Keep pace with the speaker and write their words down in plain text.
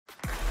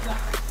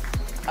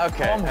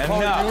Okay,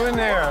 enough. You in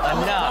there.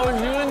 Enough.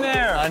 You in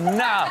there.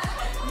 Enough.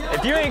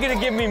 If you ain't gonna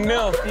give me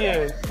milk,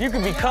 you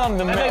can become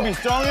the milk. That baby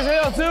strong as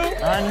hell, too.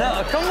 I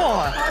know. Come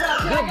on.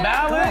 Good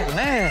balance. Oh,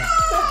 man.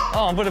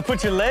 Oh, I'm gonna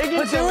put your leg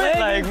into it?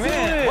 Like,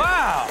 man,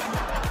 wow.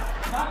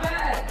 Not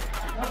bad.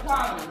 No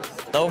problem.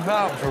 No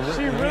problem for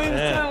She really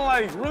kind of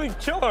like really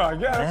killer, I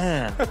guess.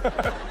 Man.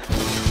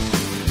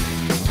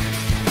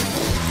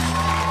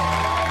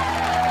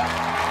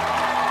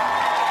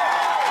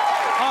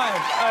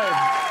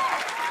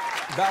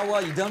 Bow Wow,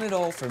 you've done it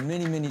all for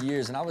many, many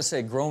years, and I would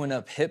say growing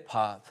up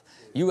hip-hop,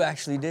 you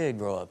actually did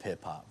grow up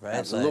hip-hop, right?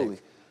 Absolutely.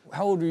 Like,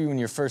 how old were you when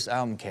your first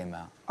album came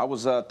out? I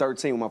was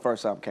 13 when my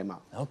first album came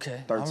out.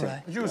 Okay, 13. all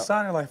right. But you was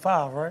signed at like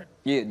 5, right?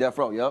 Yeah, Death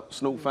Row, yep.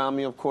 Snoop found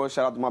me, of course.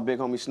 Shout out to my big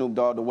homie Snoop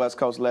Dogg, the West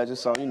Coast legend,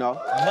 so, you know.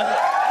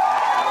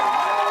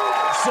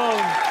 So,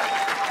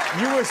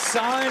 you were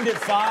signed at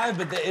 5,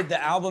 but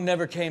the album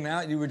never came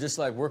out? You were just,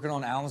 like, working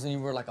on albums and you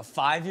were, like, a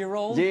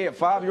 5-year-old? Yeah,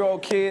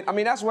 5-year-old kid. I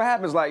mean, that's what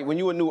happens. Like, when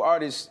you're a new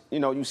artist,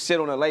 you know, you sit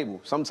on a label.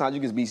 Sometimes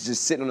you can be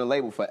just sitting on a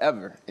label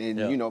forever. And,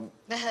 you know,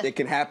 it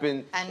can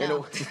happen. I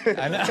know.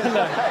 I know.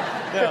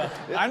 Yeah.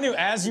 I knew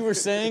as you were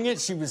saying it,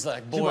 she was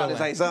like, boy. You about to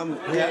say something?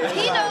 Yeah.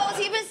 He knows.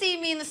 He's been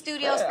seeing me in the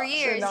studios for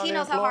years. He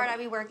knows how hard I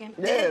be working.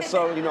 Yeah,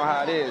 so you know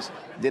how it is.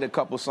 Did a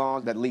couple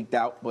songs that leaked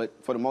out, but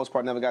for the most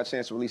part, never got a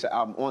chance to release an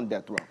album on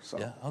Death Row. So,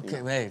 Yeah, okay,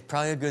 you know. hey,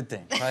 probably a good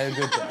thing. Probably a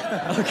good thing.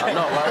 Okay. I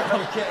know, right?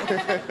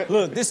 Okay.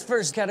 Look, this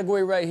first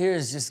category right here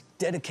is just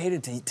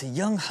dedicated to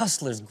young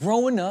hustlers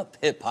growing up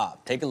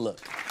hip-hop. Take a look.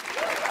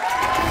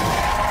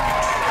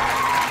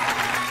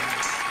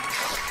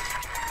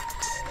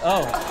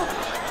 Oh.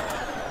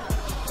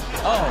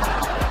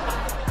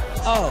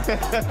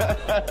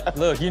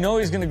 Look, you know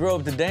he's gonna grow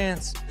up to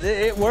dance.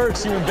 It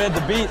works. You embed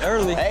the beat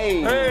early.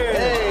 Hey,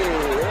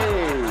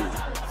 hey.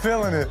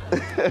 Feeling it. The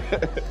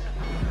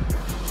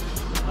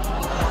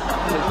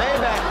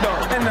Maybach,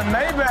 though. In the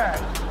Maybach.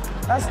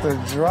 That's the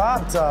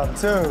drop top,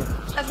 too.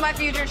 That's my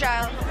future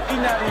child. He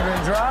not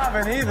even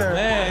driving either.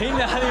 Man, he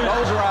not even.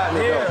 Those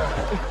riding it, Yeah.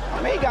 though. I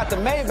mean, he got the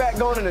Maybach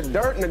going in the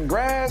dirt and the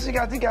grass. He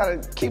gotta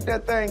keep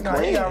that thing Nah, he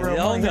clean. got real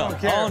Oh money, he no, don't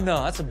care. oh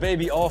no, that's a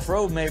baby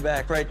off-road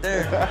Maybach right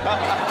there.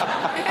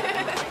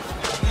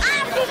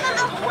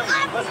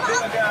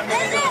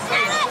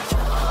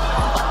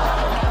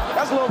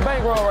 That's a little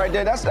bankroll right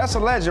there. That's a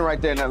legend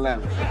right there in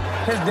Atlanta.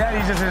 His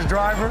daddy's just his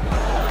driver.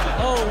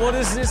 Oh, what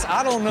is this?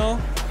 I don't know.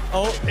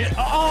 Oh,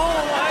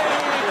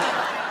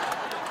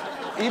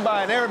 He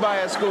buying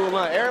everybody at school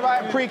lunch.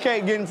 Everybody at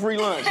pre-K getting free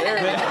lunch.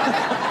 Everybody.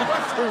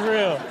 for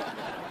real.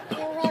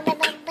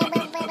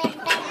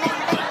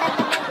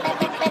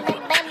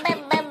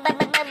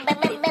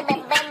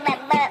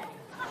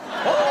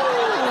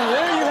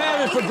 There you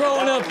have it for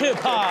growing up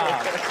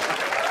hip-hop.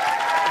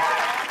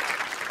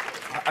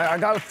 I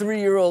got a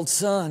 3-year-old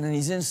son, and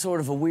he's in sort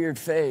of a weird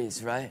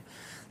phase, right?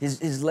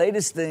 His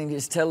latest thing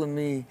is telling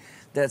me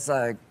that's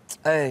like,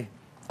 hey,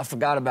 I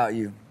forgot about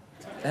you.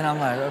 And I'm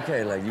like,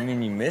 okay, like, you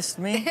mean you missed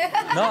me?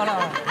 No,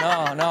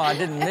 I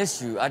didn't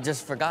miss you. I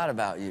just forgot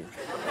about you.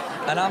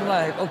 And I'm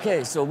like,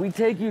 okay, so we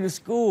take you to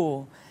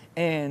school,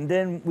 and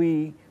then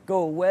we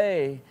go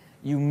away,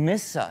 you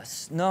miss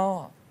us.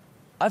 No,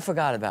 I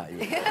forgot about you.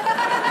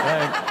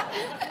 Like,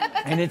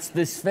 and it's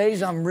this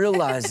phase I'm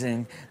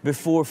realizing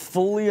before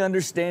fully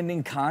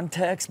understanding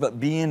context, but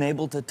being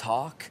able to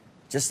talk,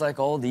 just like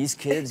all these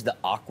kids, the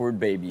awkward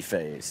baby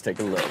phase. Take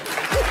a look.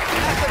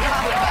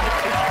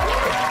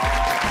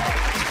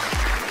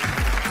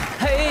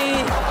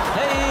 Hey.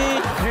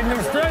 Getting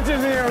them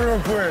stretches in real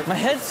quick. My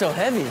head's so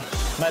heavy.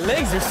 My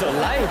legs are so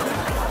light.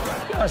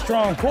 A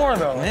strong core,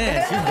 though.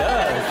 Man, she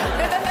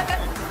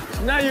does.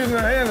 She's not using her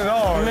hands at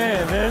all.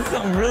 Man, there's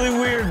something really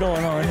weird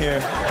going on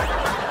here.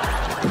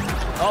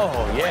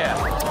 Oh, yeah.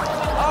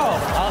 Oh.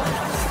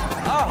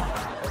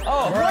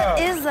 What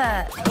is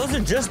that? Those are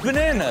just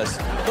bananas.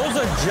 Those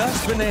are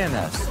just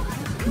bananas.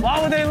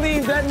 Why would they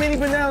leave that many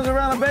bananas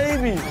around a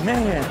baby?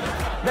 Man,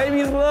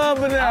 Babies love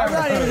bananas. I'm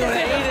not even gonna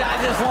eat it.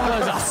 I just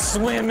want to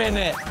swim in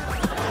it.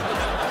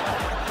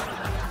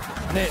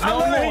 No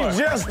more. He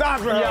just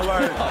stopped her.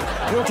 Like,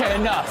 Okay,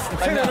 enough.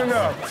 10 is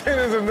enough. 10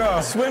 is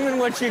enough. Swim in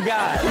what you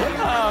got.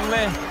 Oh,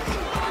 man.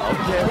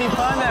 Where he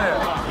find that at?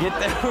 Get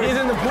there. He's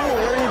in the pool.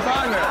 Where did he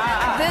find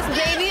that? This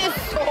baby is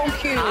so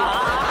cute.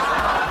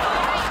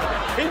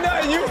 He's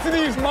not used to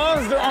these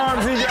monster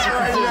arms he got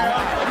right now.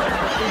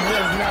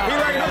 He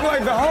look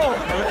like the Hulk.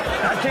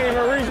 I can't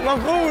even reach my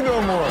food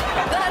no more.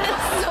 That is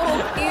so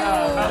cute. I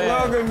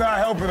love him not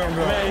helping him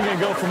though. Man, you gonna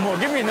go for more.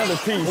 Give me another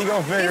piece. He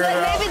gonna He's figure it like,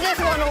 out. maybe this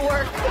one will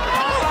work.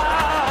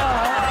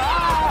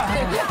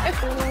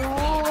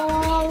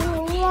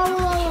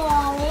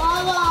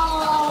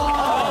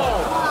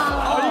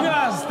 Oh, you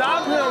gotta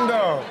stop him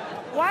though.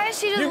 Why is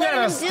she just You letting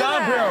gotta him do stop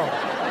that?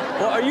 him.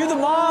 Well, are you the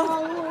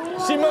mom?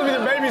 She must be the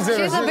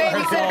babysitter. She's a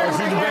babysitter. Oh,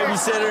 she's the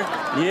babysitter?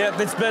 Yep,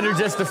 it's better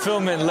just to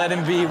film it and let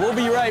him be. We'll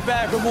be right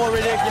back with more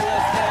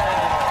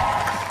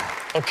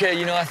Ridiculousness. Okay,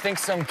 you know, I think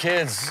some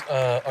kids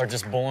are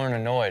just born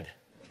annoyed.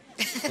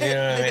 You know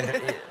what I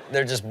mean?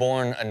 they're just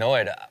born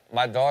annoyed.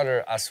 My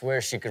daughter, I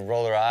swear she could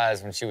roll her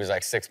eyes when she was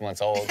like 6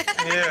 months old.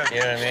 Yeah. You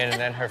know what I mean? And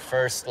then her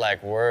first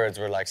like words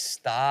were like,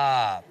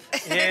 stop.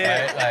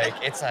 Yeah. Right? Like,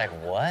 it's like,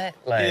 what?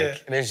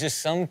 Like, there's just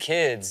some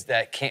kids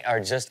that are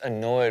just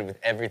annoyed with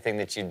everything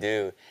that you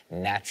do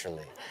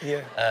naturally.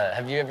 Yeah.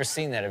 Have you ever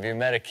seen that? Have you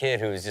met a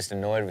kid who was just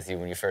annoyed with you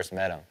when you first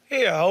met him?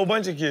 Yeah, a whole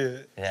bunch of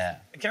kids. Yeah.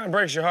 It kind of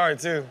breaks your heart,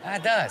 too.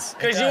 It does.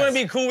 Because you want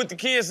to be cool with the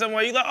kids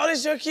somewhere. You like, oh,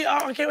 this your kid?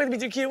 Oh, I can't wait to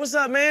meet your kid. What's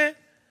up, man?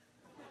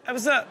 Hey,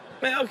 what's up?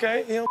 Man,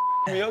 okay. You don't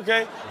me,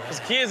 okay? Because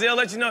kids, they'll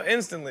let you know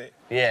instantly.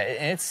 Yeah,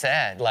 and it's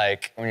sad,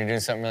 like, when you're doing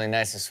something really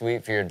nice and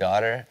sweet for your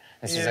daughter,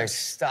 and she's like,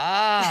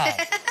 stop.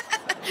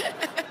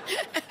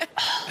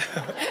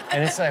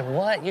 And it's like,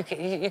 what? You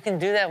can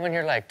do that when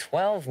you're like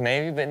 12,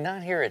 maybe, but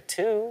not here at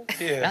 2.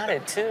 Yeah. Not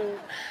at 2.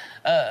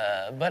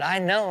 But I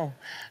know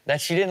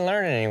that she didn't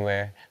learn it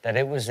anywhere, that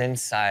it was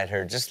inside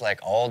her, just like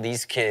all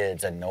these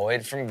kids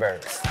annoyed from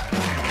birth.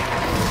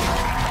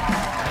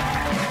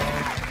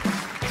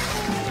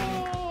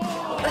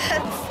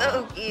 That's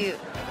so cute.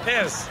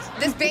 Pissed.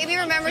 This baby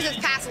remembers its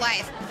past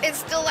life. It's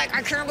still like,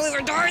 I can't believe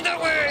I died that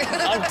way.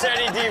 I'm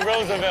Teddy D.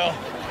 Roosevelt.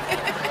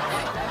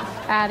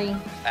 Addie.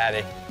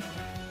 Addie.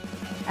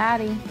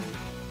 Addie.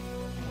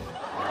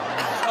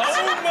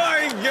 Oh,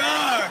 my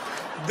God.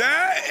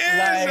 That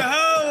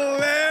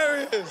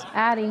is hilarious.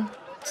 Addie.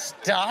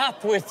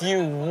 Stop with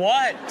you,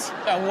 what?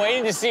 I'm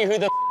waiting to see who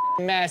the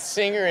masked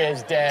singer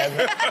is, Deb.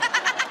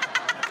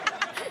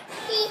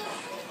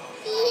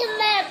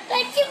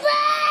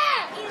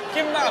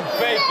 Give my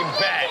bacon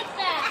back.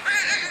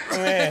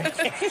 Man,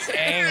 he's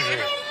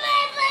angry.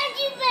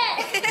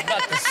 He's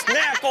about to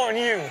snap on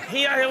you.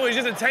 He out here with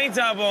just a tank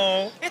top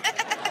on.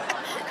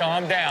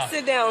 Calm down.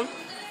 Sit down.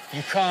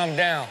 You calm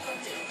down.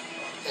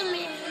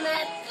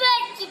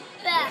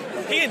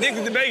 He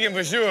addicted to bacon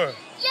for sure.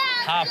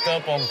 Hopped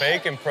up on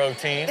bacon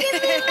protein.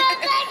 Bacon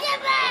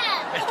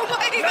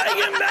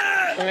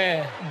back!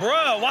 Man.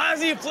 Bruh, why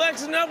is he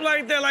flexing up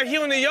like that, like he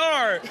in the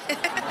yard?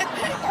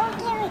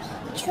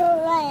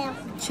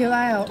 Chill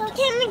out. I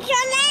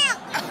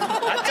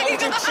told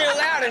you chill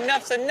out.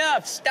 Enough's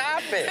enough.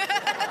 Stop it.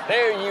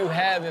 There you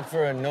have it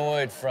for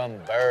annoyed from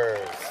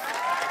birth.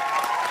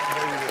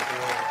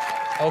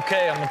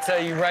 Okay, I'm gonna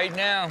tell you right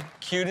now,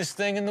 cutest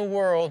thing in the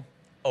world,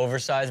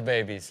 oversized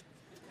babies.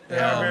 They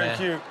are very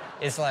cute.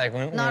 It's like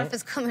when... Not if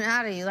it's coming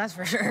out of you, that's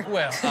for sure.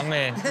 Well, I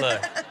mean,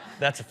 look,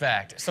 that's a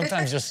fact.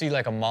 Sometimes you'll see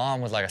like a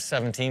mom with like a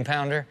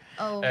 17-pounder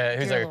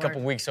who's like a couple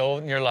weeks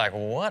old, and you're like,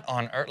 what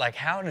on earth? Like,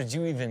 how did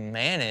you even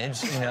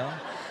manage, you know?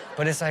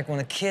 But it's like when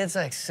a kid's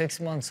like 6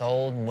 months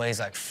old and weighs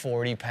like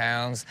 40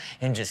 pounds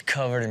and just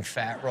covered in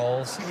fat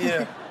rolls.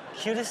 Yeah.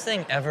 Cutest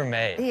thing ever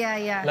made. Yeah,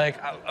 yeah. Like,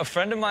 a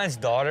friend of mine's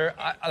daughter,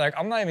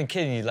 I'm not even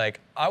kidding you, like,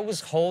 I was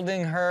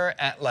holding her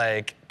at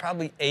like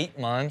probably 8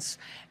 months,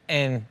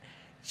 and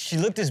she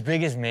looked as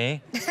big as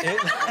me. It's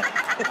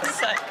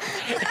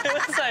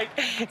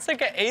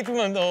like an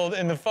 8-month-old,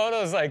 and the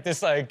photo's like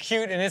this, like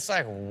cute, and it's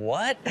like,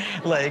 what?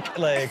 Like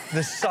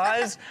the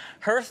size,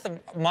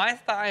 my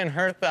thigh and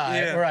her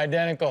thigh were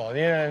identical.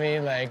 You know what I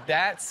mean? Like,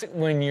 that's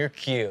when you're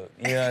cute.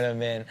 You know what I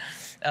mean?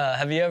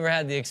 Have you ever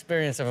had the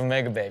experience of a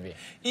mega baby?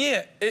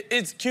 Yeah,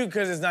 it's cute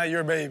because it's not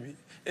your baby.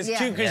 It's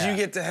cute because you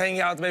get to hang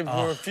out with the baby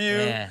for a few.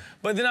 Man.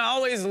 But then I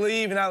always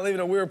leave, and I leave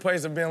in a weird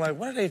place of being like,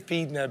 what are they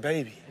feeding that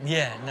baby?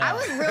 Yeah, no. I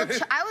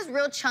was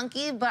real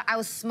chunky, but I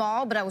was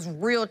small, but I was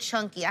real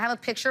chunky. I have a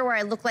picture where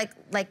I look like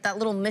that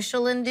little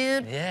Michelin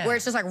dude, where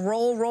it's just like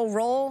roll, roll,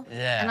 roll.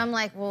 Yeah. And I'm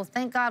like, well,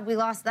 thank God we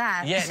lost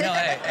that. Yeah, no,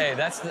 hey,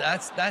 that's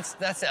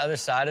the other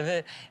side of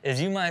it, is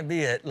you might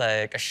be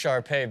like a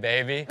Shar-Pei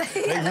baby. Like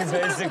you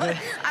basically...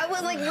 I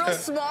was like real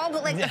small,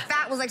 but like the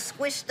fat was like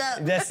squished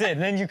up. That's it.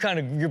 And then you kind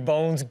of, your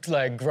bones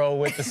like grow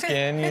with the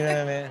skin, you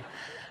know what I mean?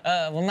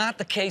 Well, not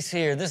the case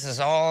here. This is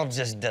all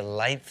just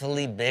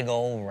delightfully big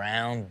old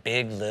round,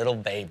 big little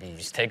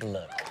babies. Take a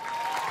look.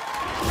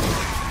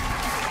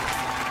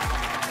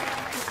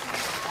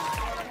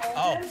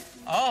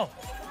 Oh,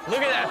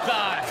 look at that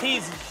thigh.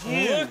 He's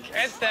huge. Look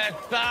at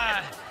that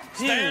thigh.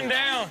 Stand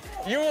down.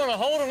 You want to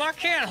hold him? I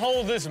can't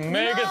hold this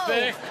mega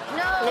thing.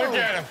 No. Look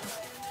at him.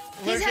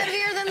 He's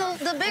heavier than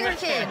the bigger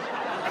kid.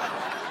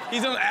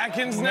 He's on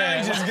Atkins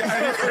now. He just got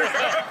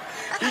here.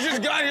 He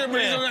just got here,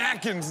 but he's on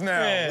Atkins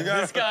now. Man,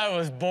 this guy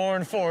was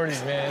born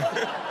 40s, man.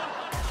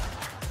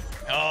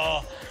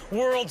 Oh,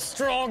 world's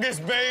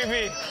strongest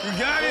baby. You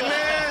got it,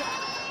 man.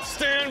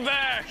 Stand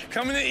back.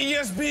 Coming to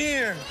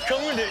ESPN.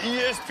 Coming to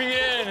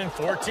ESPN in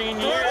 14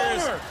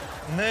 years.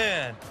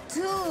 Man.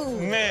 Dude.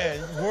 Man,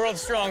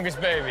 world's strongest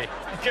baby.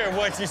 I don't care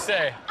what you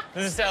say.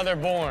 This is how they're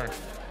born.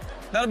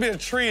 That'll be a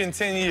tree in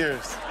 10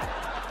 years.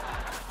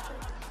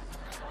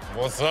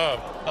 What's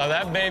up? Oh,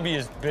 that baby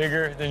is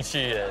bigger than she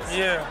is.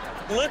 Yeah.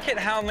 Look at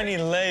how many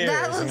layers,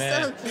 That looks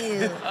man. so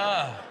cute.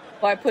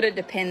 Well, I put a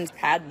Depends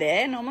pad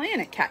there normally,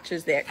 and it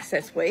catches the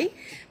excess wee,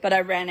 but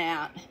I ran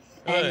out,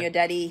 and your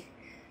daddy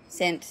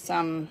sent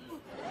some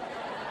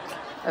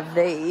of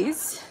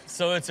these.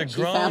 So it's a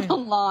She found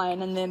grown...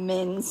 online, and they're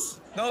men's.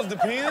 Those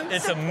depends?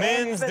 It's a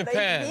men's But they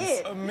depends.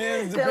 fit. A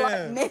men's They're like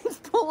depends. men's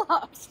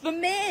pull-ups for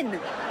men.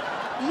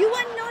 You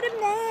are not a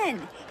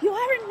man. You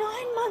are a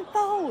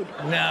 9-month-old.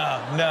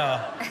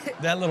 No.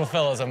 That little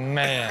fella's a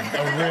man,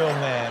 a real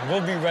man.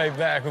 We'll be right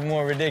back with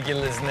more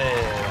ridiculousness.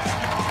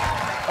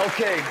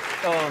 Okay,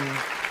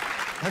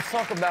 let's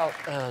talk about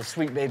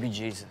sweet baby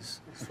Jesus.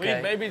 Okay?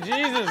 Sweet baby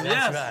Jesus,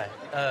 yes. That's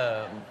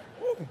right.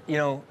 You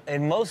know,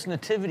 in most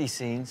nativity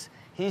scenes,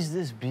 he's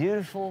this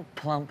beautiful,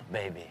 plump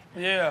baby.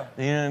 Yeah.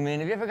 You know what I mean?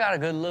 Have you ever got a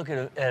good look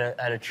at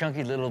a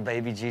chunky little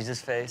baby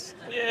Jesus face?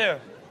 Yeah.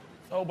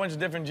 A whole bunch of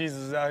different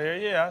Jesuses out here.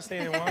 Yeah, I've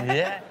seen one.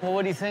 Yeah? Well,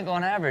 what do you think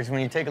on average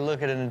when you take a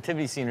look at a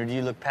nativity scene, or do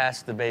you look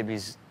past the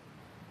baby's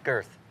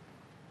girth?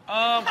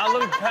 I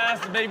look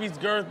past the baby's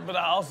girth, but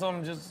I also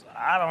am just,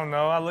 I don't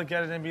know. I look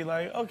at it and be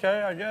like,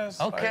 okay, I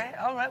guess. Okay,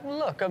 all right. Well,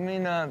 look, I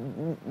mean,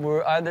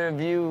 were either of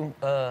you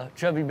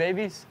chubby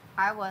babies?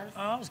 I was.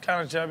 I was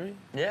kind of chubby.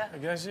 Yeah? I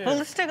guess, yeah. Well,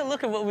 let's take a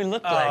look at what we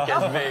look like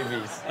as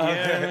babies. You know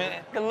what I mean?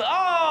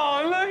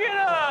 Oh, look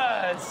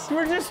at us!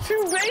 We're just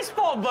two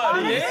baseball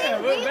buddies. Honestly,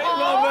 Yeah, we're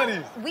baseball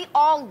buddies. We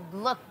all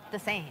look the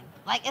same.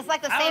 Like, it's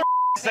like the same.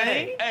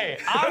 Hey,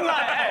 I'm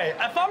not, hey,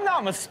 if I'm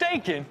not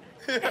mistaken,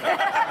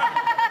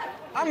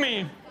 I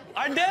mean,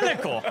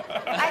 identical.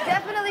 I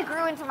definitely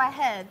grew into my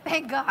head.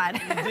 Thank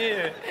God. You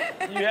did.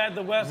 You had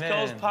the West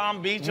Coast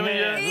Palm Beach on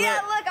your...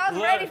 Yeah, look, I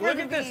was ready for Look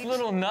the at this beach.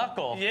 little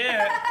knuckle.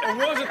 Yeah, and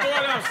Wilson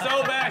throwing up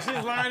so bad,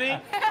 she's learning.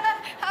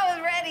 I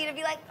was ready to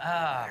be like,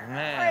 Ah,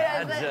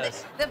 man, I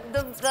just... the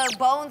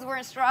bones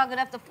weren't strong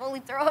enough to fully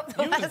throw up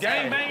the You was West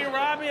gangbanging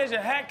Robbie as your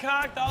hat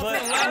cocked all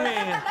But, the I time. mean,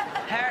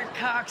 hat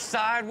cocked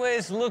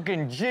sideways,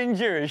 looking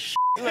ginger as shit.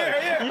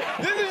 Yeah.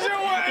 This is your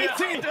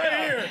 118th right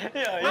here.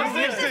 Yeah, I was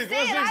just 116th,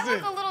 saying, I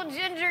 116th. look a little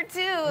ginger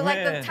too,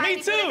 like the Man. tiny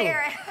Me too. bit of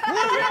hair.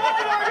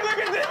 Look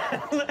at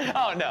this.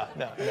 Oh, no.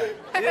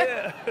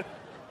 Yeah.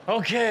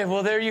 Okay,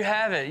 well, there you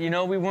have it. You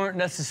know, we weren't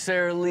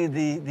necessarily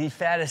the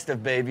fattest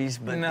of babies,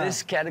 but No.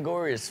 this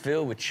category is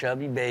filled with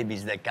chubby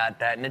babies that got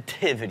that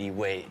nativity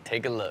weight.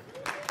 Take a look.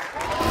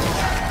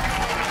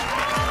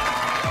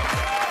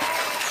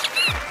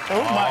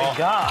 Oh my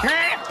God.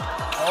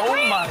 Oh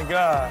my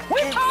God.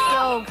 It's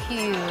so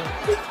cute.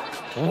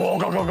 Whoa,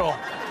 go.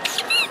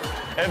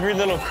 Every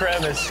little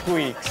crevice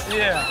squeaks.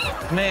 Yeah.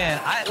 Man,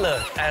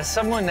 look, as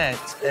someone that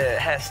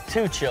has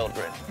 2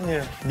 children,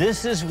 Yeah.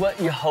 this is what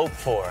you hope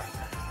for.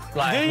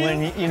 Like, Do you?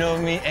 when you know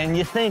what I mean? And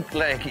you think,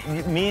 like,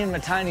 me and my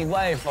tiny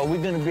wife, are we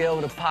gonna be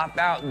able to pop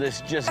out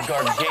this just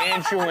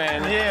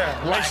gargantuan, Yeah,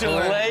 like,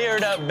 Michelin.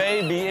 layered up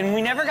baby? And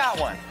we never got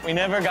one. You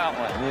know what I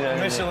mean?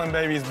 Michelin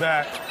baby's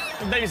back.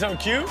 This baby's so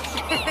cute.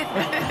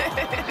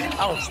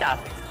 Oh, stop.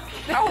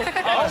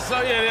 Oh,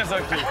 so yeah, that's so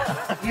cute.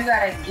 You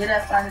gotta get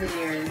up under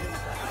there.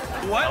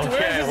 What? Where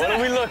Okay, is what that?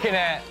 are we looking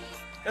at?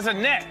 It's a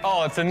neck.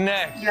 Oh, it's a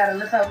neck. You gotta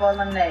lift up on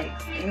them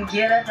legs and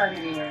get up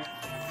under there.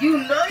 You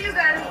know you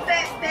got a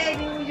fat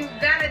baby when you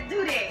gotta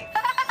do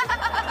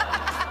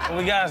that.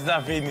 We gotta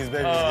stop feeding these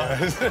babies,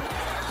 guys.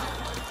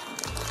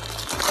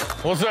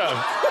 What's up?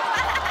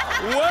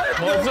 What?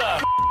 What's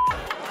up?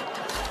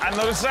 I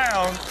know the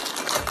sound.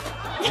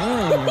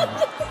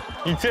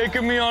 You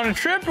taking me on a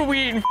trip, or we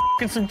eating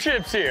some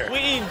chips here? We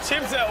eating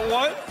chips at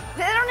one?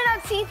 They don't even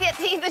have teeth yet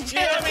to eat the chips. You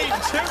know what I mean?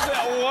 Chips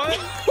at one?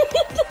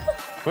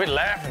 Quit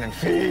laughing and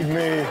feed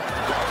me.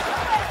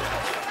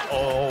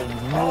 Oh,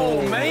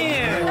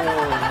 man.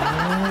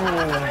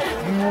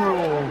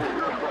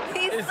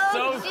 He's It's so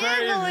so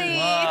jiggly. crazy.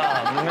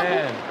 Oh,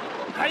 man.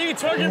 How you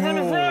twerking from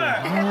the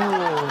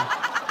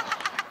front?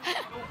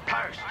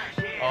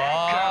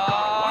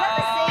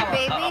 Same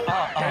baby.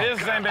 It is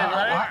the same baby,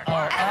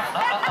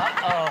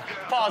 right?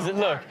 Pause it.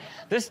 Look,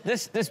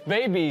 this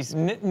baby's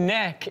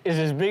neck is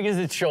as big as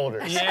its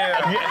shoulders.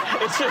 Yeah.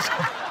 It's just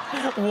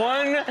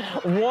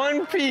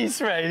one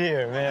piece right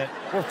here, man.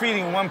 We're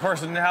feeding one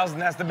person in the house,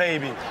 and that's the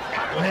baby.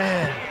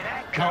 Man.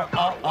 Oh,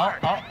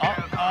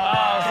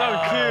 so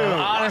cute.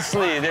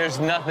 Honestly, there's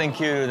nothing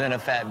cuter than a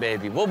fat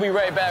baby. We'll be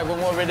right back with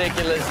more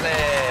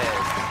ridiculousness.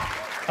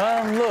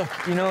 Look,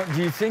 you know,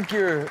 do you think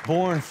you're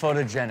born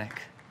photogenic?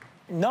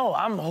 No,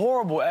 I'm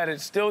horrible at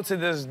it still to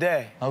this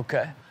day.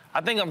 Okay.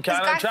 I think I'm This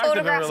kind of guy attractive in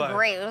real photographs life.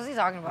 great. What is he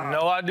talking about?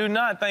 No, I do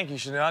not. Thank you,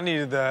 Chanel. I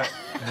needed that.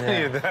 I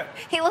needed that.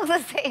 He looks the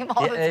same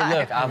all the Hey, time.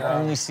 look, I've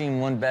only seen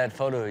one bad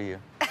photo of you.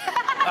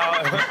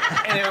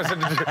 And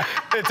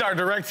it's our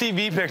direct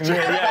TV picture.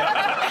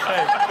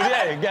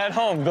 Yeah, get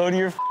home, go to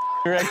your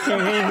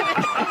DirecTV.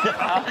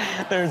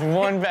 There's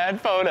one bad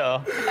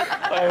photo.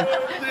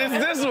 It's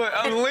this way.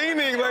 I'm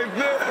leaning like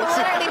this.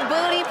 Literally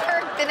booty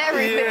perked and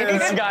everything.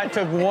 This guy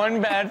took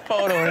one bad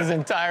photo in his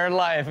entire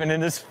life, and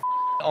it is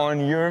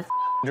on your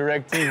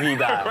DirecTV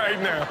dial. Right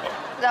now.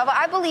 No, but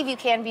I believe you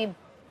can be,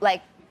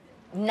 like,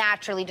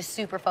 naturally just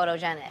super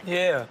photogenic.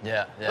 Yeah.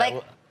 Yeah.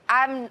 Like,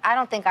 I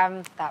don't think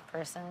I'm that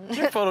person.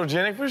 You're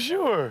photogenic for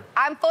sure.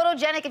 I'm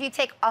photogenic if you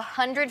take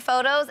 100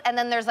 photos and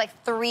then there's like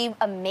 3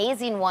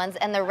 amazing ones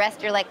and the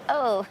rest you're like,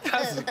 oh,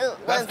 That's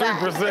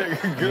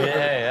 3% good.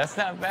 Yeah, that's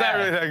not bad. not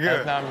really that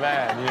good. That's not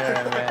bad. You know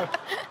what I mean?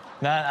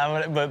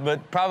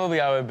 But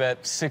probably I would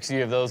bet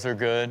 60 of those are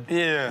good.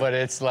 Yeah. But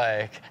it's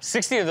like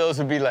 60 of those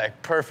would be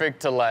like perfect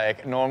to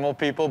like normal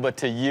people, but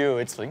to you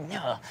it's like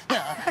no.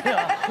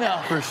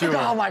 For sure.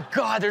 Oh my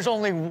God, there's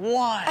only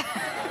one.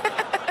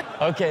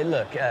 Okay,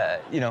 look,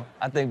 you know,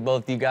 I think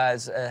both you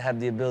guys have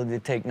the ability to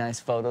take nice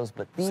photos,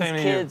 but these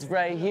kids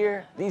right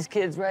here,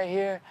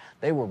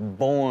 they were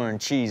born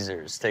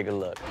cheesers. Take a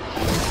look.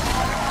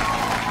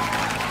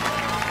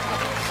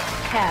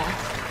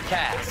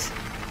 Cass.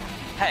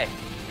 Hey.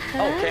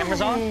 Oh,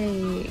 camera's on?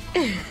 Oh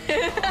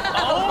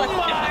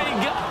my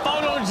God,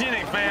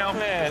 photogenic, fam.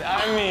 Man,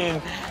 I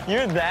mean,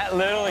 you're that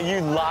little and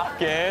you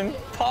lock in.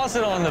 Pause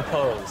it on the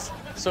pose.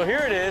 So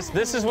here it is.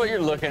 This is what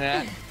you're looking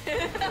at.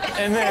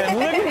 And then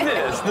look at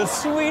this, the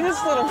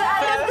sweetest little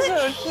That is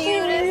the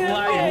cutest.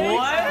 Like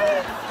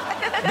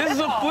what? This is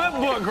a flip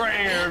book right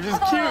here, just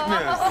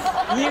cuteness.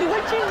 What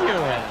you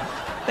doing?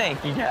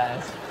 Thank you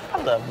guys.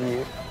 I love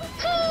you.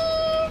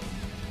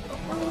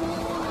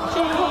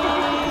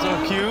 So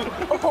cute.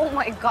 Oh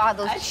my God,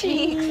 those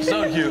cheeks.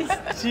 So cute.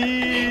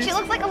 Cheese. She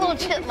looks like a little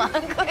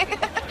chipmunk.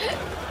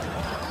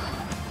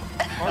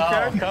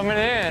 Oh, coming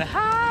in.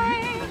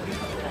 Hi.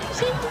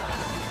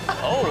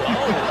 Oh,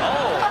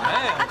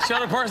 man. Show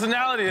the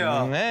personality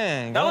off.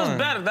 Man, that was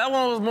better. That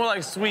one was more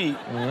like sweet.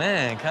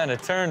 Man, kind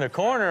of turned the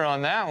corner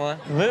on that one.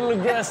 A little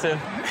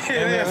aggressive. It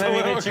is let a me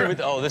little hit you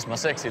with, oh, this is my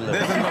sexy look.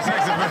 This is my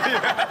sexy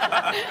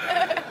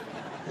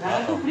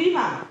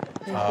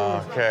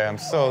Okay, I'm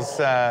so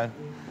sad.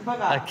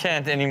 I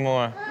can't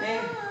anymore.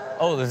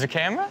 Oh, there's a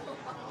camera?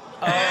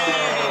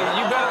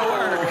 Hey, you better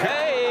work.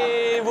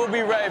 Hey, we'll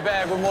be right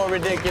back with more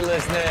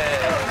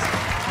ridiculousness.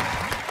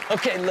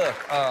 Okay, look,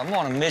 I'm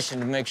on a mission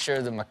to make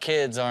sure that my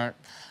kids aren't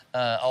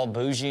all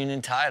bougie and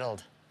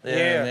entitled.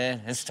 Yeah,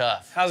 man, it's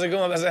tough. How's it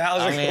going? I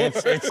mean,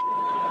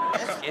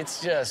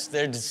 it's just,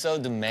 they're just so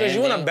demanding. Because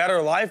you want a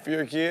better life for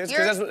your kids,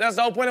 because that's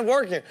the whole point of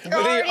working. You're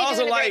already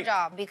doing a great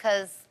job,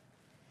 because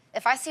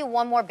if I see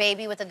one more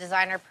baby with a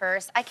designer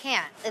purse, I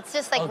can't. It's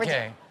just like,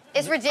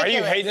 it's ridiculous. Are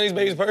you hating these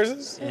babies'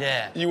 purses?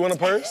 Yeah. You want a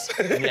purse?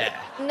 Yeah.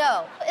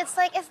 No, it's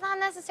like, it's not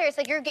necessary. It's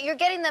like you're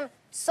getting them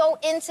so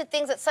into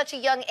things at such a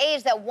young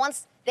age that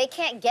once they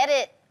can't get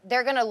it,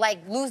 they're gonna like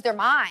lose their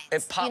minds.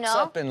 It pops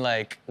up in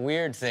like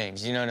weird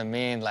things, you know what I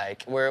mean?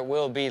 Like where it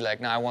will be like,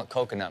 no, I want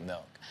coconut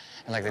milk.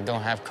 And like they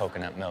don't have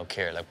coconut milk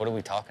here. Like what are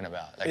we talking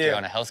about? Like you're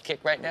on a health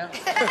kick right now?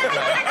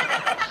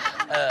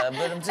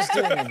 But I'm just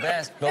doing the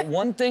best. But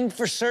one thing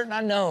for certain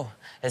I know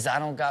is I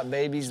don't got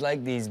babies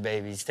like these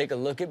babies. Take a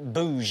look at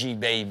bougie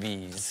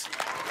babies.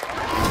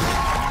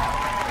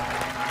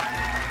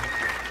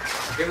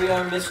 Here we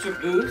are,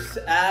 Mr. Booth,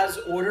 as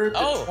ordered, the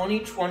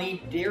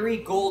 2020 Dairy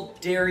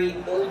Gold Dairy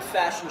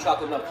Old-Fashioned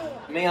Chocolate Milk.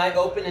 May I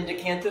open and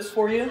decant this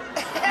for you?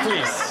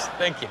 Please,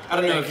 thank you. I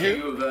don't know if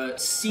you've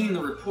seen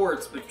the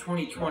reports, but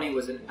 2020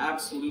 was an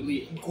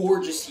absolutely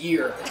gorgeous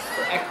year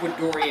for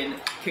Ecuadorian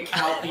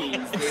cacao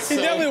beans. He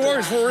definitely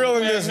works for real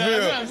in this video.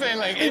 That's what I'm saying.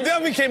 Like, he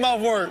definitely came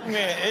off work.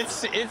 Man,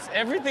 it's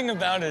everything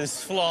about it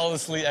is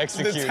flawlessly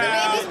executed. The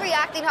baby's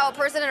reacting how a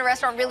person in a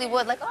restaurant really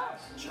would, like, oh.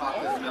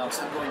 Chocolate milk,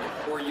 so I'm going to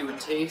pour you a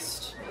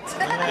taste.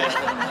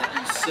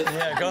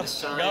 Yeah, go.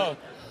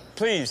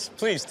 Please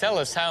tell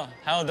us how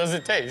does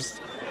it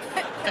taste?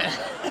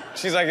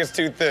 She's like, it's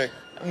too thick.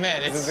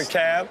 Man, is this a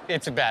cab?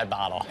 It's a bad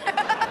bottle.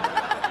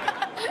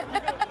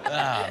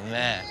 Oh,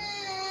 man.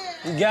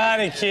 You got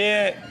it,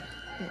 kid.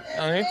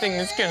 The only thing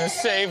that's gonna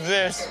save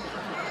this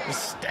is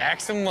stack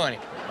some money.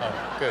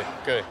 Oh,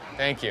 good.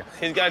 Thank you.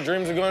 He's got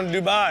dreams of going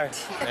to Dubai.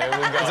 There we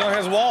go. It's on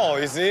his wall,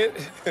 you see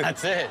it?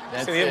 That's it.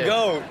 See him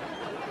go.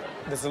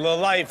 It's a little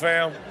light,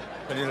 fam,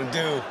 but it'll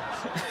do.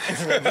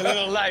 It's a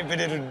little light, but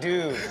it'll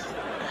do.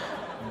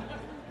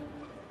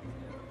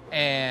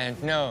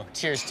 And no,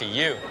 cheers to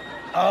you.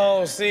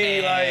 Oh,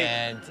 see,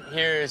 and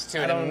here's to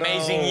an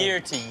amazing year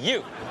to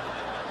you.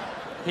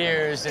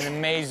 Here's an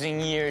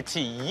amazing year to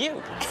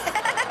you.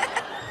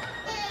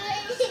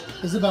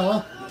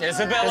 Isabella?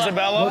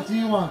 Isabella? What do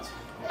you want?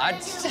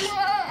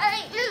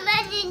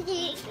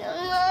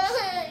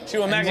 She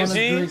want mac and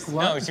cheese?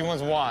 No, she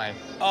wants wine.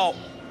 Oh,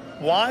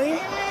 wine?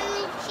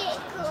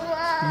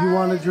 You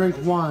want to drink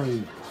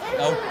wine?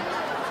 Oh,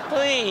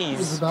 please.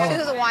 Isabella. She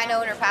was a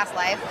wino in her past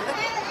life.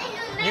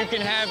 You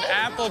can have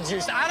apple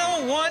juice. I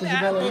don't want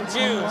apple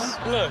juice.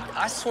 Look,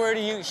 I swear to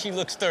you, she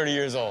looks 30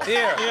 years old.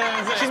 Yeah. You know what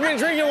I'm saying? She's been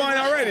drinking wine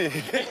already.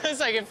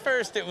 It's like at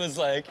first it was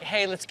like,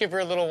 hey, let's give her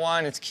a little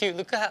wine. It's cute.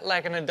 Look at how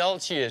like an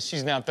adult she is.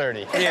 She's now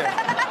 30. Yeah.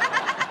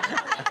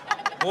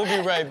 We'll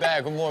be right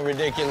back with more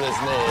ridiculousness.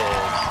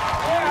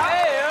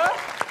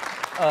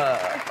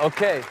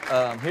 Okay,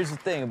 here's the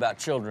thing about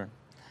children.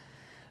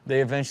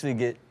 They eventually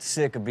get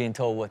sick of being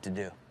told what to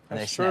do. And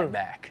they snap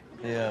back.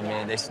 You know what I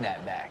mean? They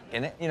snap back.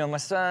 And, you know, my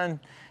son,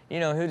 you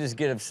know, he'll just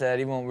get upset.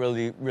 He won't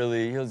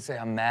really, he'll say,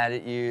 I'm mad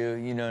at you,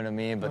 you know what I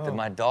mean? But then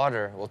my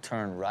daughter will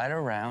turn right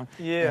around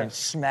and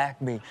smack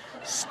me.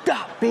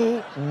 Stop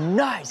being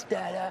nice,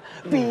 Dada.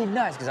 Be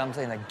nice. Because I'm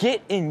saying, like,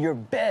 get in your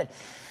bed.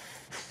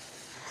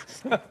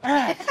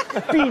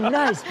 Be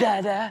nice,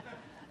 Dada.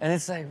 And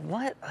it's like,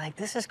 what? Like,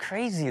 this is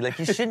crazy. Like,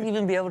 you shouldn't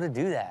even be able to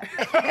do that.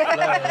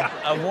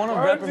 Like, I want to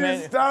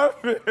reprimand you.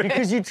 Stop it.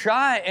 Because you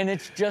try, and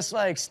it's just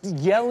like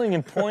yelling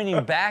and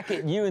pointing back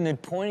at you and then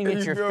pointing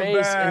at your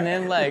face. Bad. And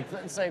then, like,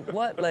 it's like,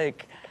 what?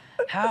 Like,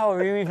 how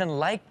are you even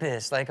like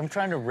this? Like, I'm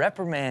trying to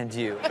reprimand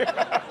you.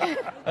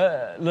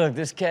 Look,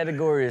 this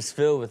category is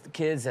filled with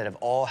kids that have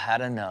all had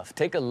enough.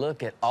 Take a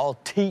look at I'll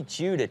Teach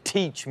You to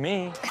Teach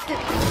Me.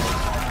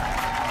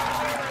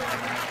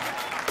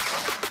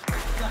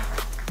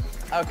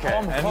 Okay,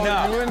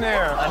 enough. You in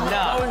there.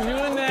 Enough. Oh, you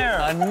in there.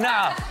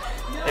 Enough.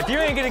 If you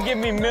ain't gonna give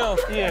me milk,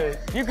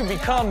 you can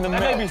become the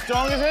milk. That may be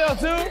strong as hell,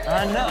 too.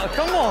 I know.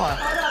 Come on.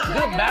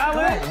 Good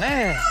balance.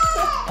 Man.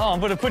 Oh,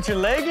 I'm gonna put your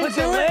leg into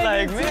your leg it?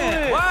 Like, into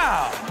man, it.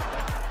 wow.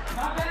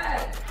 Not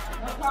bad.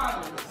 No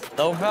problem.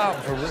 No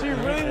problem. She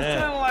really was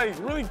trying to, like,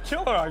 really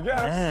kill her, I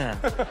guess. Man.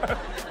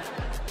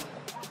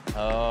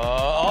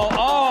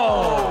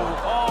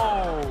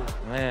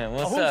 Man,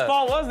 what's up? Whose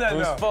fault was that,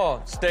 Whose though?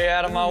 fault? Stay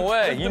out of my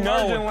way. It's You the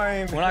know, virgin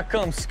lane. when I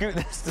come scoot,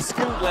 that's the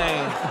scoot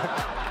lane.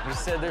 You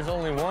said there's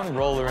only one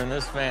roller in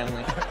this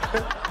family.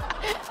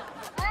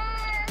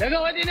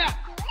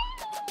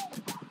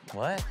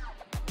 What?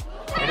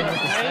 Hit him with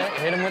the snake?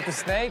 Hit him with the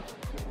snake?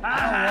 I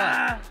don't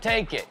want.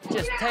 Take it.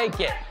 Just take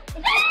it.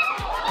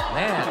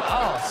 Man,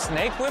 oh,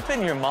 snake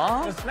whipping your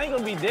mom? The snake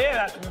gonna be dead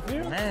after the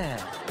few. Man.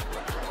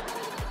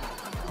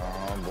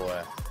 Oh,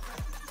 boy.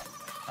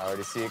 I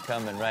already see it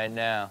coming right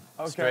now.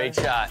 Okay. Straight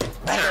shot.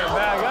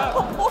 Bag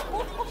up.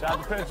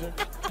 Shot the picture.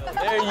 So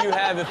there you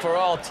have it for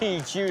I'll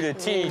Teach You to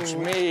Teach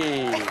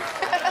Me.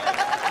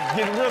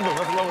 Get rhythm.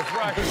 That's the lowest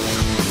bracket.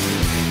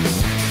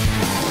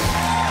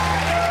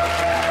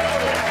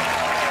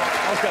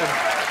 Okay.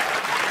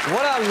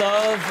 What I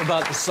love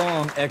about the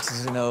song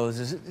X's and O's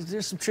is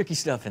there's some tricky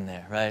stuff in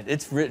there, right?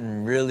 It's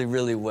written really,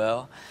 really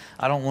well.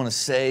 I don't want to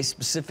say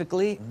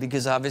specifically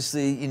because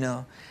obviously, you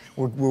know,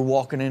 we're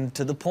walking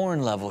into the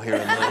porn level here a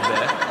little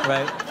bit,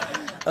 right?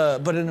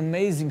 But an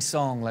amazing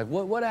song. Like,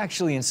 what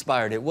actually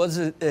inspired it? Was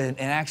it an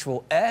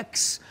actual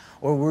ex,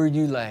 or were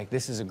you like,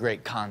 this is a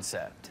great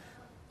concept?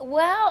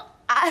 Well,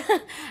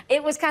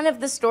 it was kind of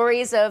the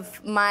stories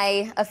of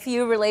a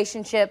few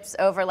relationships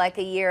over like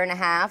a year and a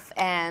half,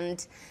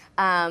 and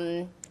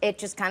it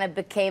just kind of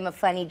became a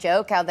funny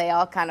joke how they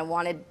all kind of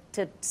wanted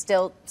to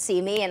still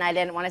see me and I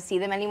didn't want to see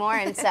them anymore,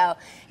 and so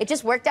it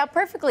just worked out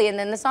perfectly, and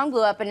then the song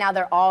blew up and now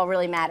they're all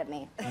really mad at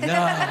me. No,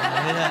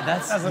 yeah,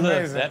 that's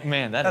amazing.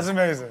 That's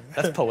amazing.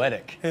 That's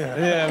poetic. Yeah,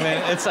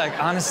 man, it's like,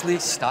 honestly,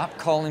 stop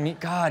calling me.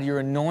 God, you're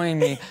annoying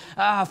me.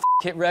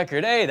 Hit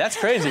record. Hey, that's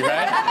crazy,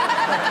 right?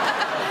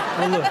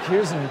 Well, look,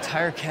 here's an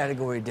entire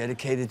category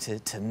dedicated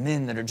to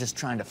men that are just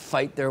trying to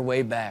fight their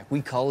way back.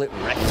 We call it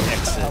wrecked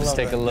exes.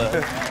 Take a look.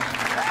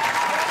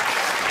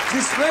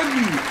 Just let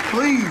me,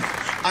 please.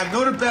 I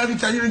know the past few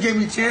times you done gave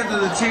me chance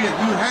after chance.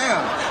 You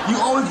have. You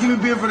always give me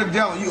beer for the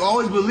devil. You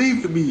always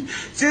believe in me.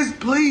 Just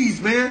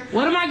please, man.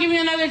 What am I giving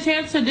you another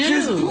chance to do?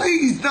 Just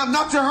please,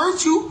 not to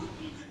hurt you.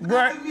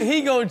 Right,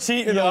 he gonna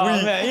cheat in a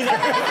week. Man,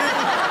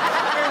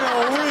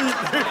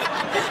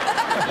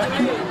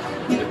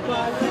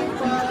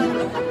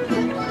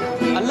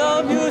 I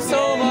love you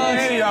so much.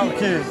 Any y'all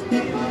kids.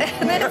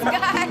 This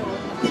guy.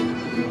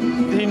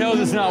 He knows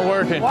it's not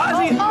working. Why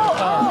is he?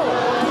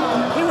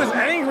 He was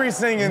angry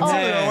singing too,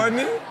 wasn't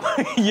he?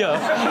 Yeah.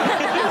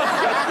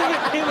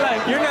 He's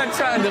like, you're not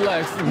trying to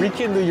like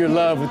rekindle your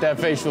love with that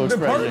facial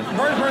expression. The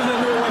first person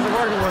that knew it wasn't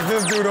working was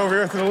this dude over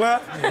here to the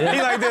left. Yeah.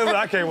 He like this,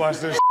 I can't watch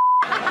this.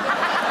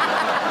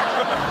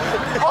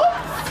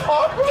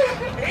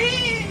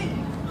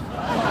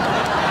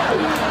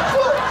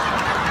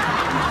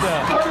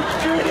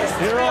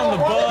 You're on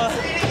the bus.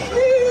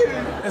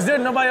 Is there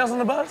nobody else on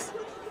the bus?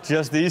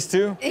 Just these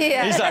two?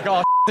 Yeah. He's like,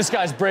 oh, this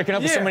guy's breaking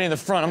up with somebody in the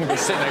front. I'm gonna go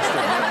sit next to him.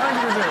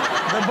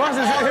 100%. The bus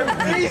is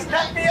Please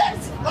let me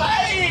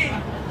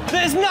explain.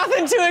 There's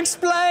nothing to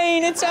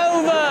explain. It's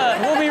over.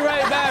 We'll be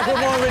right back with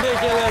more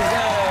Ridiculousness.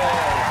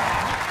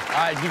 All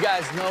right, you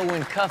guys know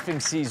when cuffing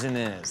season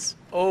is?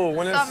 Oh,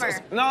 when it's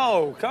Summer.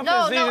 No, cuffing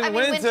season. I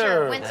mean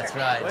winter. That's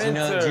right.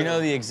 Do you know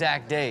the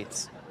exact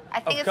dates? I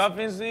think of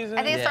cuffing season?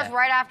 I think it starts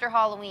right after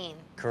Halloween.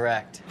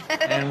 Correct.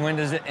 And when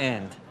does it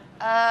end?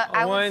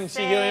 When she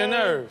get on your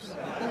nerves.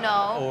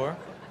 No.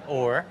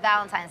 Or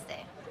Valentine's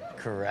Day.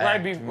 correct.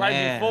 Right before.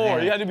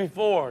 Man. You gotta do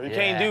before. You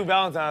can't do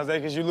Valentine's Day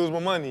because you lose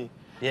more money.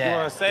 Yeah. You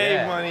wanna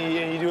save money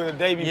and you do it the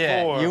day before.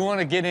 Yeah, you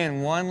wanna get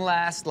in one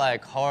last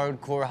like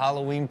hardcore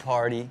Halloween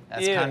party.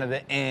 That's kind of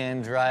the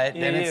end, right?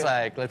 Yeah, then it's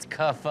like, let's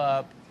cuff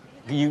up.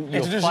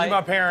 Introduce you to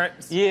my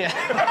parents. Yeah.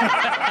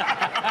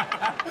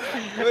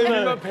 Let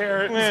me my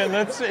parents. Man,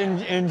 let's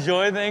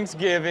enjoy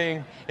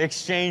Thanksgiving,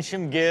 exchange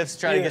some gifts,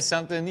 try to get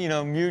something, you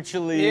know,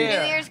 mutually. New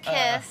Year's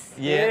kiss.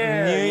 New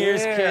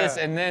Year's kiss,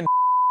 and then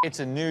it's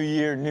a new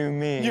year, new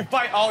me. You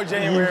fight all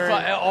January. You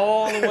fight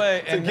all the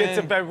way. to get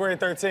to February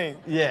 13th.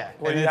 Yeah.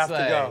 Where you it's have to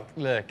go.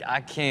 Look,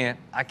 I can't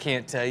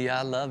tell you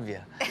I love you.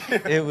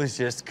 It was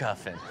just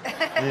cuffing,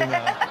 you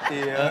know?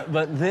 Yeah.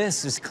 But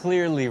this is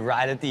clearly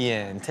right at the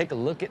end. Take a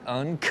look at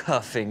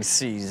uncuffing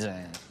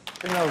season.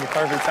 You know the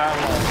perfect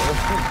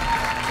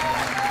timeline.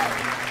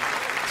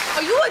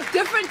 Are you a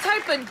different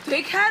type of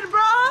dickhead,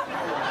 bro?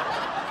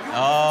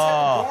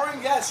 Oh.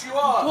 Boring? Yes, you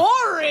are.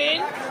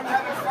 Boring?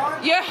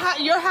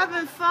 You're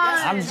having fun.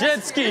 I'm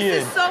jet skiing.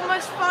 This is so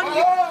much fun.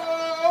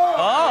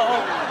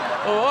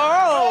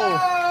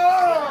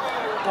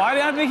 Why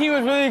did I think he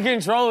was really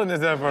controlling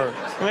this at first?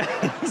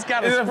 He's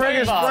got a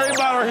spray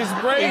bottle. He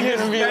sprayed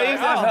his face. Like,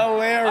 That's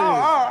hilarious.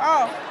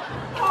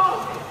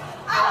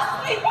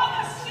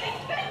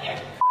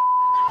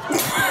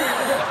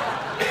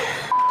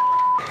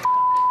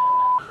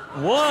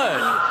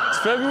 What? It's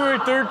February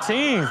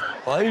 13th.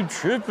 Why are you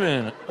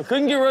tripping? I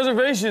couldn't get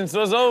reservations,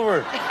 so it's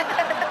over.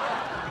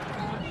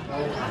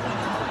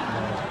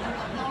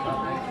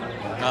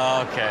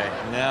 Okay,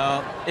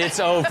 no, it's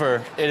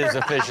over. It is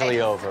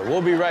officially over.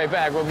 We'll be right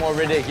back with more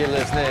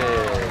ridiculousness.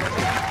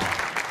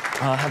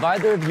 Have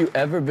either of you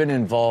ever been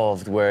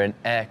involved where an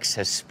ex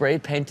has spray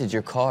painted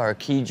your car or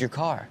keyed your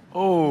car?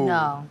 Oh,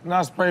 no.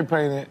 Not spray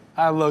painted.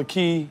 I had a little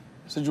key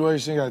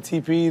situation, got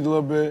TP'd a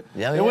little bit.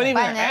 Yeah, it wasn't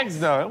even an ex,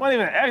 though. It wasn't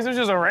even an ex, it was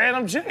just a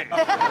random chick. I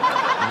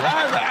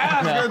had to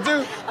ask her,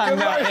 too. I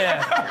know,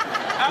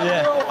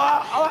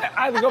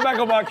 I had to go back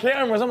on my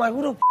cameras. I'm like,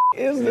 who the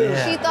is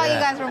this? She thought you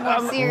guys were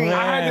more serious.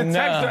 I had to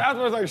text her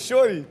afterwards, like,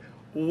 shorty,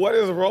 what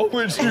is wrong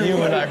with you? You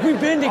were like, we've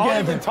been together. I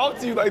don't even talk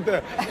to you like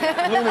that.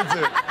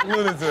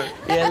 Lunatic.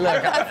 Yeah,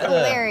 look. That's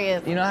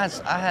hilarious. You know, I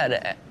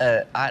had,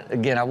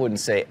 again, I wouldn't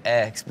say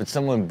ex, but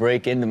someone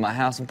break into my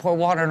house and pour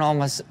water on all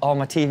my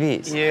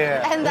TVs.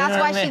 Yeah. And that's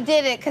why she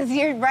did it, because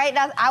you're right.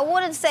 I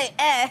wouldn't say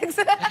ex.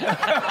 For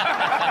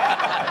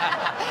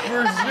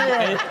sure.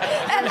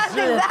 And that's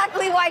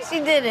exactly why she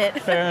did it.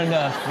 Fair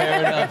enough, fair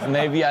enough.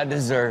 Maybe I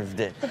deserved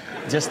it.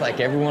 Just like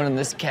everyone in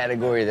this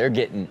category, they're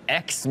getting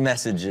X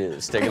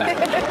messages. Take it out.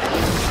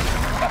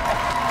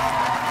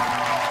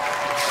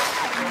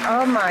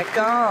 Oh my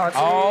God.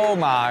 Oh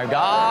my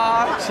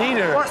God.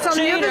 Cheater. What's on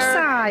the other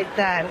side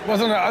then?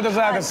 What's on the other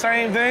side? The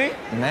same thing?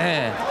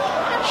 Man.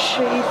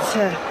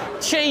 Cheater.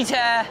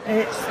 Cheater.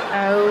 It's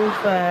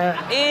over.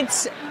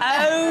 It's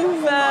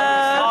over.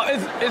 Oh,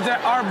 it's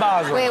at Art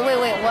Basel. Wait,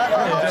 what?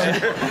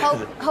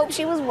 Hope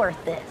she was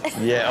worth it.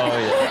 Yeah, oh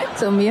yeah.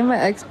 So me and my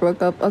ex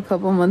broke up a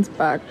couple months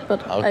back,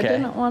 but I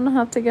didn't want to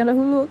have to get a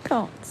Hulu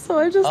account. So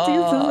I just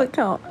used his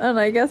account, and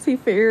I guess he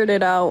figured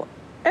it out.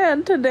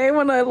 And today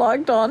when I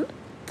logged on,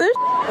 this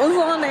was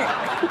on it.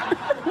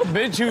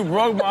 Bitch, you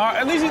broke my heart.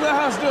 At least he let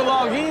her still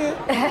log in.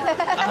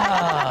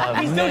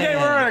 He still gave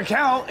her an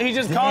account. He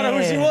just called her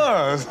who she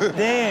was.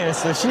 Damn,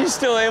 so she's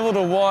still able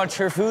to watch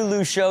her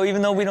Hulu show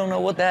even though we don't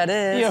know what that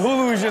is. Yeah,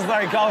 Hulu's just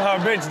like calling her a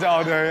bitch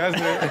all day. That's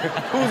it.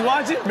 Who's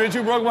watching? Bitch,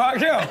 you broke my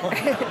account.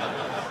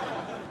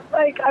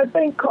 Like, I've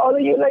been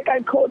calling you, like,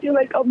 I called you,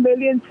 like, a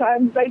million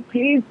times. Like,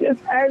 please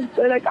just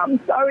answer. Like,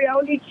 I'm sorry, I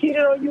only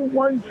cheated on you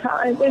one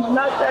time. It's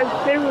not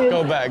that serious.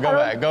 Go back.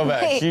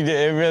 She did,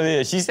 it really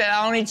is. She said,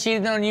 I only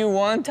cheated on you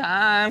one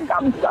time.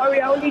 I'm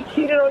sorry, I only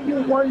cheated on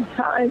you one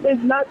time.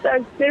 It's not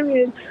that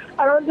serious.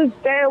 I don't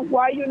understand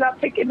why you're not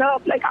picking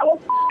up. Like, I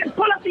will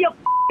pull up to your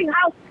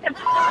house and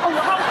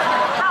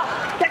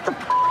get the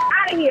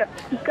out of here.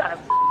 You gotta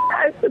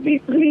answer me,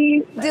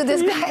 please. Dude,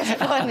 this guy's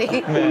funny.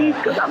 Please,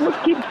 because I'm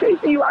gonna keep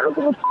chasing you. I don't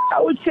give a I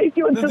will chase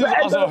you until the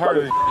end of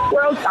the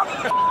world. Stop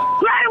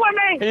playing with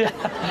me. Yeah.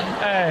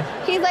 Hey.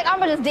 He's like, I'm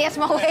gonna just dance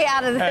my way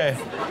out of this. Hey,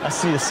 I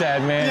see a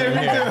sad man in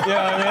here. You know what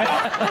I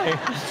mean?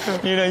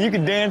 Hey, you know, you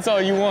can dance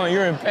all you want.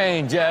 You're in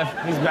pain, Jeff.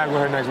 He's back with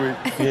her next week.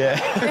 Yeah.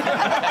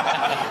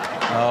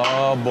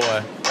 Oh,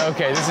 boy.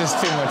 Okay, this is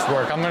too much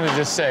work. I'm gonna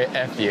just say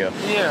F you.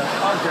 Yeah,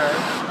 okay.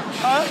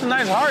 Oh, that's a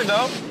nice heart,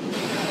 though.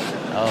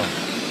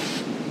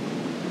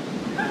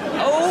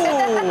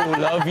 Oh,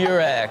 love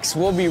your ex.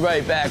 We'll be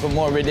right back with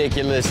more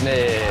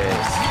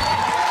ridiculousness.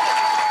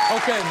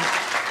 Okay,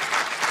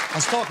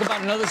 let's talk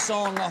about another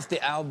song off the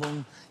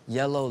album,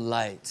 Yellow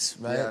Lights,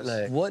 right? Yes.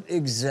 Like, what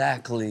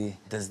exactly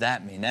does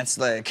that mean? That's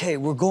like, hey,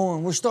 we're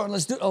starting,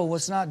 let's do it. Oh,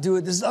 let's not do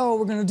it. This is,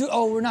 we're gonna do it.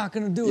 Oh, we're not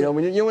gonna do it. You know,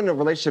 when a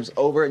relationship's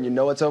over and you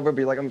know it's over,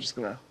 be like, I'm just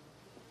gonna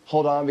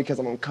hold on because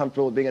I'm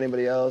uncomfortable with being with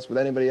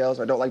anybody else.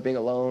 I don't like being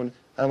alone.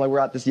 And I'm like, we're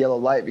at this yellow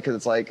light because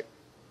it's like,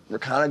 we're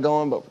kind of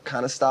going, but we're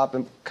kind of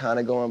stopping, kind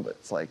of going, but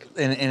it's like...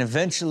 And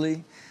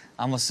eventually,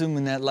 I'm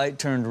assuming that light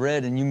turned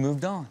red and you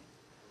moved on.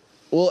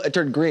 Well, it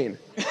turned green.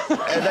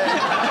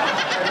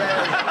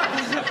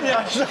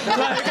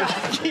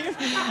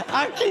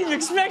 I keep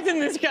expecting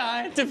this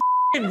guy to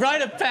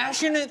write a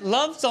passionate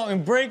love song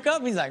and break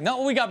up. He's like,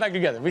 no, we got back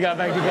together.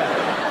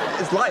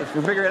 It's life.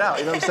 We figure it out,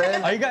 you know what I'm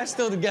saying? Are you guys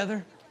still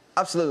together?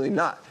 Absolutely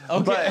not.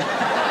 Okay. But...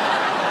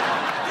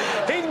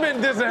 He's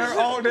been dissing her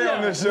all day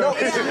on this show. No,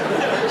 She is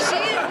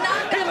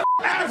not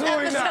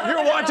absolutely not.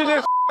 You're watching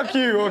this, fuck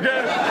you,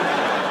 okay?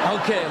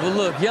 Okay, well,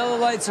 look, yellow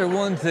lights are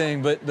one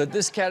thing, but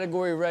this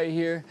category right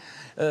here,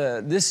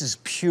 this is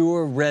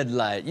pure red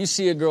light. You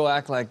see a girl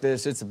act like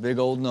this, it's a big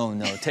old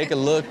no-no. Take a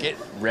look at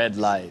red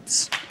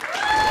lights.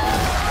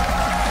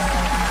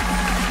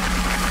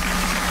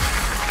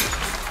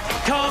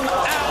 Come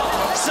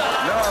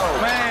outside.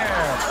 No. Man.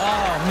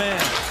 Oh,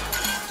 man.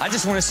 I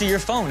just want to see your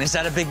phone. Is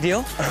that a big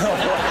deal?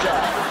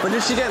 But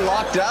did she get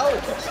locked out?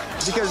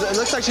 Because it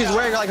looks like she's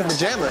wearing like a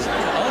pajamas.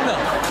 Oh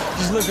no,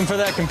 she's looking for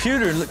that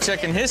computer,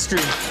 checking history.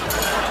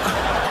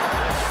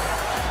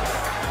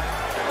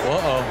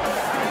 Uh-oh.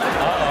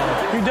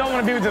 Uh-oh. You don't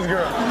want to be with this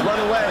girl. Run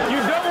away.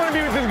 You don't want to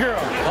be with this girl.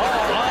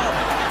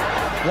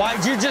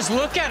 Why'd you just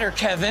look at her,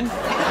 Kevin?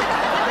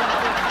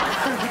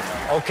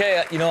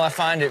 Okay, you know, I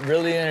find it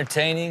really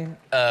entertaining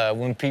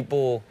when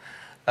people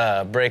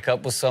break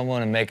up with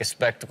someone and make a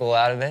spectacle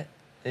out of it.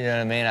 You know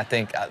what I mean? I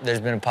think there's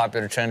been a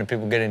popular trend of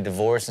people getting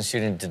divorced and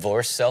shooting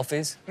divorce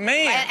selfies.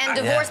 Man. And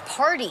divorce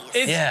parties.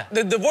 Yeah.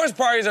 The divorce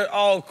parties are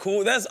all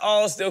cool. That's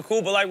all still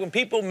cool. But like when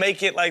people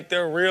make it like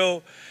their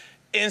real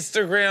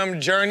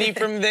Instagram journey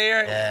from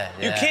there,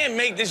 you can't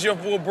make this your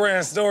full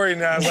brand story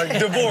now. It's like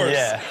divorce,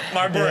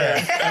 my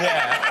brand.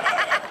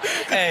 Yeah.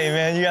 Hey,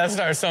 man, you gotta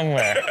start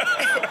somewhere.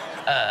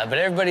 But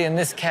everybody in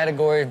this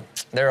category,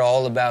 they're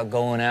all about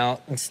going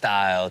out in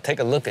style. Take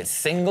a look at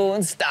Single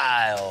in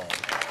Style.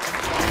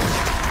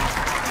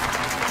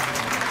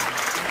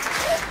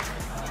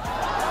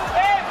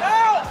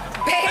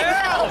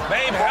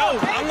 Babe,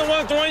 help! I'm the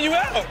one throwing you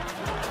out.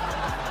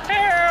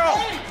 Help!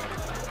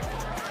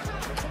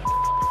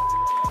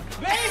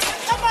 Babe,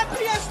 that's my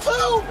PS2!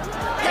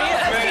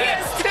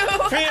 PS2?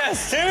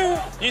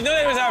 PS2? You know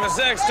they was having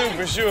sex too,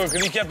 for sure,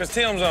 because he kept his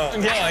Timbs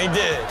on. Yeah, he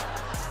did.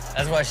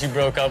 That's why she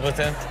broke up with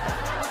him.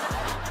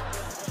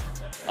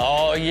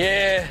 Oh,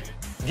 yeah.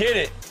 Get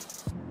it.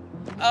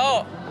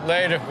 Oh,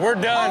 later. We're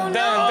done.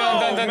 That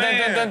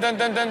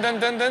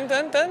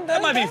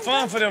might be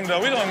fun for them, though.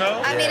 We don't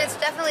know. I mean, it's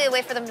definitely a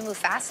way for them to move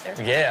faster.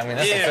 Yeah, I mean,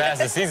 that's the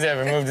fastest he's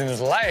ever moved in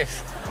his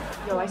life.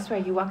 Yo, I swear,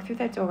 you walk through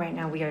that door right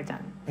now, we are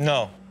done.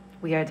 No.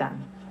 We are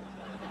done.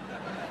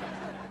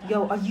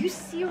 Yo, are you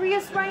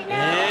serious right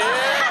now?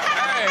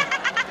 Yeah.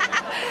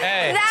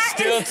 Hey,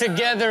 still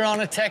together on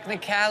a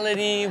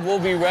technicality. We'll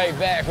be right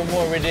back with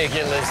more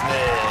ridiculousness.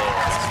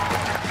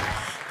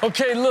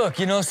 Okay, look,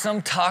 you know,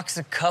 some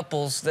toxic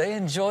couples, they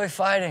enjoy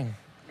fighting.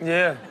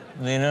 Yeah.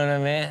 You know what I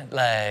mean?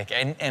 Like,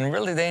 and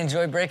really, they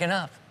enjoy breaking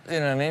up. You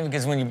know what I mean?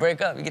 Because when you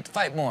break up, you get to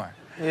fight more.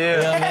 Yeah.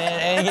 You know what I mean?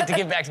 And you get to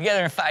get back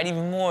together and fight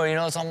even more. You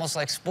know, it's almost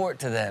like sport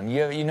to them.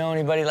 You know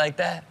anybody like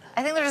that?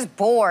 I think they're just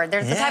bored.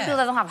 They're the type of people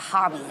that don't have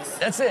hobbies.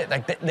 That's it.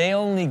 Like, they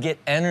only get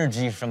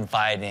energy from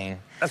fighting.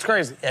 That's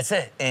crazy. That's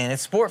it. And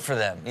it's sport for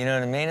them. You know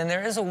what I mean? And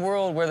there is a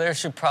world where there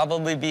should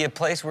probably be a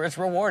place where it's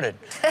rewarded.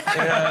 You know what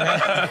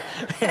I mean?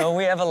 You know,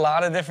 we have a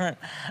lot of different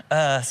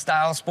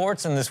style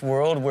sports in this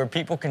world where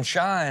people can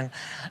shine,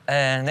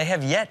 and they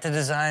have yet to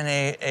design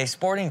a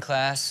sporting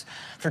class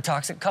for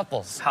toxic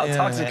couples. How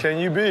toxic can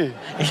you be?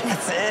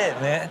 That's it,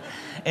 man.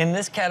 In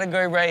this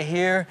category right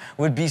here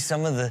would be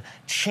some of the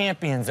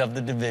champions of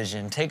the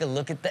division. Take a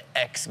look at the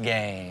X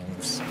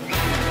Games.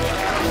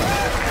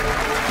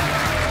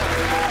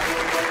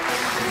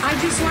 I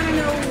just want to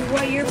know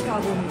what your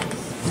problem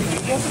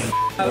is. Get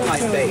the Out of my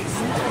face.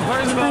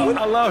 First of all,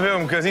 I love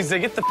him because he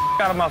said, get the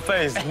out of my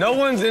face. No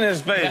one's in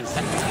his face.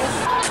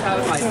 Out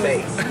of my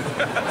face.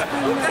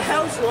 What the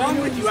hell's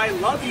wrong with you? I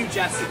love you,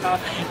 Jessica.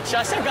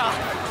 Jessica.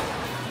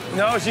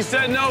 No, she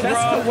said no,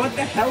 Jessica, bro. what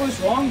the hell is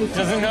wrong with you?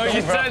 Doesn't know you,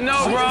 She bro. said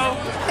no, bro.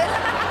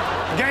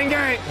 Gang,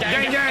 gang.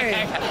 Gang,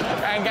 gang.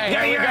 Gang, gang.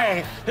 Here we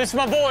go. This is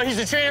my boy. He's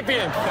the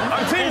champion.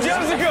 I'm Team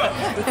Jessica.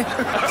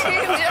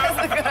 Team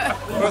Jessica.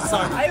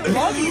 I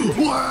love you.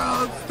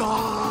 World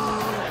Star.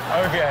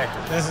 Okay,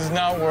 this is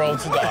not World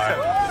Star.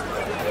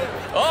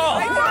 Oh,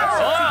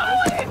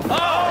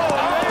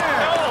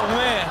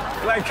 man.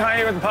 Like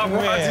Kanye with the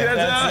popcorn. Man, See that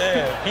that's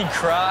job? it. He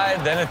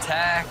cried, then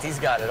attacked. He's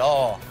got it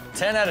all.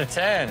 10 out of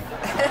 10.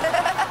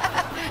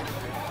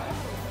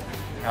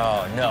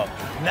 Oh, no.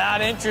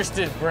 Not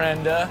interested,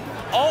 Brenda.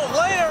 Oh,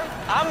 later.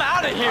 I'm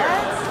out of here.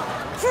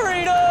 What?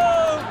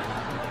 Freedom!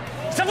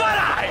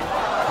 Somebody!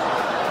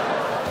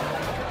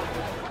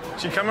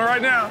 She coming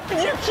right now.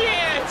 You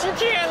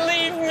can't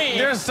leave me.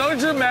 You're so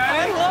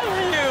dramatic. I love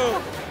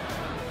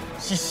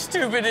you. You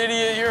stupid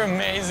idiot, you're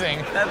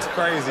amazing. That's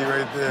crazy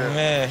right there.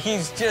 Man,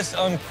 he's just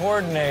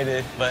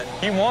uncoordinated, but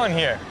he won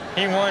here.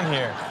 He won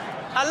here.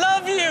 I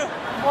love you.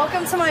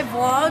 Welcome to my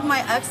vlog.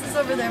 My ex is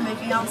over there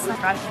making out some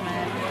freshman.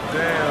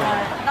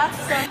 Damn. That's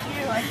so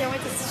cute. I can't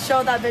wait to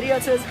show that video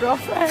to his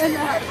girlfriend.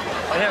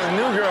 I have a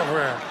new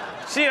girlfriend.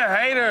 She a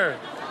hater.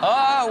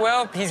 Oh,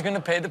 well, he's gonna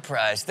pay the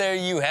price. There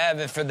you have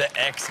it for the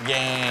X Games.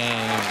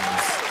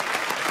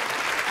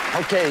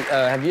 Okay,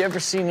 have you ever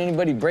seen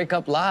anybody break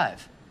up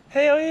live?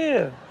 Hell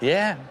yeah.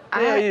 Yeah?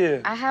 Hell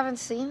yeah. I haven't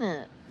seen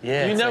it.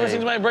 Yeah. You never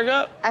seen somebody break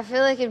up? I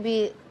feel like it'd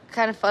be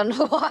kind of fun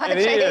to watch. It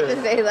I hate is.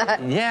 to say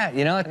that. Yeah,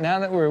 you know, now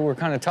that we're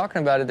kind of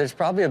talking about it, there's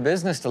probably a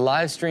business to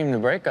live stream the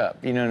breakup.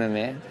 You know what I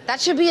mean?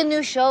 That should be a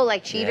new show,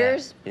 like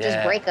Cheaters, Yeah. just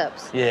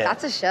breakups. Yeah.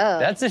 That's a show.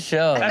 That's a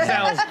show. That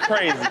sounds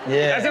crazy.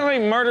 Yeah. That sounds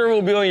like murder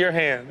will be on your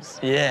hands.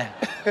 Yeah.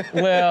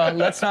 Well,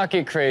 let's not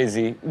get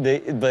crazy.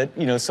 But,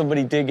 you know,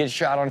 somebody did get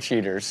shot on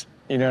Cheaters.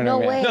 You know what I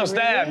mean? way. No,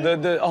 stabbed.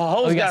 The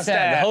host got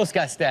stabbed. The host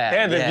got stabbed. They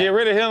had to get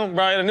rid of him,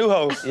 brought in a new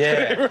host.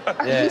 Yeah.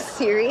 Are you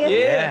serious?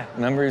 Yeah.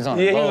 Remember, he was on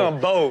a Yeah, boat. he was on a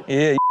boat.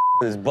 Yeah,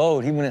 his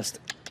boat. He went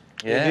in.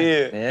 Yeah. He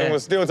did. Yeah. And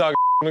was still talking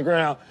on the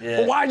ground. Yeah.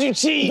 But why'd you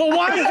cheat? But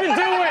why'd you do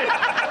it?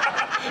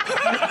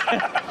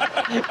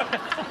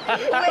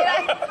 Wait,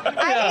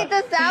 I hate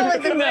the sound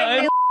like this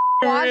makes me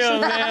watch real,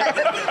 that.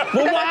 Man.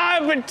 But why?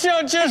 But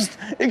just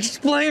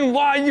explain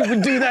why you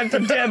would do that to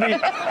Debbie.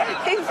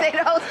 He stayed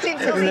hosting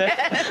till the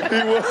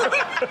end.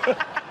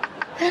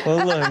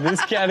 Well, look,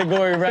 this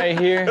category right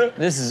here,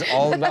 this is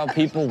all about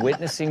people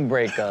witnessing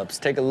breakups.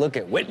 Take a look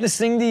at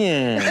witnessing the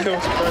end. But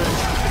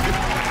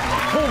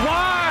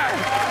why?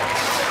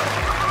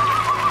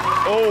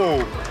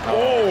 Oh.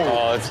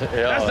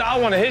 That's how I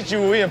want to hit you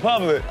when we in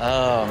public.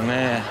 Oh,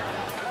 man.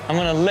 I'm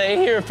going to lay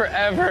here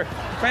forever.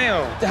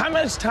 Fam, how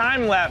much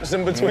time lapse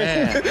in between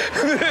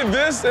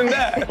this and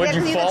that? Would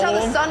you tell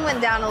the sun went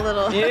down a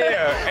little.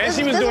 Yeah, and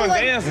she was doing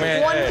like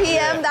dancing. 1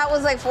 p.m., that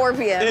was like 4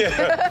 p.m.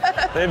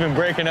 Yeah. They've been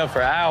breaking up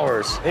for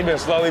hours. He been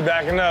slowly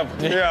backing up.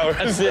 Yeah,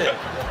 that's it.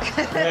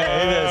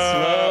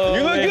 Yeah,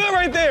 you look good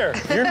right there.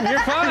 You're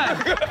fine.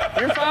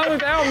 You're fine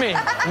without me.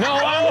 No,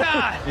 I'm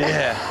not.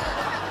 Yeah.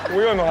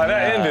 We don't know how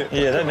that ended.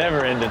 Yeah, that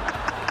never ended.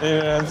 You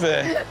know what I'm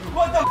saying?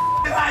 What the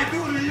did I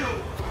do to you?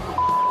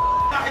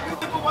 I did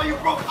it why you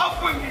broke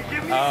up with me.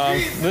 Give me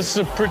peace. This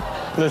is a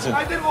listen.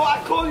 I did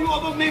I called you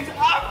all those names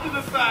after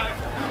the fact.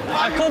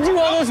 I called you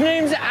all those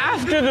names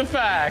after the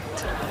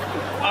fact.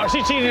 Oh,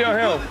 she cheated on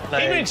him.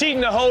 He been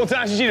cheating the whole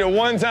time. She cheated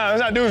one time.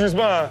 That's how dudes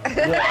respond. That's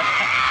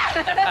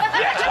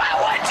why I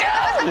want you.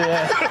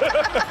 Yeah.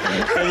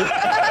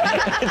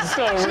 It's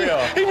so real.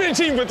 He been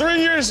cheating for 3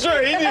 years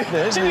straight.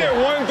 She did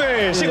one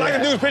thing. She liked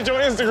the dude's picture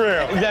on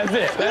Instagram. That's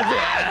it. That's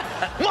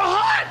it. My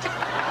heart!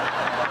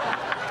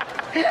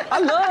 I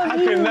love you. I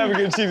could never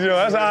get cheated on.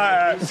 That's how I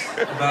act.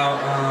 About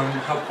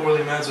how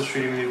poorly Mads was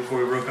treating me before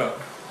we broke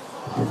up.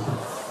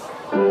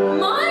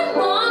 My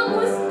mom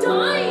was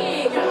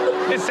dying.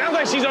 It sounds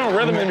like she's on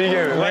rhythm in the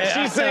beginning. Like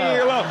she's singing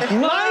along.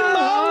 My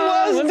mom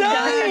was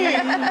dying.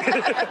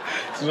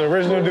 This is an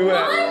original duet.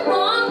 My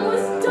mom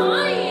was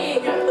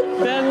dying.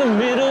 In the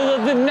middle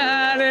of the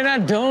night, and I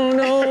don't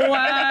know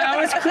why I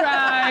was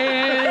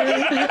crying.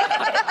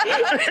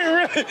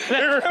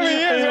 It really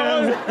is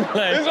on.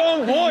 It's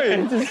on point.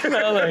 It just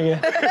felt like it.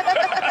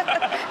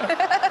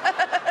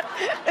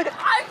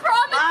 I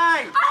promise.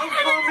 Hey, don't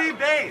call me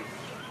babe.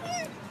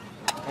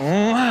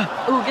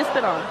 Ooh, get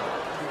spit on.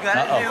 You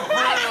gotta do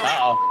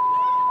Uh-oh.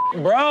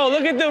 Bro,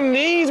 look at them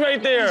knees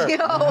right there. Yo.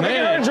 Look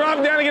at her drop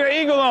down and get an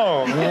eagle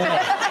on.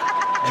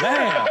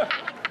 Man.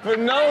 For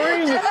no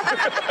reason.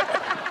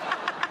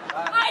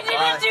 I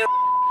didn't do.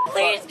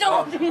 Please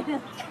don't do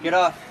this. Get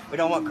off. We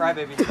don't want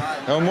crybabies.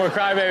 No more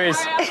crybabies.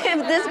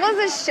 If this was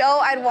a show,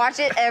 I'd watch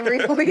it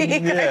every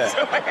week. Yeah.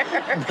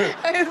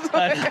 I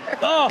swear.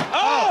 Oh,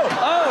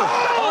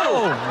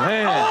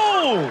 man.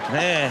 Oh!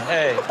 Man,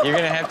 hey, you're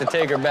gonna have to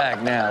take her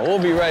back now. We'll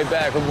be right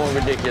back with more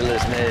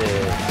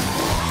Ridiculousness.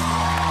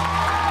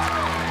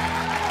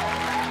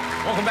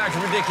 Welcome back to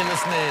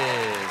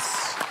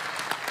Ridiculousness.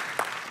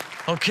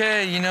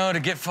 Okay, you know, to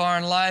get far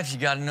in life, you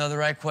gotta know the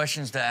right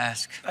questions to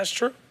ask. That's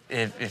true.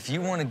 If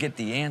you want to get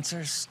the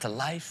answers to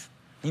life,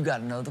 you got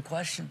to know the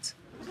questions.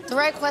 The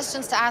right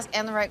questions to ask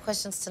and the right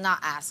questions to not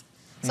ask.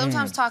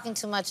 Sometimes talking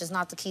too much is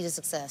not the key to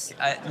success.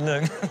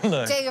 Look.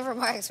 Take it from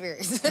my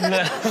experience. Look.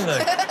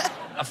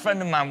 A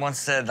friend of mine once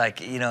said, like,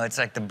 you know, it's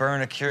like the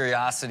burn of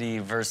curiosity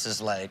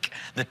versus, like,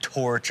 the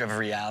torch of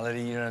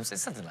reality, you know what I'm saying?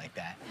 Something like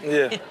that.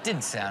 Yeah. It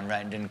didn't sound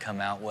right and didn't come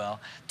out well.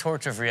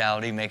 Torch of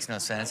reality makes no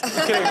sense. You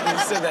could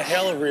have said the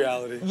hell of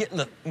reality. Yeah,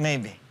 look,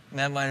 maybe.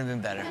 That might have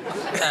been better.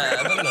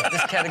 But look,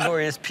 this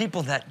category is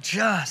people that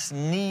just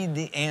need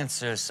the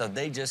answers, so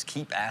they just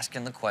keep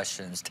asking the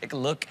questions. Take a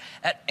look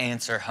at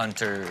Answer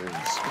Hunters.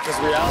 Because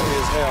reality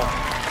is hell.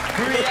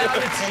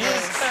 Reality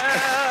is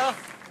hell.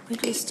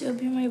 Would you still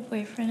be my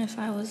boyfriend if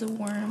I was a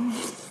worm?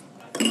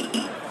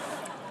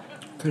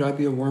 Could I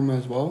be a worm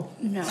as well?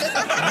 No.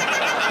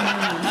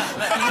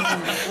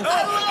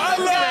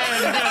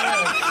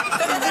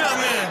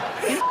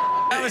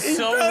 That was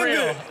so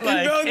real.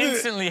 Like,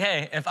 instantly,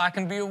 hey, if I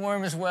can be a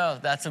worm as well,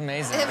 that's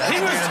amazing. He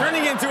was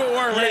turning into a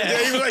worm right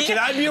there. He was like, can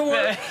I be a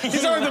worm? He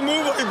started to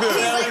move like this.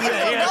 He's like, if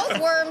we're both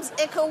worms,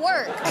 it could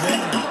work.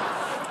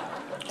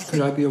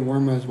 Could I be a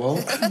worm as well?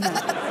 He's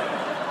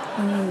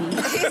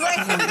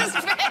like, his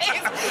face.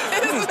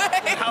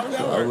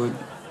 So I would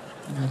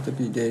have to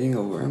be dating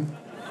a worm?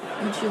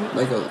 Would you?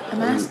 Like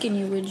I'm asking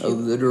you, would you? A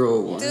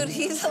literal worm? Dude,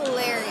 he's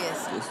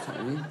hilarious. This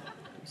tiny?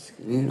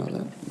 Skinny and all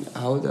that?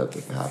 How would that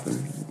happen?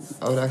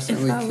 I would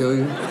accidentally kill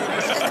you? I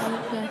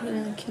would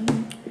accidentally kill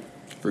you.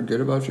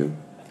 Forget about you?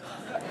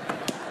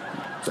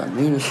 Is that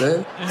mean to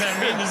say?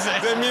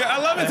 I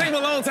love it. Take him a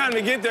long time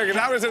to get there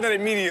because I would have said that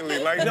immediately.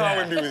 Like, no, I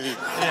wouldn't be with you.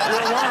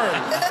 You're a worm.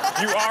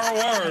 You are a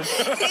worm.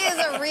 He is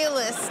a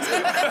realist.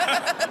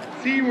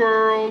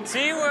 SeaWorld.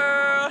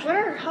 SeaWorld. What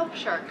are help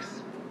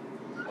sharks?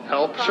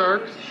 Help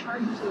sharks?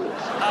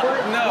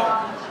 No.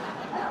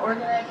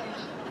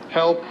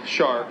 Help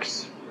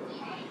sharks.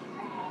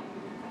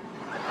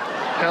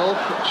 Help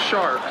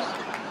sharks.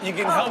 You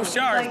can help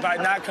sharks by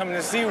not coming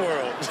to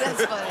SeaWorld.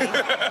 That's funny.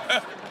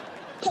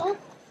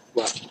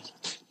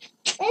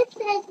 It's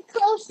Santa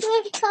Claus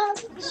will come.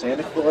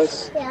 Santa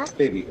Claus? Yeah.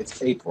 Baby,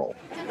 it's April.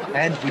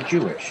 And you're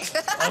Jewish.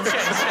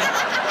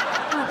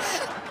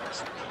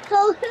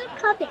 So who's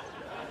coming?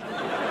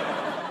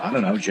 I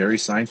don't know, Jerry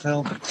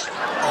Seinfeld? Oh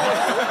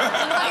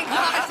my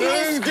God.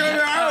 This is good.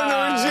 I don't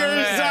know.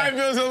 Jerry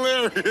Seinfeld's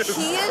hilarious.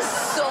 He is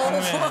so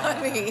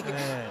funny. What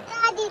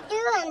are you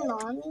doing,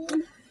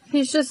 Mommy?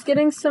 He's just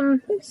getting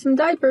some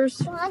diapers.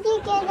 Why do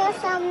you get her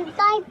some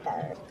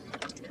diapers?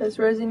 Because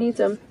Rosie needs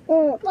them.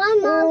 Why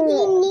Mom do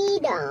you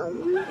need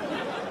them?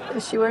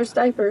 Because she wears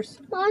diapers.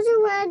 Why does she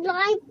wear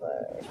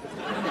diapers?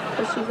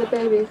 Because she's a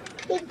baby.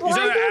 You see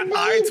that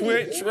eye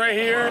twitch right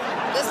here?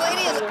 This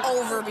lady is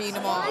over being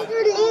a mom. Why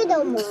are you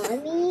little,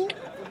 Mommy?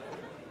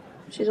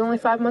 She's only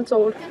 5 months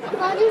old.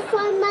 Why do you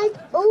find my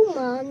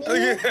Mommy?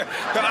 The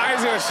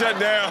eyes are shut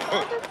down.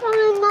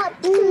 Why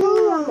do you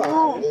find my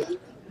Mommy?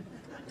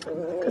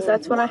 Because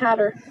that's when I had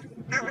her.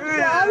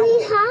 Why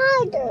we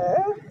had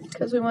her?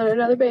 Because we wanted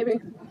another baby.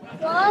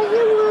 Why you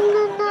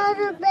want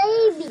another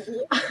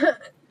baby?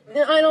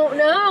 I don't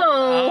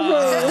know.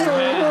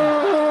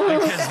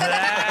 Because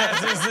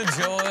that is the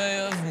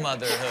joy of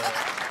motherhood.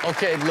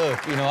 Okay,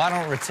 look, you know, I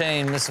don't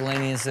retain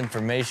miscellaneous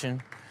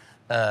information.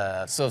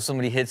 So if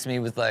somebody hits me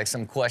with like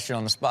some question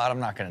on the spot, I'm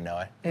not gonna know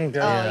it. Okay.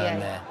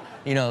 Man.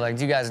 You know, like,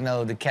 do you guys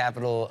know the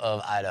capital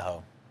of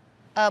Idaho?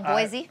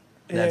 Boise.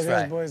 That's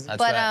right. Boise. That's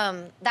But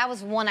right. that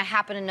was one I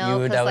happened to know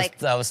because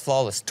That was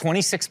flawless.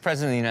 26th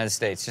president of the United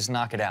States. Just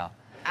knock it out.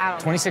 I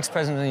don't know. 26th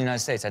president of the United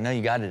States. I know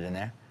you got it in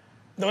there.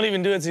 Don't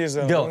even do it to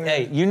yourself. No,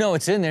 hey, you know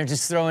it's in there.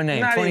 Just throw a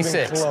name. Not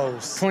 26. even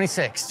close.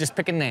 26. Just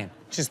pick a name.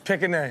 Just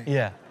pick a name.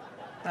 Yeah.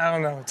 I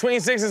don't know.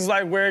 26 is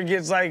like where it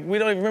gets like, we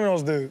don't even remember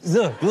those dudes.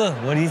 Look,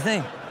 what do you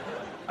think?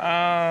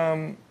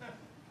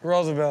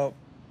 Roosevelt.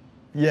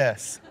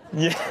 Yes.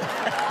 Yeah.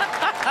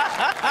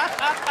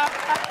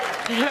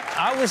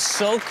 I was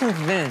so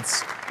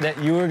convinced that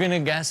you were gonna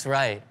guess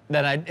right,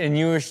 and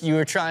you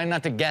were trying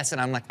not to guess,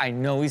 and I'm like, I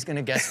know he's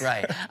gonna guess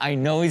right. I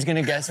know he's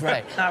gonna guess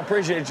right. I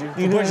appreciate you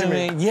for You know pushing what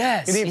I mean? me.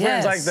 Yes. You need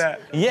friends like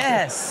that.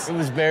 Yes. It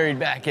was buried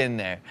back in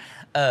there.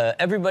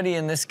 Everybody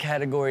in this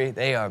category,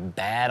 they are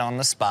bad on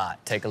the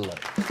spot. Take a look.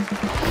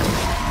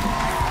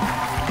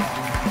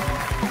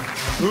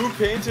 Who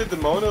painted the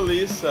Mona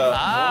Lisa?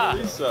 Ah.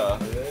 Mona Lisa.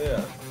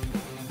 Yeah.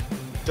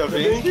 Da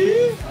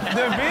Vinci?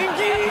 Da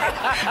Vinci?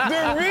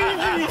 Da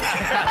Vinci?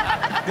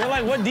 They're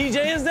like, what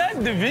DJ is that?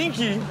 Da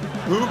Vinci.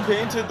 Who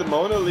painted the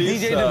Mona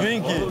Lisa? DJ Da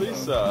Vinci. Mona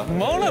Lisa.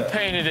 Mona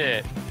painted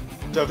it.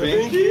 Da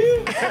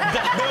Vinci?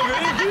 Da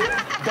Vinci?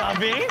 Da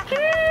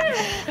Vinci?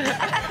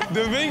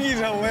 Da Vinci's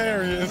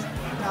hilarious.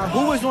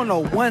 Who was on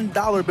a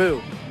 $1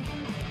 bill?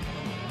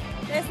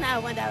 That's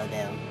not a $1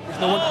 bill.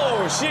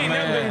 Oh, she ain't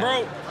never been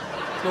broke.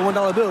 It's a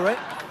 $1 bill, right?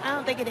 I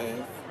don't think it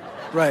is.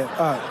 Right,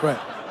 all right, right.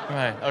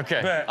 Right,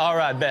 okay. Bet. All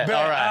right, bet. Bet.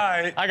 All right.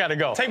 All right. I gotta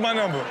go. Take my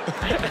number.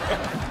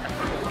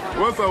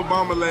 What's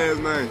Obama's last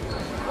name?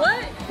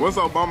 What? What's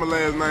Obama's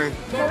last name?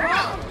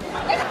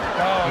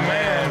 Oh,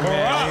 man.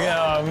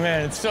 Oh,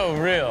 man, it's so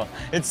real.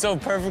 It's so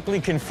perfectly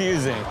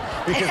confusing.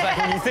 Because, like,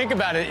 when you think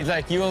about it, it's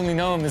like you only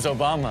know him as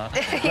Obama.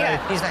 Yeah.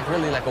 But he's, like,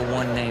 really like a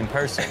one-name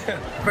person.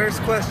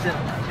 First question,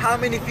 how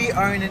many feet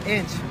are in an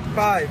inch?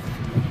 5,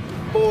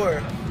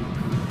 4,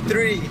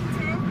 3, 10?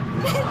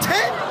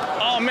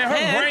 Oh, man,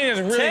 her brain is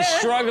really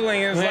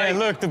struggling. It's Man,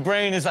 like, look, the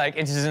brain is like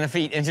inches in a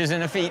feet, inches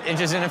in a feet,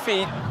 inches in a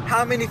feet.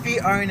 How many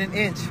feet are in an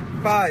inch?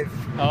 5,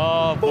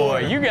 Oh, boy,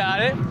 4, you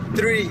got it.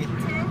 3.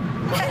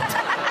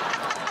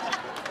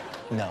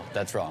 No,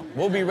 that's wrong.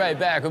 We'll be right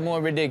back with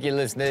more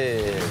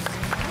ridiculousness.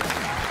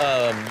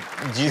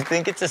 Do you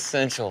think it's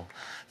essential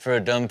for a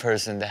dumb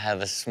person to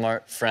have a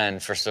smart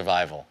friend for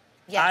survival?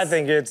 Yes. I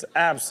think it's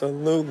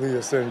absolutely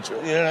essential.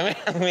 You know what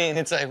I mean? I mean,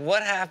 it's like,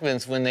 what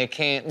happens when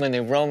they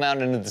roam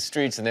out into the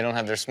streets and they don't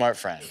have their smart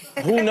friend?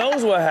 Who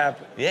knows what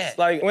happens? Yeah.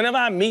 Like, whenever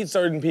I meet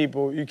certain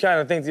people, you kind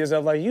of think to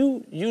yourself, like,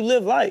 you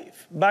live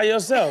life by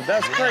yourself.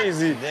 That's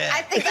crazy. Yeah.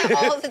 I think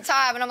that all the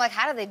time, and I'm like,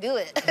 how do they do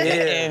it?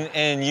 Yeah.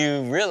 And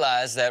you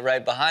realize that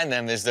right behind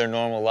them is their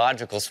normal,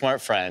 logical,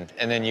 smart friend.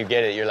 And then you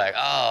get it. You're like,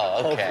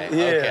 oh, okay,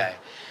 Yeah. okay.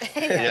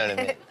 You know what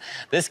I mean?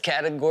 This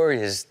category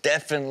is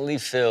definitely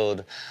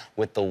filled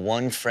with the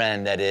one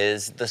friend that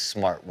is the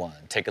smart one.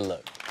 Take a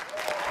look.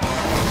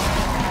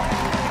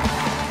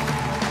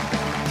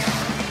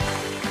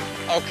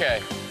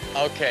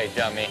 Okay,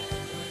 dummy.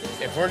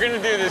 If we're gonna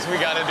do this, we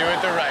gotta do it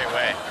the right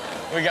way.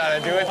 We gotta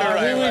do it the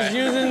right way. He was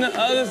using the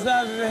other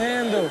side of the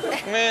handle.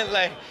 Man,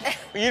 like,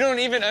 you don't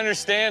even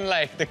understand,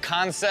 like, the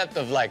concept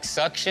of, like,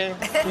 suction.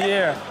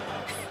 Yeah.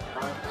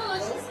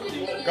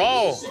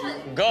 Go.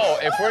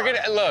 If we're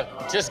gonna, look,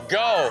 just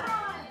go.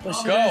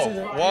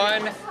 Go.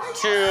 1,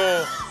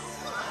 2.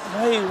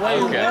 Wait,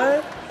 Okay.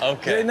 what?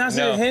 Okay. Did it not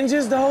say no.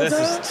 hinges the whole This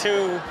time? is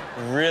two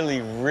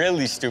really,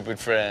 really stupid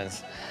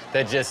friends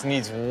that just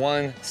needs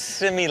one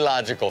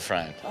semi-logical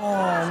friend. Oh,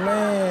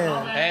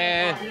 man.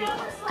 And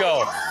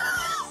go.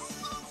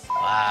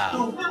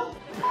 Wow.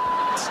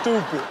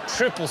 Stupid.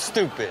 Triple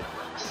stupid.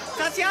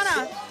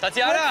 Tatiana.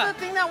 Tatiana. What's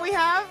the thing that we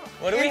have?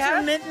 What do we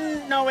have?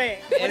 Intermittent, no wait.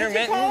 What did you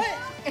Intermittent? call it?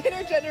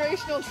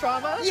 Intergenerational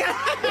trauma? Yes!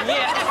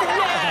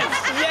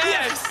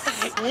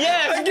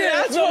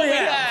 That's what we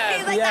have.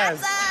 He's like,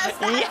 Yes.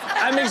 that's us.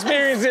 I'm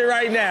experiencing it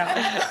right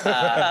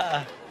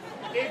now.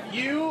 If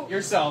you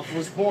yourself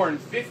was born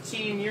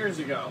 15 years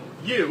ago,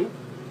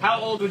 how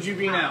old would you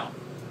be now?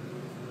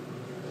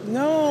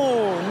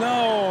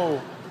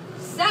 No.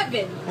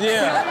 7.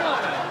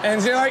 Yeah.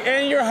 And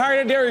you're hired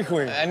at Dairy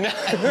Queen.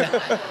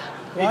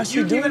 Why is she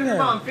If you doing came out of your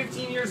that? mom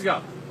 15 years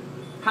ago,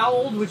 how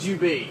old would you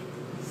be?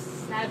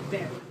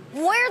 7.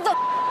 Where the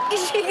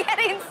is she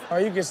getting? Oh,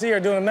 you can see her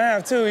doing the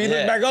math too. You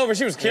look back over,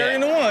 she was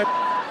carrying the one.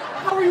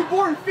 How were you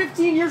born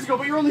 15 years ago,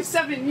 but you're only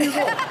 7 years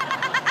old?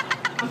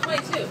 I'm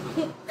 22.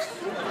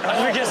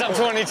 Because I'm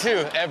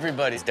 22.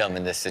 Everybody's dumb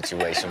in this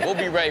situation. We'll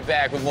be right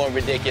back with more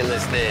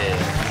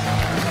ridiculousness.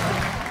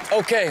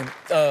 Okay,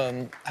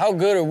 how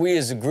good are we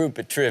as a group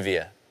at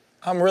trivia?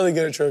 I'm really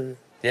good at trivia.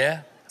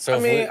 Yeah? So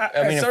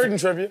at certain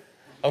trivia.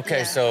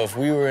 Okay, so if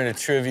we were in a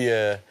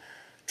trivia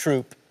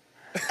troupe,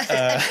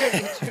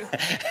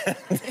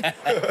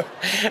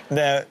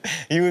 now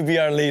you would be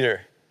our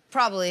leader.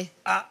 Probably.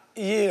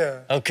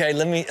 Yeah. Okay,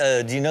 let me,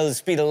 do you know the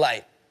speed of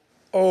light?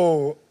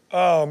 Oh,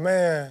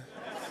 man.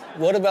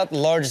 What about the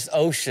largest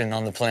ocean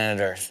on the planet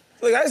Earth?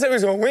 Look, I said we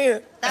was gonna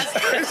win. That's the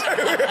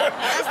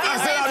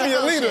I'd be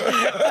a leader.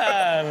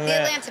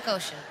 The Atlantic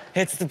Ocean.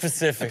 It's the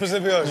Pacific. The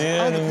Pacific Ocean.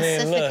 Yeah, The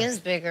Pacific look. is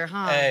bigger,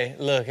 huh? Hey,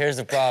 look, here's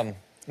the problem.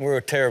 We're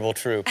a terrible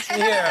troop.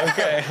 Yeah.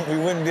 Okay, we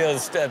wouldn't be able to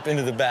step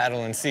into the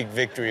battle and seek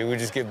victory. We'd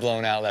just get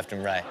blown out left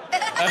and right.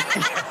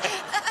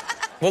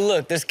 But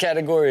look, this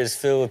category is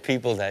filled with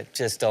people that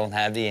just don't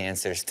have the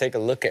answers. Take a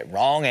look at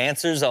wrong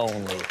answers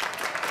only.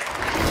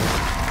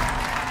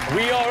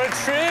 We are a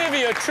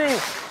trivia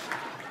troop.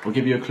 I'll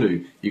give you a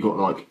clue. You got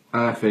like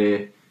Earth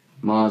here,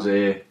 Mars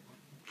here,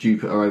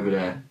 Jupiter over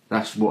there.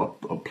 That's what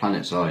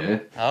planets are, yeah?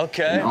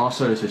 Okay. In our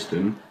solar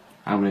system,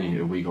 how many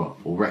have we got,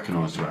 or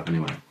recognised to have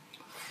anyway?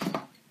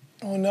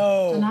 Oh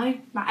no. Don't know.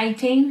 About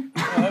 18.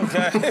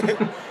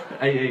 Okay.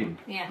 18?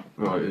 Yeah.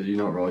 Right, you're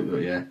not right,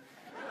 but yeah.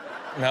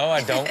 No,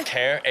 I don't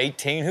care.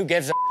 18, who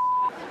gives a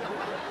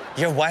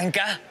You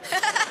wanker?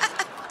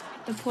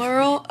 The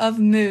plural of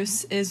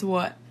moose is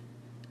what?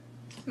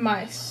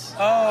 Mice.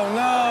 Oh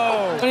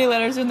no. How many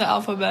letters in the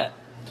alphabet?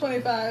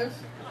 25.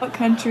 What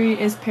country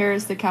is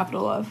Paris the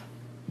capital of?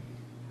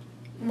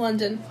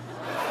 London.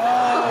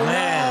 Oh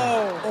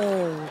Man.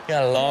 no.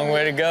 Got a long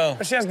way to go.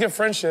 She has good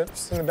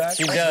friendships in the back.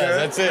 She does,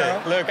 that's it.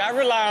 Yeah. Look, I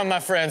rely on my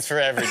friends for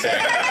everything.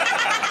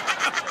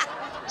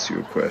 That's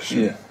your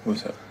question. Yeah,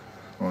 what's up?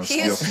 On a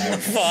scale from 1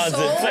 to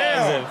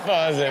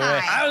Pause it,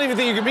 man. I don't even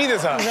think you could be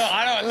this high. No,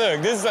 I don't.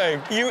 Look, this is like,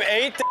 you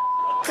ate the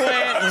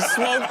plant, you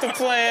smoked the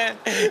plant,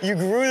 you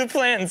grew the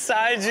plant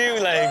inside you.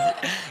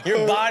 Like,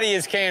 your body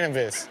is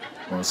cannabis.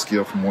 On a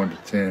scale from 1 to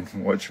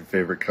 10, what's your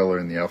favorite color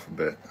in the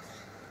alphabet?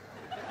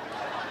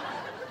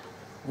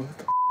 What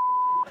the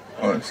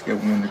On a scale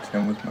from 1 to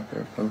 10, what's my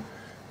favorite color?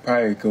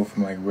 Probably go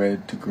from like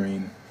red to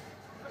green.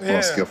 On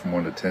a scale from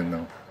 1 to 10,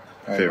 though.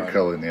 Favorite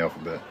color in the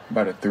alphabet?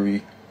 About a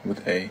 3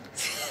 with A.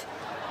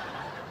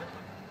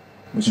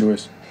 What's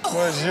yours?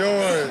 What's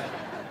yours?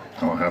 I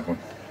don't have one.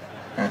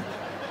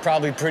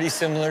 Probably pretty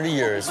similar to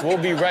yours. We'll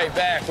be right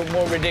back with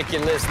more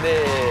ridiculousness.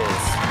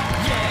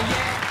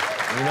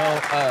 You know,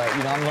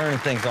 I'm learning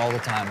things all the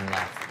time in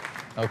life,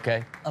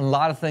 okay? A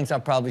lot of things I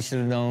probably should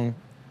have known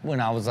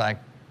when I was like,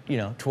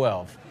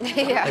 12.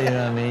 Yeah. You know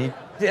what I mean?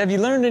 Have you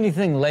learned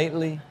anything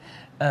lately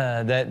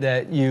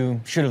that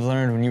you should have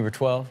learned when you were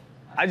 12?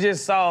 I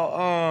just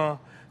saw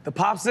the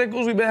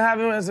popsicles we've been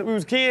having as we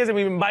was kids, and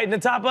we've been biting the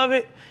top of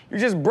it. You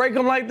just break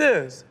them like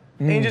this,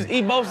 and you just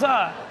eat both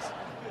sides.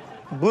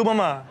 Blew my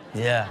mind.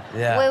 Yeah.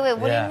 Wait,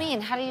 what do you mean?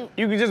 How do you?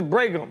 You can just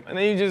break them, and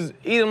then you just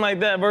eat them like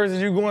that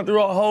versus you going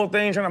through a whole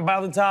thing trying to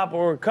bite the top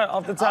or cut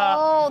off the top.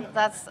 Oh,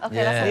 that's okay.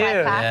 That's a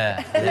life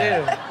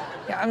hack.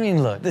 Yeah, I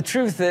mean, look, the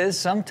truth is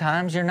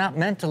sometimes you're not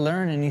meant to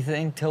learn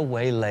anything till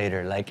way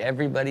later, like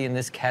everybody in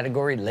this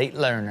category, late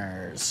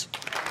learners.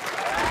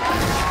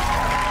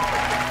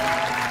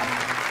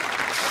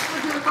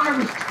 I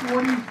was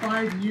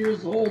 25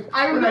 years old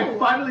when I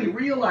finally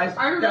realized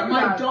that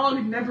my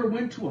dog never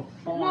went to a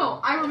farm. No,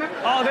 I remember.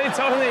 Oh, they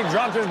told him they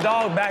dropped his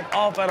dog back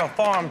off at a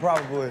farm,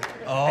 probably.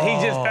 Oh. And he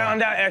just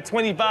found out at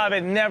 25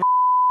 it never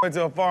went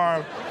to a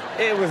farm.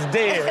 It was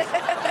dead.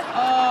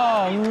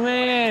 Oh,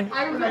 man.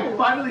 When I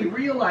finally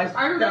realized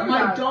that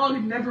my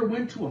dog never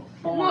went to a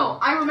farm. No,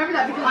 I remember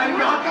that because I'm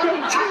not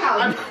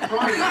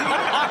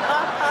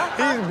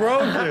He's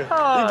broken.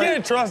 You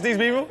can't trust these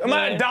people. Am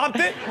I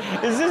adopted?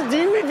 Do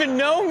you even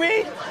know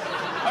me?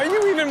 Are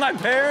you even my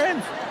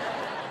parents?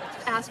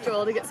 Asked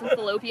Joel to get some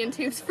fallopian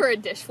tubes for a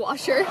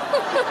dishwasher.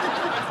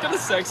 Got a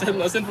sex ed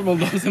lesson from a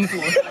Lowe's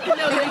employee.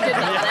 No, they did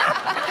not.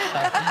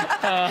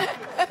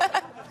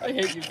 I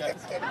hate you guys.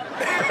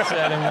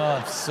 Set him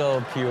up,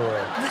 so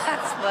pure.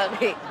 That's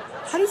funny.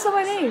 How do you spell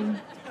my name?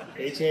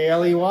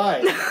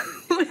 H-A-L-E-Y.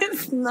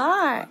 It's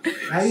not.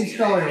 How do you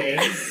spell her name?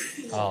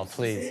 Oh,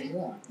 please.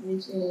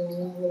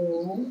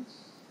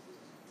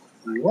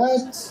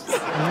 What?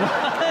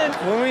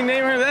 When we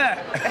name her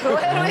that?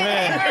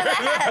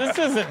 This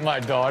isn't my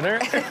daughter.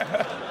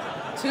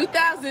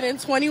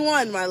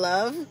 2021, my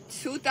love.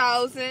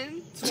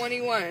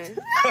 2021.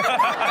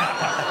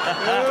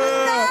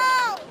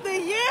 No! The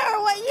year!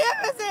 What year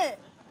is it?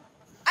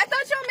 I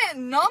thought y'all meant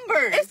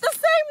numbers. It's the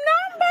same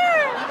number!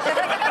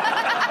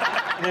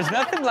 There's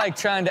nothing like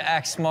trying to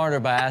act smarter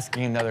by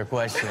asking another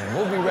question.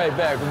 We'll be right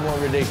back with more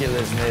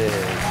ridiculousness.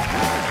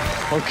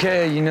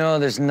 Okay, you know,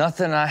 there's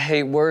nothing I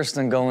hate worse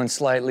than going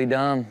slightly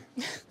dumb.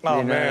 Oh,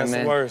 you know man, it's what I the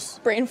mean?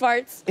 worst. Brain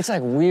farts. It's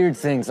like weird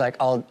things, like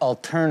I'll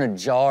turn a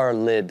jar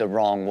lid the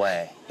wrong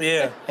way.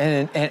 Yeah.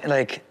 And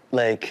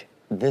like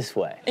this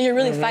way. And you're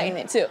really fighting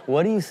it, too.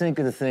 What do you think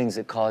are the things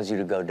that cause you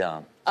to go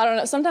dumb? I don't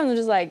know. Sometimes it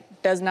just, like,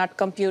 does not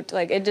compute.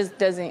 Like, it just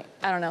doesn't,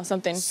 I don't know,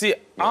 something. See,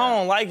 I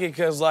don't like it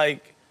because,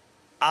 like,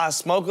 I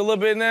smoke a little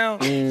bit now.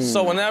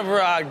 So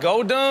whenever I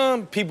go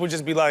dumb, people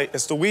just be like,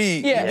 it's the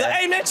weed. Yeah. Like,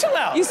 hey, man, chill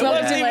out. You It smoke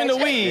wasn't too even much.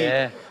 the weed.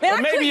 Yeah. Man, Or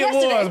I maybe quit it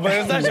yesterday. was, but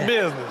it's not your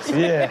business.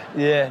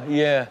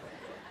 Yeah.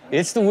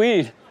 It's the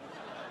weed.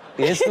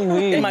 It's the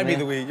weed. It might be man.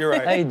 the weed, you're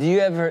right. Hey, do you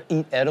ever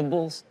eat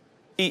edibles?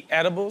 Eat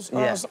edibles?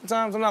 Yeah.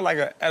 Sometimes I'm not like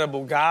an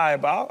edible guy,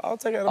 but I'll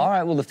take edibles. All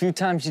right, well, the few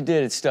times you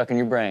did, it stuck in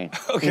your brain.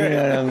 Okay. You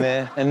know what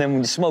I mean? And then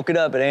when you smoke it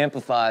up, it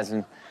amplifies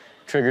and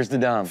triggers the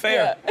dumb.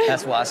 Fair.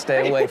 That's why I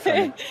stay away from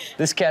it.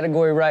 This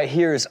category right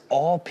here is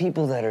all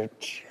people that are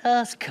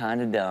just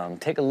kind of dumb.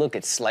 Take a look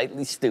at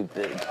Slightly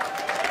Stupid.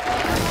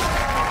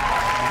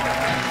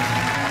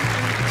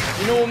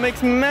 You know what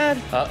makes me mad?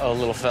 Uh-oh,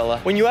 little fella.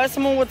 When you ask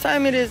someone what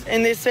time it is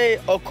and they say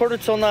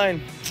 9:15.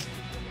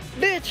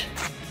 Bitch,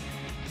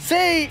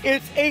 say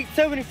it's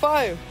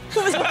 8:75.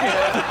 You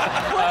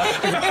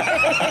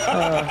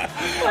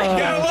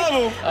gotta love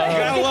him. You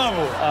gotta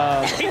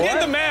love him. He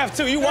did the math,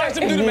 too. You watched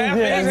him do the math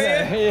in his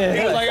head?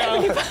 He was like,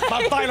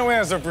 my final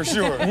answer for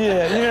sure.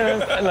 Yeah, you know,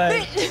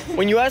 like...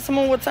 When you ask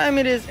someone what time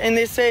it is and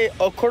they say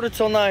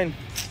 9:15.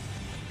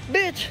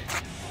 Bitch,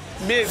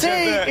 Bitch,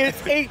 say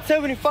it's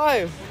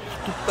 8:75.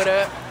 Stupid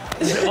ass.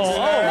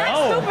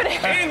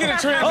 And did a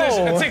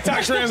transition, a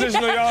TikTok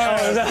transition on y'all.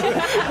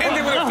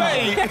 Ended with a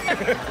fade.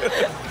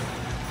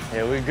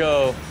 Here we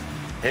go.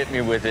 Hit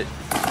me with it.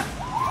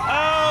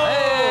 Oh!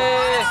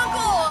 Hey.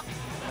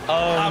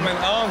 I'm an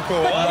uncle.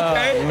 Okay. Oh,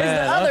 man.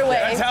 It's the other way.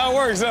 That's how it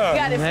works, huh? You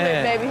got it split,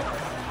 Man. baby.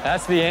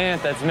 That's the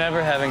aunt that's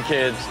never having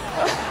kids.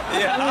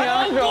 Yeah,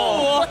 I'm the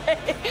uncle.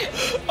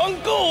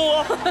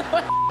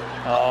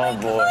 Oh,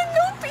 boy.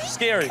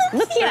 Scary.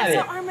 Look at it.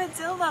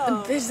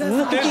 Armadillo. There's an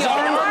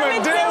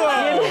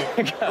armadillo.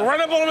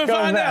 Run up on him and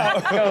find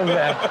out. Go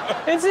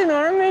back. It's an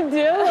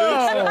armadillo.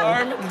 It's an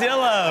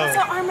armadillo. It's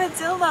an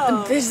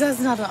armadillo. Bitch, that's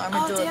not an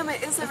armadillo. Oh, damn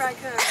it. It's a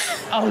raccoon.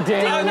 Oh,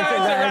 damn. No, it's a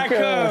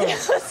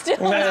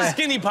raccoon. That's a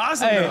skinny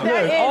possum, Hey,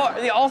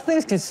 though. look, all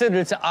things considered,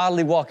 it's an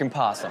oddly walking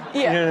possum.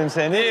 Yeah. You know what I'm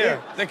saying? Yeah,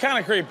 they're kind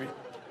of creepy.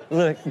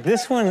 Look,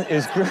 this one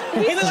is great.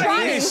 He looks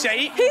like he's in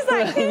shape. He's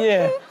like,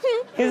 Yeah.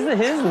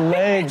 His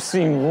legs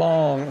seem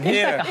long.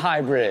 He's like a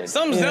hybrid.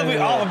 Something's You know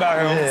definitely what I all mean? about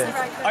him.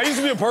 Yeah. I used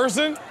to be a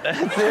person.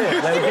 That's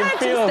it. Like, it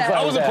feels like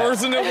I was a that.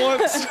 person at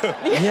once.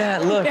 Yeah,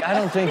 look, I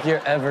don't think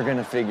you're ever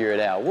gonna figure it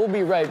out. We'll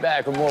be right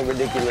back with more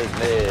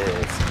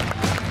ridiculousness.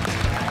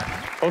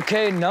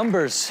 Okay,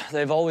 numbers.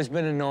 They've always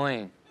been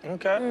annoying.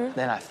 Okay.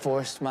 Then I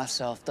forced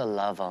myself to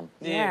love them.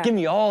 Yeah. Give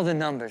me all the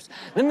numbers.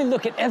 Let me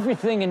look at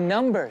everything in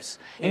numbers.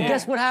 And Yeah.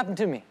 guess what happened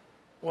to me?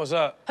 What's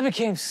up? I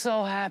became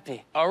so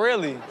happy. Oh,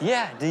 really?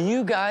 Yeah, do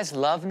you guys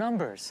love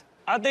numbers?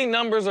 I think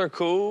numbers are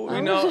cool.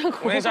 You know,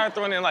 when they start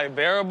throwing in like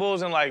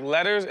variables and like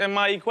letters in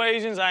my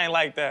equations, I ain't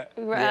like that.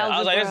 Yeah. I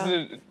was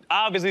like,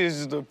 obviously this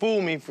is to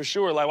fool me for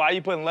sure. Like, why are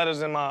you putting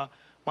letters in my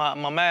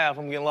math?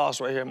 I'm getting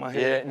lost right here in my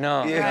head. Yeah,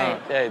 no. Right.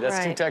 Hey, that's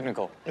too Right.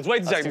 technical. It's way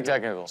too That's technical. too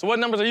technical. So what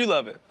numbers are you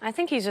loving? I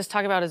think he's just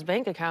talking about his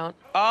bank account.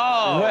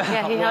 Oh.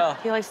 Yeah,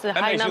 he likes the That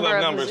high makes you number love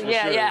of numbers, for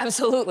yeah, sure. yeah,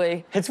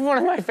 absolutely. It's one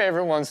of my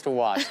favorite ones to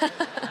watch.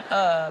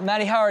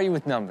 Maddie, how are you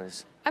with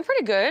numbers? I'm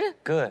pretty good.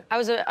 Good.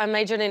 I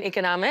majored in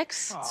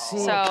economics. So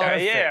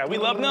Okay, yeah, we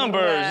love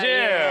numbers,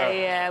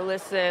 yeah.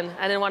 Listen,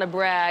 I didn't want to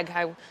brag.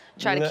 I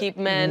try to keep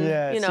men,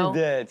 yeah, you know, she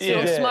did. She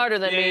feel did. smarter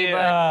than me,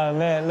 but Oh,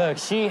 man, look,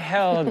 she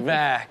held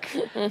back.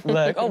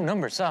 Look, oh,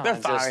 numbers, huh? They're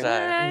Just, fine.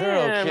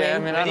 they're okay. I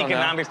mean, I don't know.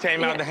 Economics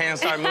came out, the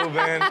hands started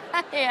moving.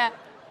 yeah.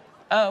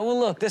 Well,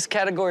 look, this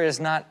category is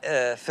not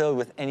filled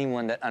with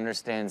anyone that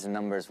understands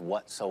numbers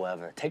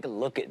whatsoever. Take a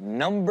look at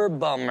number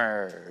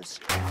bummers.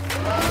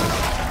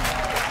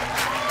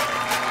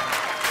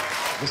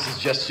 This is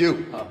just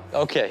you.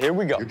 Okay, here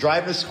we go. You're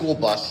driving a school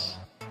bus.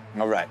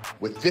 All right.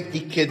 With 50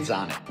 kids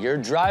on it. You're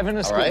driving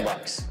a school right.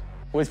 bus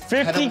with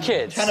 50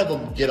 kids. 10 of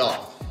them get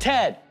off.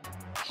 Ted.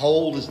 How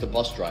old is the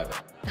bus driver?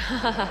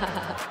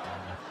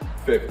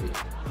 50.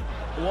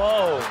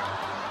 Whoa.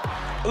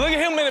 Look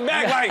at him in the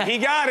back like, he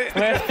got it.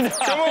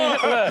 Come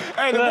on.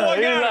 Hey, the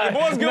boy got it. The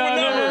boy's good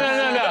with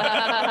numbers.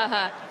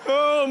 No.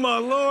 Oh, my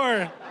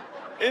Lord.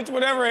 It's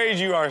whatever age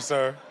you are,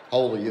 sir. How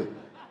old are you?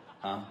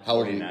 Huh? How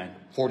old are you?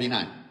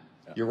 49.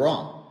 You're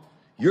wrong.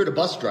 You're the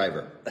bus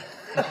driver.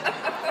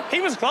 He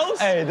was close.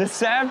 Hey, the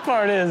sad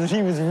part is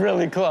he was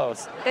really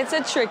close. It's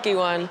a tricky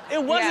one.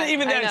 It wasn't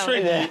even that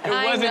tricky. It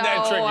wasn't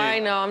that tricky. I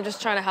know. I'm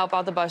just trying to help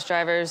out the bus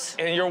drivers.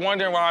 And you're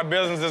wondering why our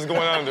business is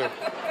going under.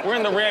 We're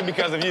in the red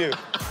because of you.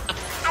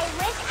 I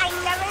wish I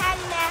never had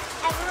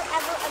math ever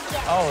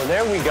again. Oh,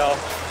 there we go.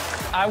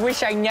 I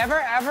wish I never,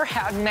 ever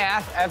had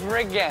math ever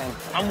again.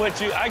 I'm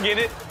with you. I get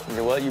it.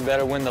 Well, you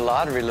better win the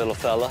lottery, little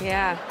fella.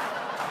 Yeah.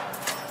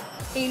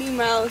 80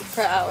 miles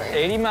per hour.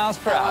 80 miles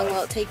per How hour. long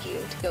will it take you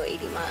to go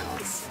 80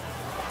 miles?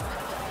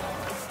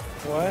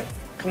 What?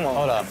 Come on.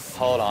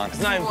 Hold on.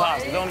 It's not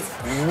impossible. Don't.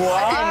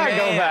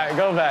 What?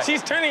 Go back.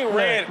 She's turning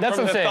red That's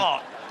from what I'm the saying.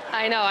 thought.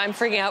 I know. I'm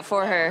freaking out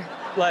for her.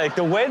 Like,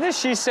 the way that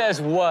she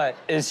says what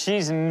is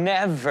she's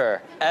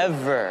never,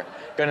 ever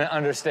gonna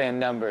understand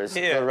numbers for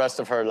the rest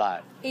of her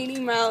life.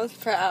 80 miles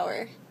per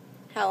hour.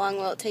 How long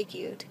will it take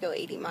you to go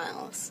 80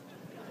 miles?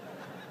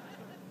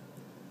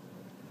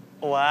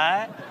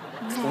 What?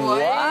 Okay,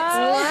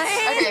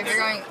 if you're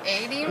going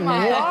 80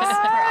 miles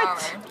per hour.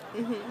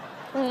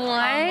 How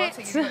long will it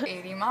take you to go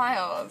 80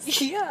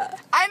 miles? Yeah.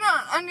 I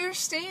don't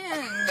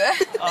understand.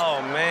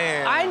 Oh,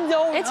 man. I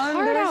don't It's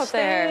hard out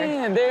there.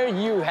 understand. There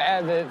you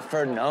have it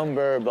for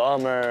number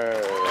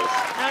bummers.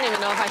 I don't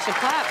even know if I should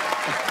clap.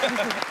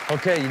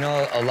 Okay, you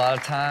know, a lot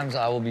of times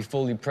I will be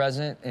fully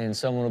present and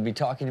someone will be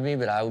talking to me,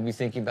 but I will be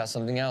thinking about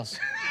something else.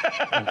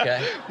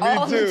 Okay?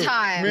 All the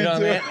time. You know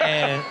what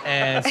I mean?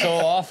 And so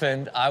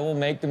often I will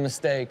make the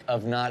mistake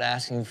of not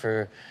asking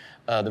for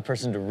the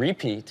person to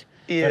repeat,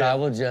 but I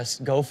will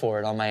just go for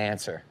it on my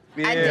answer.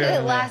 I did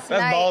it last night.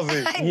 That's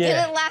ballsy. I did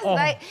it last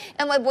night,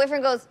 and my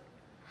boyfriend goes,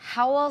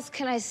 how else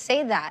can I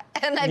say that?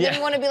 And I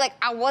didn't want to be like,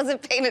 I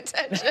wasn't paying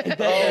attention.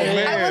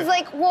 I was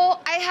like,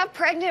 well, I have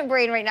pregnant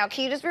brain right now.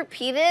 Can you just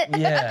repeat it?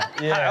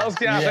 How else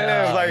can I say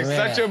that? It was like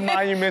such a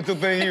monumental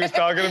thing he was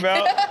talking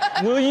about.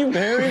 Will you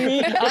marry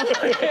me?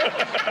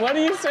 What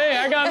do you say?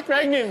 I got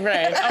pregnant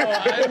brain.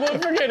 Oh, we'll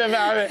forget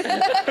about it.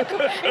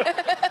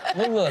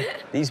 Well, look,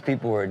 these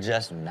people were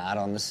just not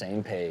on the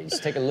same page.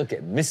 Take a look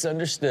at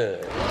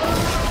Misunderstood.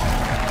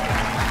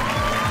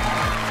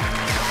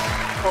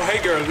 Oh,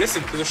 hey girl,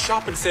 listen, there's a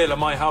shopping sale at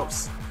my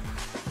house.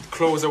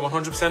 Clothes are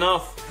 100%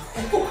 off.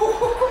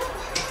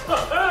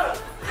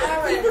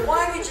 Aaron,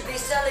 why would you be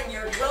selling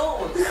your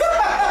clothes?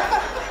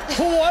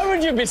 Why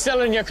would you be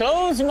selling your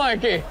clothes,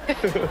 Mikey?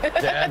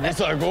 Dad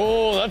was like,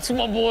 oh, that's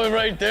my boy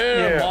right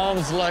there.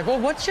 Mom's like, well,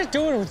 what you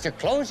doing with your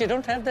clothes? You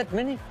don't have that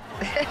many.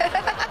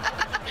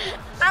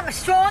 I'm a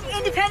strong,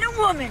 independent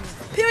woman.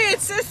 Period,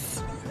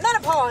 sis.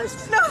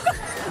 Menopause. No.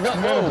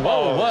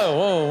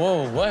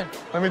 Whoa, what?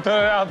 Let me throw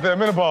it out there,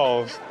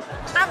 menopause.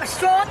 I'm a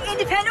strong,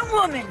 independent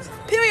woman.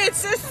 Period,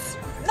 sis.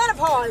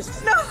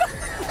 Menopause. No.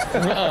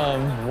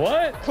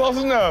 What? Close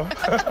enough.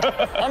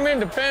 I'm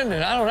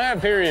independent. I don't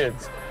have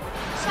periods.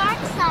 Shark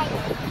excited.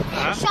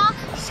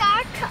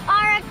 Shark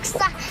are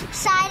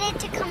excited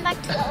to come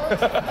back to the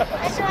ocean.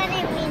 That's what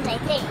it means, I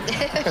think.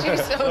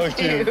 She's so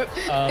cute.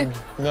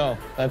 No,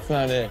 that's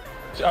not it.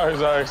 Sharks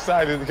are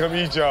excited to come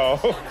eat y'all.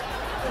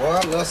 Well,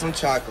 I love some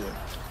chocolate.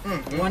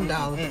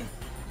 $1.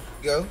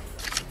 Go.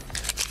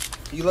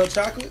 You love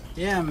chocolate?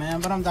 Yeah,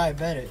 man, but I'm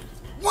diabetic.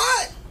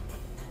 What?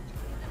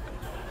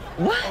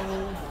 What?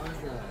 Oh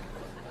my God.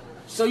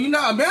 So you're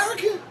not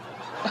American?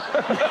 I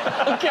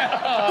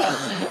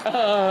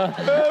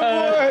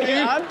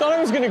thought I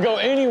was gonna go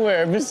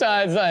anywhere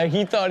besides like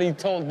he thought he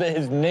told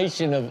his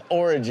nation of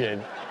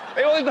origin.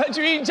 They only let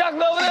you eat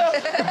chocolate over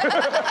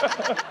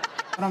there?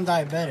 But I'm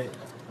diabetic.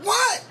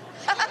 What?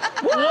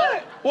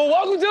 What? Well,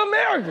 welcome to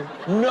America.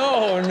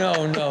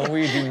 No,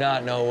 we do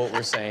not know what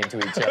we're saying to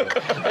each other.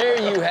 There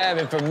you have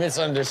it for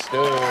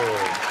Misunderstood.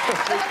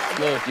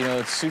 Look, you know,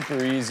 it's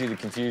super easy to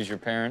confuse your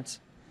parents.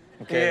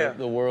 Okay, Yeah.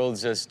 the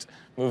world's just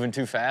moving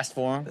too fast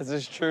for them. This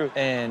is true.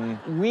 And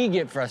we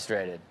get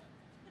frustrated,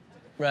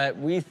 right?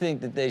 We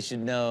think that they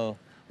should know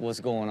what's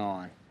going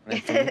on.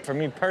 And for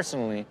me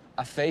personally,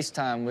 I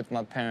FaceTime with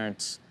my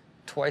parents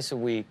twice a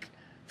week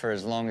for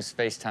as long as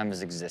FaceTime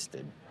has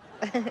existed.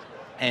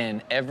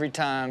 And every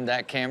time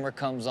that camera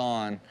comes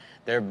on,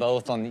 they're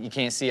both on, you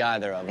can't see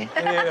either of them.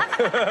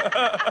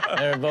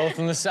 They're both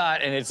on the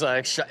side, and it's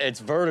like,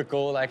 it's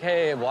vertical, like,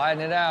 hey,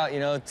 widen it out,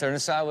 you know, turn it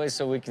sideways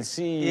so we can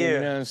see,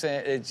 you know what I'm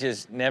saying? It's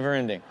just never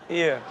ending.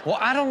 Yeah. Well,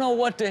 I don't know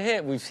what to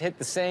hit. We've hit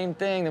the same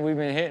thing that we've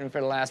been hitting for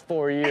the last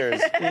 4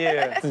 years.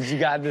 Since you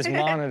got this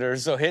monitor,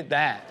 so hit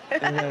that.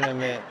 You know what I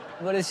mean?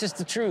 But it's just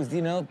the truth,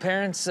 you know?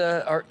 Parents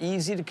are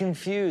easy to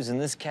confuse,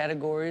 and this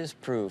category is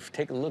proof.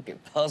 Take a look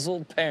at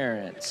puzzled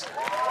parents.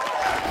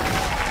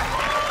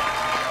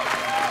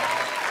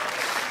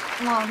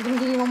 Come on, I'm gonna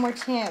give you one more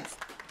chance.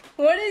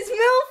 What does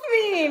MILF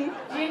mean?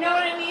 Do you know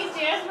what it means,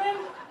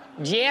 Jasmine?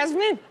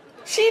 Jasmine?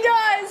 She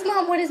does.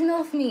 Mom, what does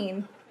MILF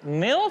mean?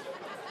 MILF?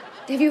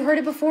 Have you heard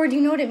it before? Do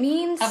you know what it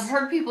means? I've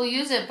heard people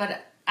use it,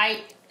 but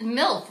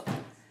MILF.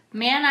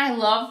 Man, I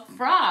love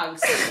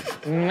frogs.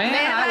 Man,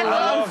 I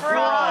love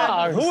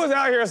frogs. Who is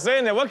out here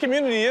saying that? What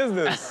community is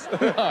this?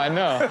 I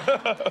know.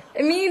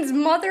 It means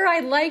mother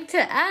I'd like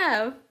to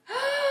have.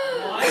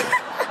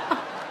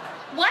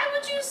 Why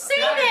would you say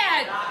say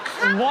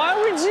that?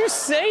 Why would you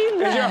say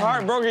that? Is your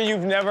heart broken?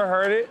 You've never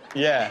heard it?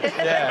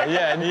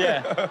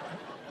 Yeah.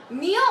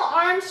 Neil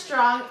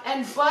Armstrong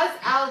and Buzz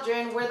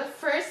Aldrin were the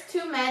first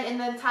two men in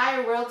the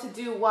entire world to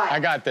do what? I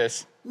got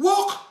this.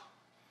 Walk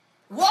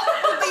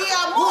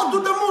to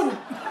the moon.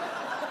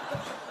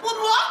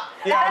 What?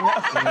 Yeah,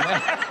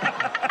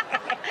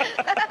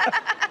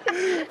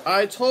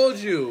 I told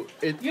you.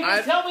 You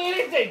can tell me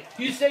anything.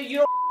 You say you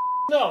don't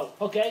know,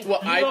 okay? Well,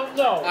 you don't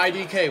know.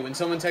 IDK, when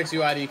someone texts you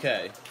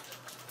IDK.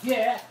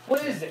 Yeah,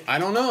 what is it? I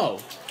don't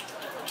know.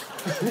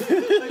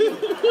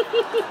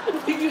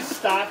 Can you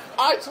stop?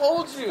 I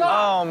told you.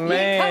 Oh,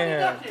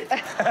 man.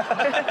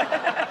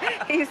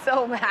 He's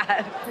so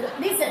mad.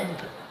 Listen,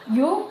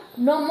 you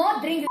no more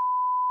drink,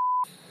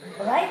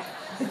 right?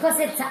 Because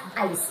it's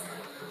ice.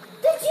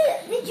 Did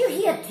you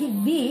hear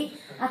TV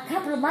a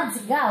couple of months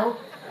ago?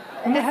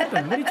 What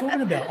happened? What are you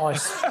talking about?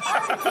 Ice.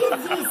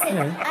 TV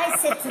said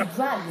ice it's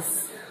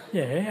drugs.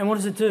 Yeah, and what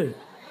does it do?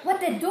 What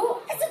they do?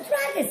 It's a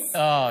drugs.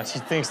 Oh, she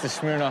thinks the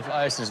Smirnoff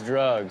Ice is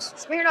drugs.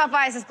 Smirnoff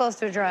Ice is close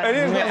to a drug. It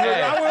is close to a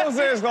drug. I will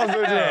say it's close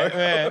to a drug.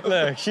 Man,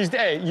 look,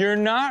 you're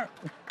not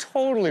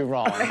totally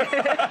wrong,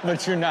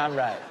 but you're not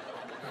right.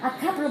 A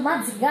couple of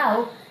months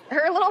ago.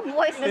 Her little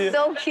voice is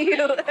so cute.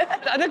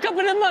 A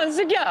couple of months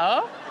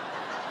ago.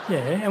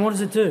 Yeah, and what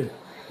does it do?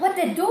 What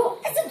they do?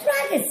 It's a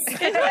drugs.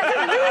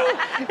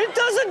 It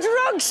does a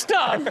drug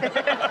stuff.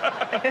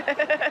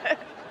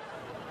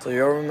 So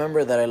you all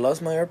remember that I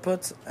lost my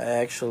AirPods? I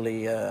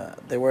actually,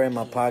 they were in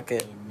my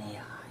pocket.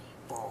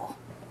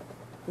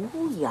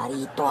 What?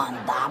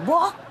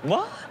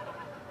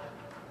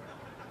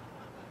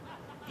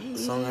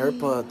 Some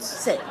AirPods.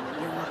 So,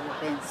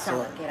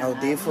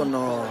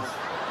 audífonos.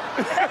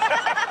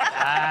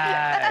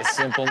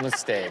 Simple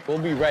mistake. We'll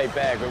be right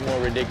back with more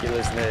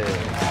ridiculousness.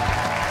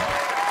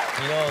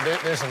 You know,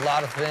 there's a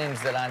lot of things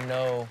that I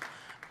know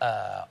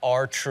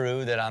are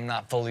true that I'm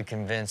not fully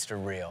convinced are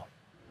real.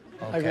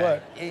 Okay? Like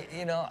what?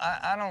 You know,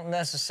 I don't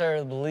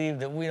necessarily believe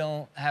that we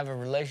don't have a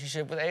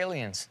relationship with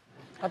aliens.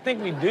 I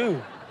think we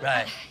do.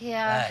 Right.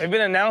 Yeah. Right. They've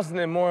been announcing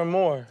it more and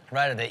more.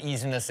 Right, are they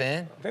easing us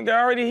in? I think they're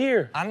already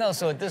here. I know,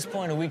 so at this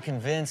point, are we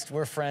convinced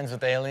we're friends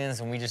with aliens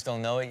and we just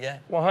don't know it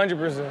yet?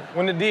 100%.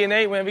 When we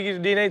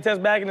get the DNA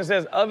test back and it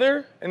says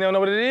other, and they don't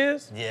know what it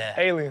is, yeah.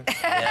 Aliens.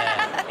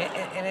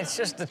 Yeah. And it's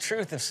just the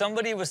truth. If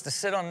somebody was to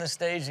sit on this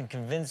stage and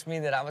convince me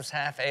that I was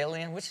half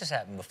alien, which has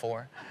happened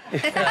before, you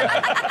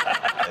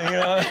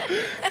know,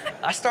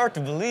 I start to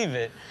believe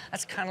it.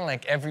 That's kind of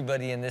like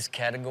everybody in this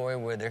category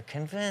where they're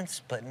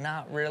convinced, but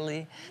not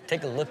really.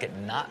 Take a look at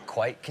not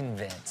quite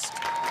convinced.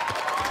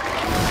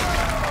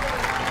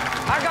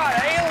 I got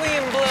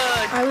alien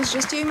blood. I was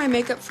just doing my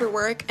makeup for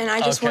work, and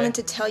I just wanted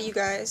to tell you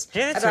guys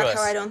about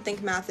how I don't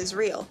think math is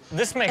real.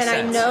 This makes sense.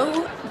 sense. And I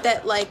know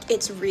that, like,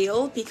 it's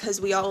real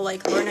because we all,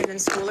 like, learn it in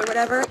school or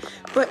whatever,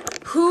 but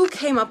who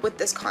came up with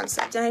this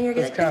concept? And you're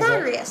like,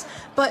 Pythagoras.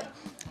 But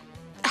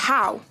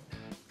how?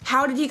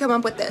 How did he come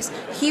up with this?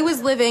 He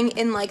was living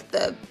in, like,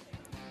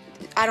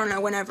 I don't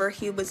know, whenever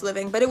he was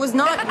living, but it was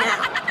not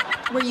now,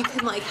 where you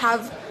can, like,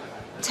 have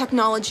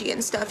technology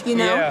and stuff, you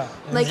know? Yeah.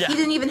 Like, he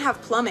didn't even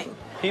have plumbing.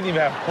 He didn't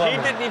even have plumbing.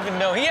 He didn't even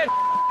know. He had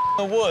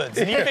in the woods,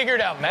 and he figured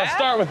out math. Let's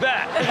start with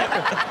that.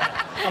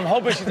 I'm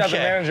hoping she's not the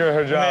manager of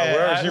her job,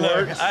 wherever she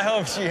works. I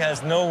hope she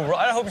has no...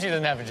 I hope she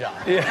doesn't have a job.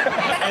 Yeah.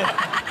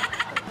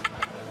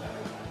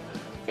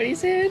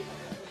 Face it.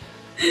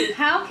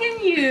 How can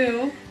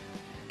you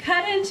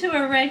cut into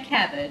a red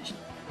cabbage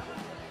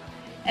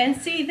and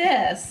see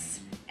this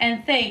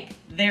and think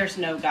there's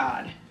no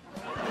God?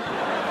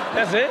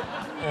 That's it?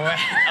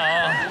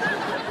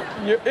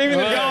 Even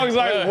the dog's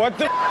like, what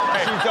the is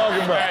she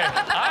talking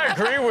about? I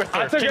agree with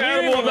her. I took an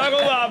animal, I'm not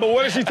gonna lie, but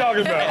what is she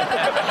talking about?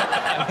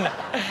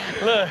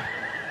 Look,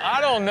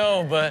 I don't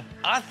know, but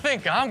I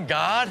think I'm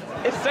God.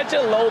 It's such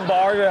a low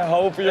bar to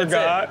hope you're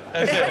God.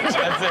 That's it.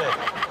 That's it.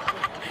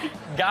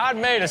 God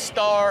made a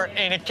star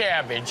in a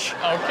cabbage,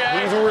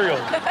 okay? He's real.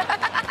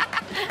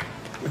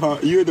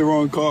 You're in the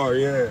wrong car,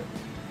 yeah.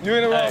 You're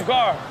in the wrong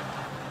car.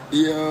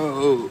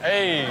 Yo.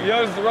 Hey.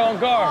 Yo, it's the wrong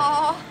car.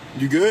 Aww.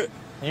 You good?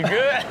 You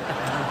good?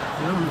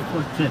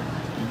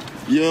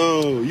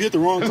 Yo, you hit the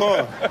wrong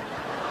car.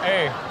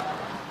 Hey.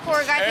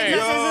 Poor guy thinks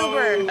that's his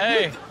Uber.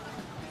 Hey.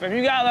 If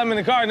you gotta let him in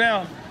the car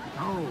now.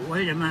 Oh,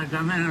 wait a minute,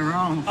 I'm in the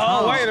wrong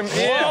car. Oh, wait a minute.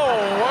 Yeah.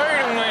 Whoa,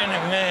 wait a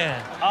minute,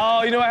 man.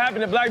 Oh, you know what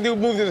happened? The black dude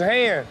moved his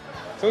hand.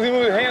 So as he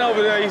moved his hand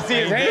over there, you see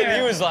his hand.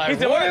 He was like, he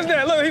said, what is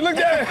that? Look, he looked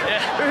at it.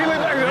 Yeah. He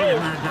looked like, oh.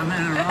 I'm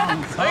in the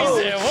wrong car. He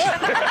said,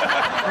 what?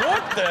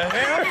 What the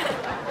hell?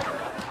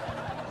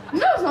 You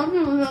know some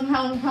people don't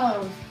have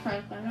colors,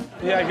 frankly.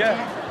 Yeah, I guess.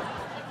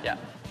 Yeah.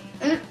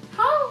 And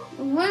how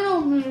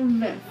riddle me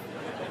this?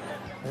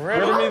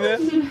 Riddle me this?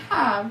 How did you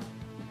have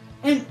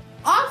an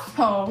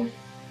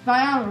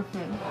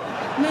autobiography?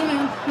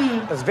 Meaning she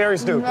That's very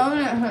stupid. wrote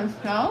it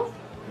herself.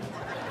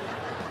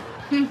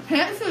 She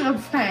penciled a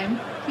pen.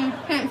 She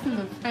penciled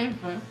a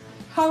paper.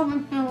 How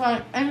would you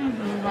write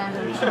anything by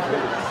herself?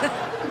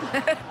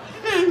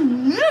 She's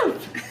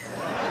mute.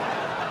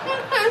 She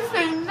can't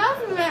say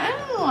nothing to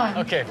anyone.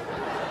 Okay.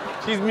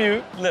 She's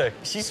mute. Look,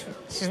 she's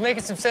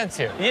making some sense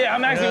here. Yeah,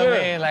 I'm actually you know with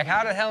what her. I mean? Like,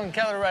 how did Helen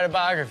Keller write a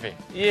biography?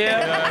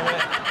 Yeah. You know what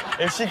I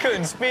mean? If she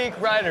couldn't speak,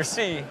 write, or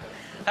see,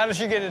 how did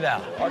she get it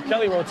out? R.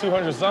 Kelly wrote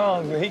 200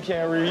 songs and he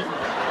can't read.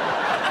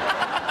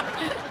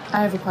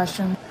 I have a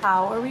question.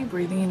 How are we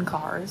breathing in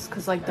cars?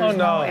 Because, like, there's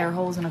no air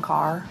holes in a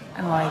car.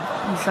 And, like,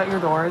 you shut your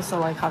doors, so,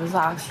 like, how does the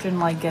oxygen,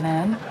 like, get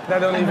in? That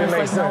don't even make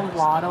sense. There's no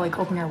law to, like,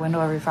 open your window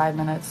every 5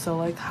 minutes. So,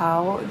 like,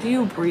 how do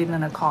you breathe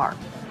in a car?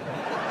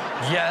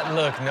 Yeah,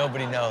 look,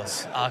 nobody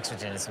knows.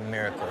 Oxygen is a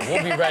miracle.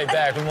 We'll be right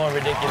back with more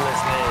Ridiculousness.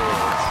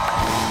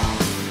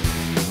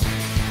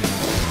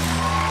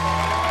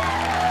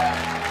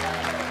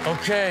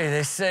 Okay,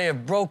 they say a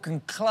broken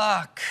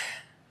clock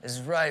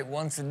is right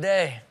once a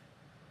day.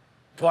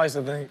 Twice,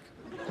 I think.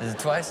 Is it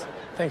twice?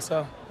 I think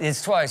so.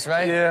 It's twice,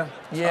 right? Yeah.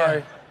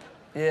 Sorry.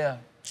 Yeah.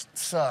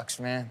 Sucks,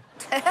 man.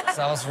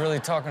 So I was really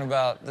talking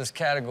about this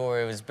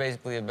category. It was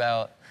basically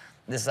about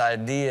this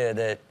idea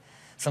that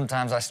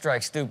sometimes I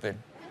strike stupid.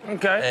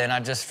 Okay. And I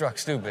just struck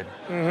stupid.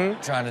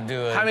 Trying to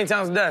do it. How many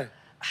times a day?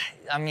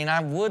 I mean,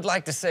 I would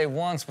like to say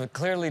once, but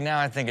clearly now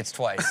I think it's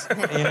twice. You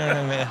know what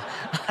I mean?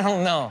 I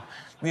don't know.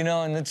 You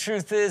know, and the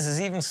truth is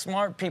even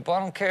smart people,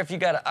 I don't care if you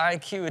got an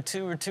IQ of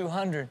 2 or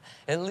 200,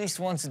 at least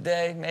once a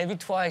day, maybe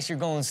twice, you're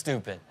going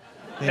stupid.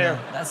 You know,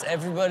 that's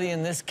everybody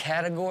in this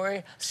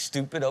category,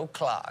 stupid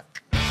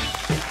o'clock.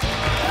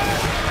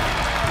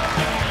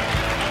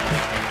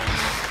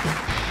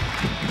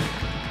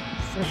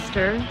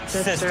 Sister.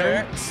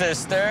 Sister.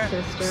 Sister.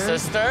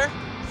 Sister.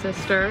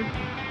 Sister.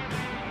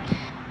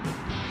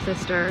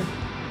 Sister.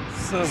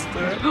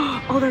 Sister.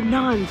 Oh, they're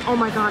nuns. Oh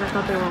my God, I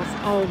thought they were all.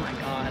 Oh my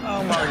God.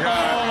 Oh my God.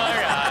 Oh my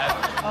God.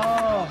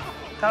 Oh,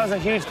 that was a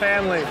huge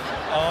family.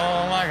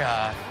 Oh my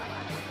God.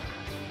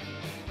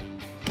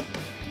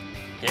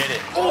 Get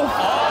it.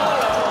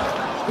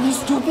 Oh. Are you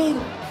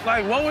stupid?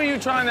 Like, what were you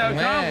trying to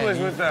accomplish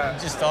with that?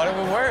 Just thought it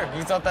would work.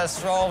 You thought that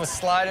straw would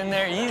slide in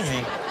there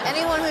easy.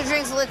 Anyone who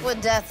drinks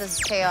liquid death is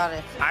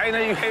chaotic. I didn't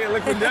know you hated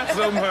liquid death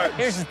so much.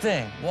 Here's the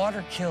thing.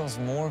 Water kills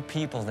more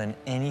people than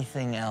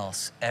anything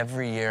else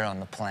every year on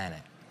the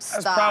planet.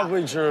 That's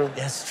probably true.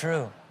 That's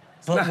true.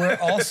 But we're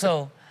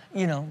also,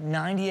 you know,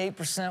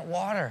 98%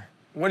 water.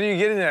 What are you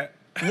getting at?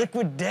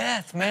 Liquid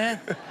death, man.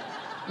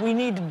 We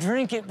need to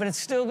drink it, but it's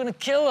still gonna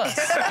kill us.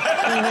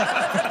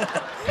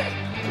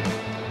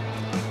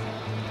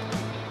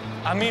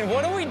 I mean,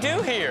 what do we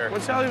do here?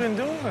 What y'all even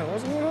doing?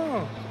 What's going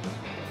on?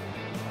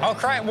 Oh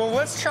crap! Well,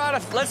 let's try to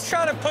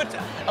put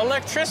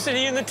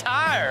electricity in the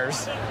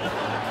tires.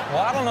 Well,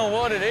 I don't know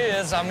what it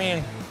is. I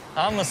mean,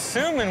 I'm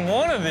assuming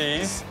one of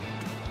these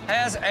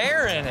has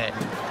air in it.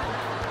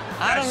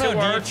 I don't know.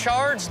 Do you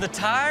charge the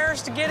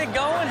tires to get it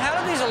going? How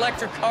do these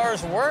electric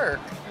cars work?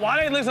 Why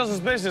they look so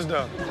suspicious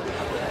though?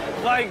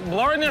 Like,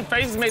 blurring their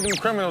faces made them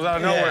criminals out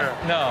of nowhere.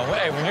 No,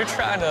 hey, when you're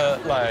trying to,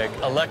 like,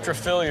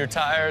 electrofill your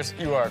tires,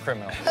 you are a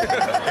criminal.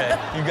 Okay?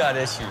 You got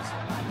issues.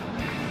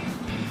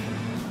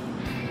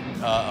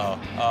 Uh-oh.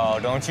 Oh,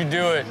 don't you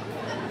do it.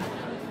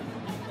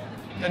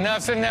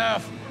 Enough's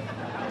enough.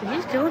 Did he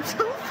just kill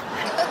himself?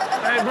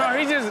 Hey, bro,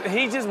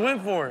 he just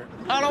went for it.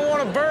 I don't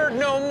want a bird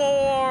no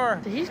more.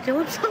 Did he just kill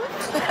himself?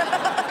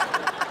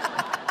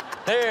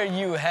 There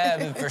you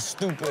have it for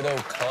Stupid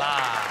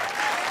O'Clock.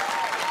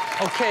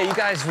 Okay, you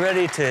guys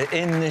ready to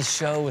end this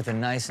show with a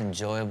nice,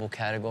 enjoyable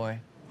category?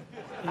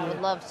 I would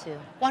love to.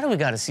 Why do we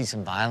gotta see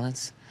some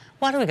violence?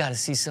 Why do we gotta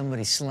see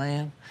somebody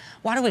slam?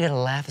 Why do we gotta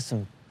laugh at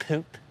some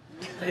poop?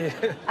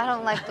 I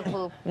don't like the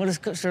poop. What does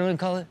Sterling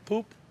call it?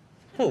 Poop?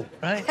 Poop,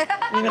 right?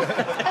 You know?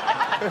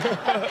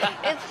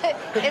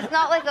 It's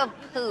not like a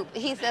poop.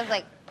 He says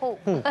like poop.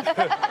 Poop.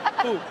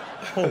 Poop.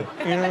 Poop.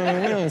 You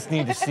know, we don't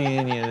need to see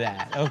any of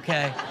that,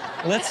 okay?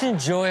 Let's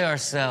enjoy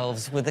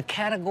ourselves with a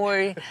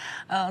category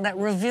that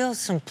reveals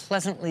some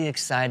pleasantly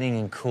exciting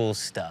and cool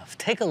stuff.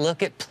 Take a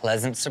look at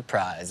pleasant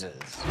surprises.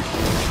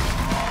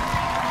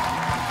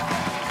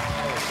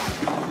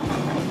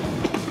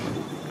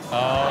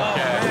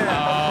 Okay,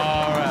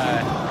 all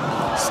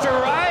right.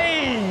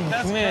 Strike!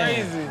 That's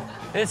crazy.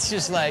 It's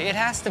just like, it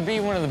has to be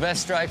one of the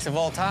best strikes of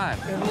all time.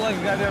 It looks like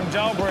a goddamn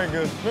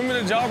jawbreaker.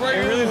 Remember the jawbreaker?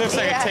 It really looks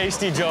like a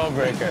tasty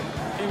jawbreaker.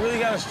 He really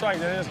got a strike.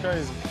 That is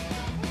crazy.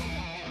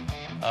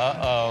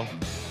 Uh-oh.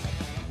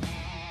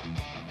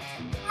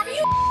 Are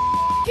you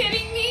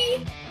kidding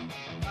me?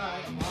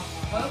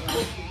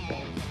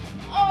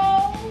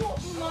 Oh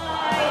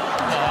my.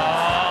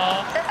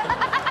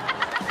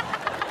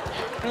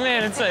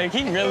 Man, it's like,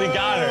 he really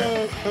got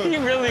her. He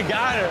really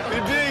got her. He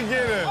did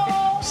get her.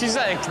 She's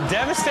like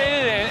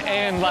devastated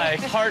and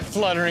like heart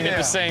fluttering at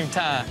the same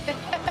time.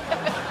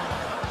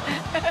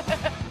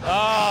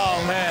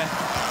 Oh, man.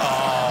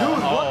 Oh,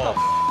 dude, what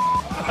the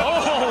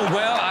Oh,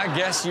 well, I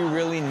guess you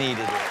really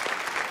needed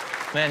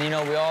it. Man, you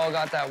know, we all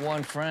got that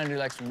one friend who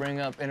likes to bring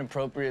up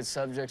inappropriate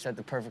subjects at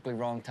the perfectly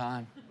wrong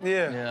time.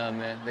 Yeah. Yeah,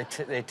 man.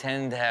 They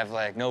tend to have,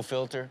 like, no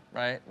filter,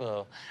 right?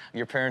 Well,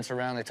 your parents are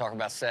around, they talk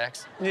about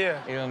sex.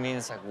 Yeah. You know what I mean?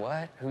 It's like,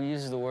 what? Who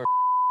uses the word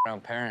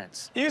around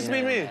parents? It used to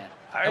be me.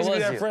 I used to be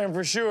that friend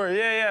for sure.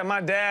 Yeah, yeah.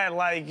 My dad,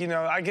 like, you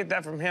know, I get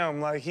that from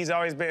him. Like, he's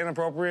always been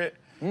inappropriate.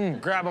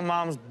 grab a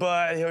mom's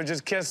butt. He'll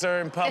just kiss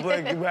her in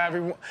public, do whatever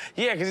he wants.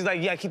 Yeah, because he's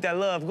like, yeah, keep that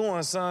love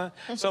going, son.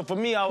 So for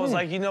me, I was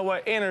like, you know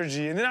what,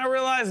 energy. And then I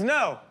realized,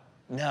 no.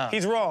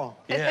 He's wrong.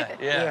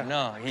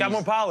 No. Got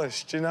more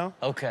polished, you know?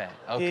 Okay.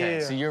 Yeah.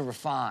 So you're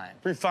refined.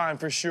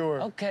 Refined for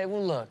sure. Okay,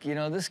 well, look, you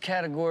know, this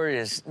category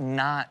is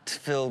not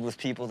filled with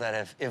people that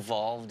have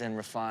evolved and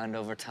refined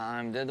over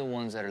time. They're the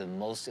ones that are the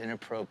most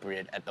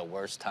inappropriate at the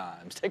worst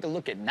times. Take a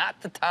look at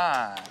Not the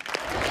Time.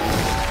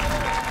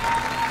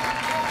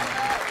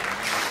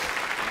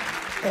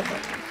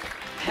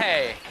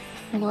 Hey.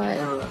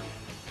 What?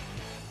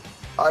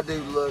 I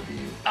do love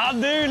you. I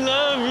do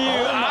love you.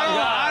 Oh my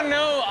God.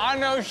 I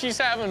know she's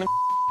having a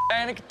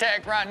panic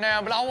attack right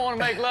now, but I want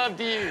to make love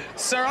to you.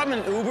 Sir, I'm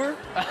an Uber.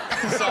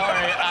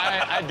 Sorry,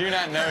 I do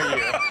not know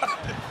you.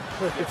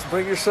 Look, it's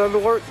Bring Your Son to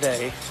Work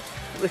Day.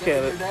 Look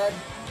at it.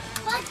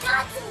 My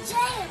dad's in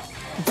jail.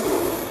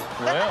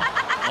 Well,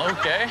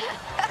 okay.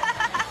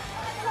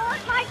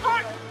 My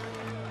car.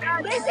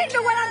 Listen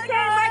to what I'm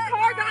saying. My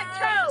car got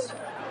towed.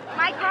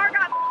 My car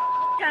got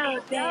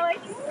towed.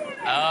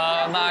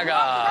 Oh my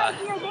God.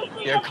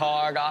 Your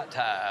car got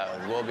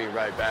towed. We'll be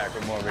right back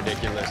with more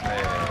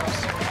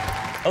ridiculousness.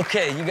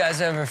 Okay, you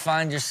guys ever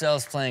find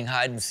yourselves playing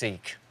hide and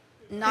seek?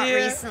 Not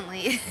recently.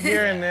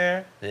 Here and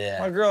there. Yeah.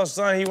 My girl's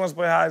son, he wants to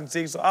play hide and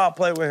seek, so I'll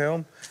play with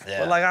him. Yeah.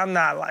 But like, I'm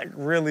not like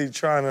really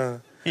trying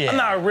to. I'm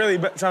not really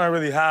trying to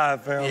really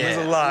hide, fam. There's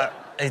a lot.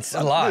 It's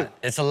a lot.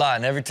 It's a lot.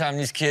 And every time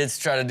these kids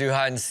try to do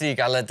hide and seek,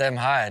 I let them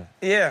hide.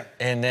 Yeah.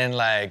 And then,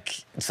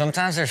 like,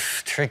 sometimes they're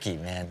tricky,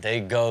 man.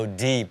 They go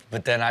deep,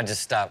 but then I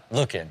just stop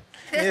looking.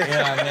 You know what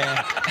I mean?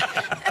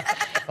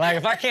 Like,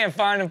 if I can't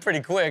find them pretty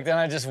quick, then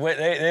I just wait.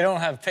 They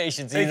don't have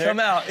patience either. They come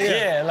out,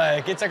 Yeah,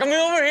 like, it's like, I'm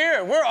over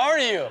here. Where are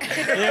you?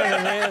 You know what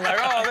I mean? Like,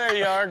 oh, there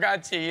you are.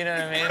 Got you. You know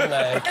what I mean?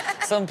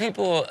 Like, some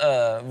people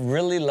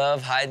really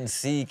love hide and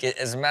seek.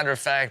 As a matter of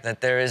fact,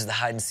 that there is the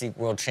Hide and Seek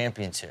World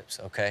Championships,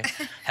 okay?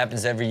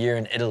 Happens every year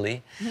in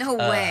Italy. No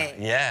way.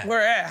 Yeah.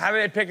 Where at? How do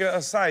they pick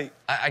a site?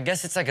 I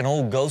guess it's like an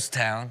old ghost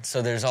town,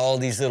 so there's all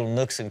these little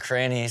nooks and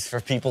crannies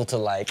for people to,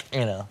 like,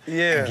 you know,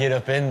 get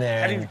up in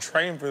there. How do you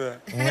train for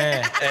that?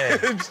 Man,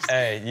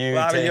 hey, you a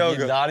lot of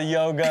yoga. A lot of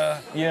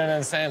yoga, you know what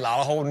I'm saying? A lot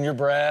of holding your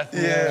breath,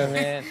 you know what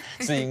I mean?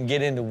 So you can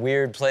get into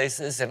weird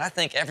places, and I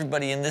think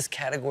everybody in this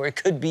category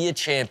could be a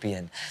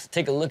champion.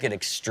 Take a look at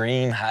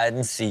extreme hide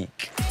and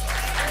seek.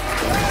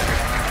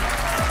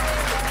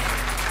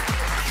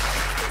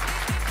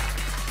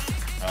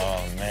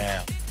 Oh,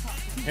 man.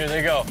 Here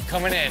they go,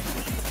 coming in.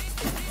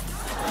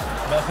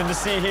 Nothing to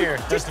see here,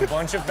 just a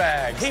bunch of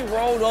bags. He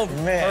rolled over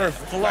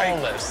perfect.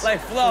 Flawless. Like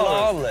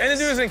flawless. And the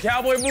dude's in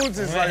cowboy boots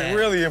is like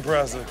really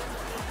impressive.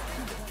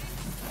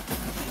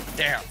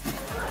 Damn.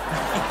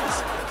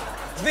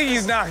 I think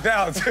he's knocked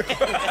out too.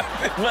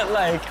 But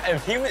like,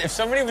 if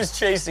somebody was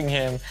chasing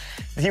him,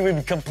 he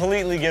would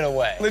completely get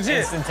away. Legit.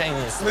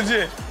 Instantaneously.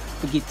 Legit.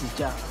 Forget this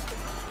job.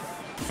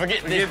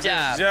 Forget this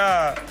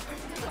job.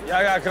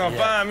 Y'all gotta come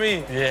find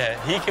me.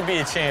 Yeah, he could be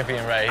a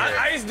champion right here.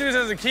 I used to do this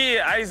as a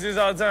kid. I used to do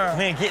this all the time.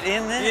 Man, get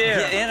in there?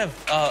 Yeah. Get in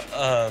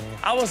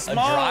I was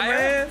small,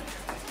 man.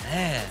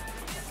 Man.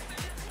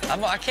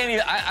 I can't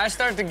even, I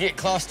start to get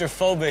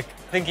claustrophobic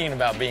thinking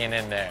about being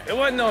in there. It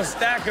wasn't no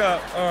stack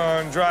up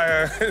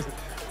dryer.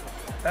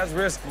 That's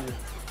risky.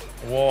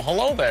 Well,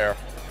 hello there.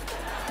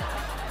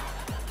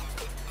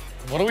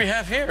 What do we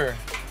have here?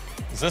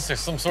 Is this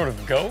some sort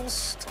of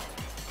ghost?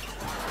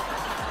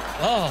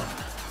 Oh.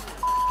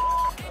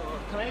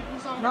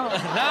 No, man.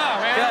 Can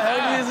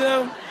I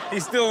help you?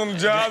 He's still on the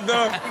job,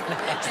 though.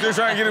 Still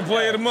trying to get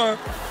Employee of the Month.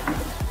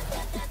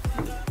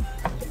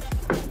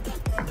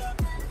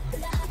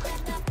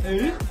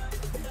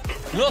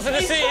 Nothing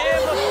to see here.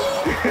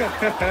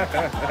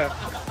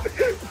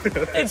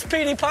 It's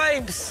Petey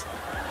Pipes.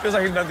 Feels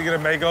like he's about to get a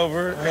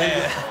makeover.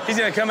 He's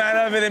gonna come out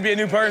of it and be a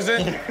new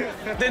person.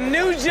 The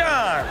new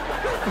John.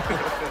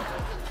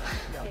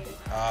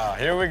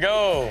 Here we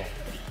go.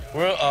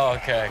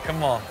 Okay,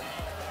 come on.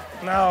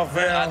 No,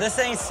 fam. This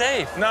ain't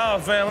safe. No,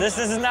 fam. This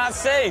is not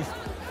safe.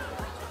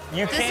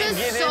 You can't get in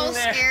there. This is so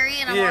scary,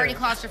 and I'm already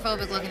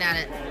claustrophobic looking at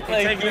it.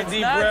 Like, taking a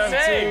deep not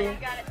breath, safe.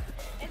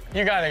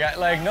 You got it.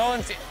 Like, no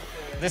one's...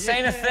 This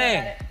ain't a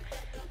thing.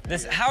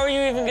 How are you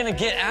even gonna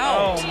get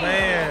out? Oh,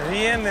 man.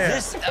 He in there.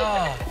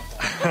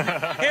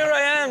 Here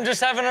I am,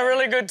 just having a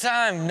really good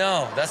time.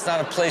 No, that's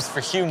not a place for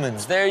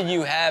humans. There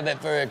you have it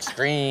for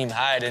extreme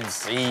hide and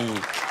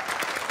seek.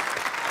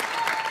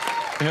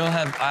 You know,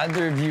 have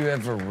either of you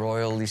ever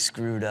royally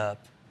screwed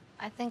up?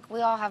 I think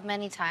we all have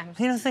many times.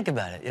 You know, think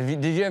about it.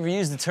 Did you ever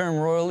use the term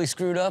royally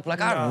screwed up?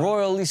 Like, I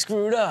royally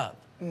screwed up.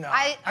 No.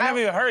 I never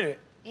even heard it.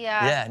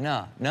 Yeah. Yeah,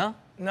 no. No.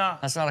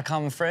 That's not a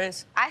common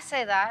phrase? I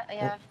say that,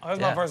 yeah. Oh, that's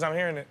my first time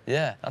hearing it.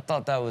 Yeah, I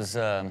thought that was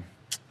in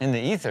the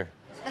ether.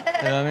 You know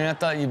what I mean? I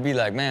thought you'd be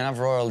like, man, I've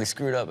royally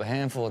screwed up a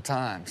handful of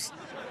times.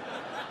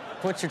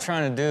 What you're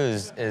trying to do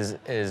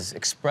is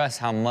express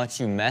how much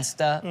you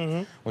messed up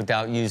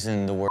without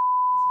using the word.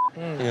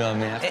 You know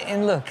what I mean?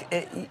 And look,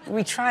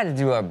 we try to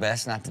do our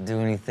best not to do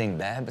anything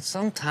bad, but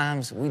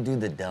sometimes we do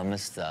the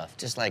dumbest stuff,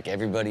 just like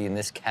everybody in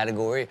this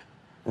category.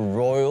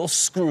 royal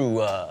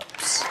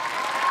screw-ups.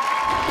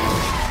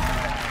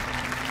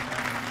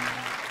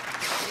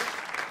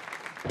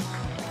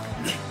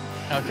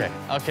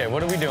 Okay,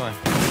 what are we doing?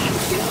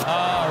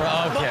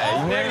 Oh,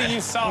 okay. Maybe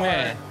you saw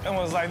her and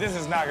was like, this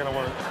is not gonna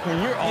work.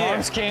 When your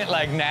arms can't,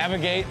 like,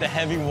 navigate the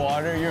heavy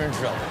water, you're in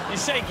trouble. You're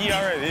shaky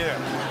already, yeah.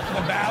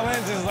 The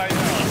balance is like, no.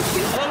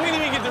 Well, we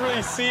didn't even get to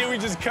really see it. We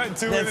just cut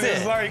to it, and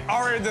it's like,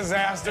 already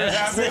disasters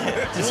happened.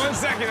 1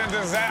 second, a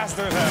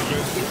disaster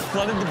happened.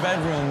 Flooded the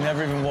bedroom,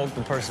 never even woke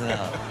the person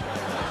up.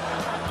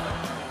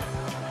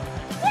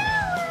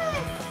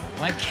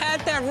 My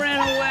cat that ran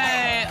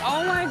away.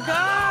 Oh, my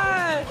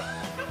God.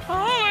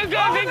 Oh, my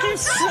God, thank you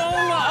so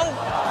much.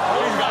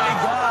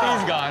 Oh,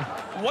 he's gone.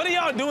 What are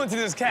y'all doing to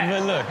this cat?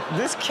 But look,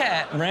 this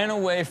cat ran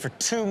away for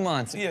 2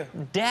 months. Yeah.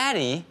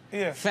 Daddy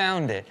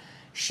found it.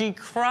 She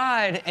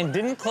cried and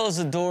didn't close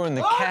the door, and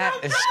the cat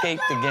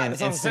escaped again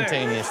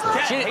instantaneously. The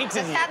cat hates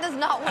it here. The cat does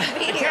not want to be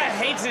here. The cat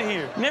hates it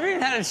here. Never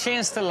even had a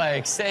chance to,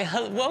 like, say,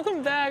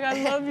 welcome back, I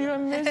love you, I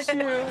miss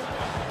you.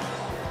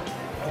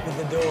 Open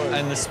the door.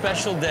 And the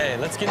special day.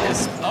 Let's get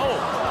this. Oh!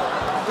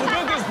 Who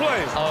built this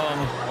place?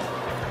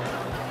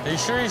 Are you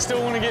sure you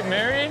still want to get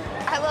married?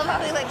 I love how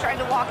they, like, tried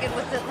to walk in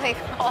with it, like,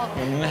 all.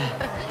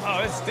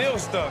 Oh, it's still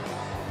stuck.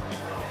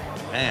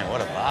 Man, what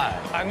a vibe.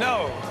 I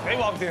know. They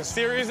walked in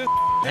serious as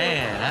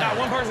man. Not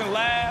one person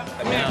laughed.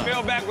 That man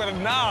fell back with a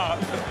knob.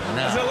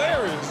 It's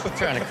hilarious. I'm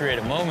trying to create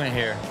a moment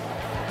here.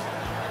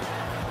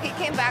 He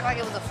came back like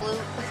it was a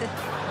fluke.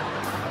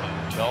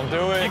 Don't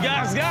do it. You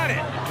guys got it.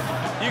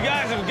 You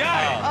guys have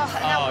got it.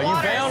 Oh, you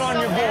bailed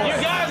on your boy.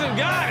 You guys have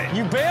got it.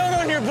 You bailed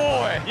on your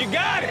boy. You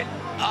got it.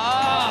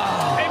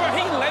 Oh. Hey, bro,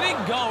 he let it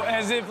go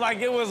as if like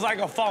it was like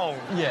a phone.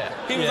 Yeah.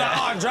 He was like,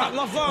 oh, I dropped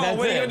my phone.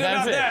 What are you gonna do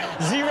about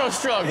that? Zero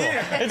struggle.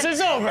 Yeah. It's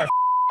over.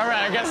 All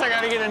right, I guess I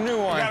gotta get a new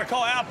one. You gotta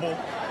call Apple.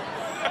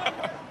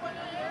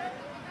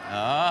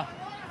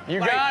 You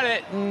got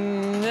it.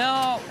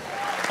 No.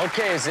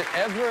 Okay, is it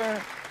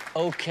ever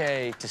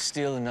okay to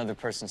steal another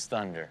person's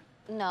thunder?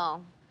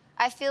 No.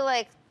 I feel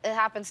like it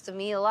happens to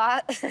me a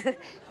lot.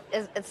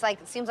 It's like,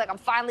 it seems like I'm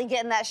finally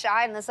getting that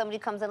shine, and then somebody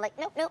comes in like,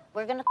 nope,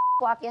 we're gonna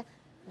walk you.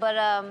 But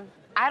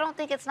I don't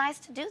think it's nice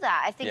to do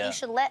that. I think you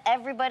should let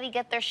everybody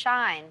get their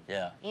shine.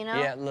 Yeah. You know?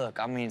 Yeah, look,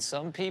 I mean,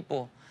 some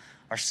people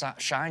are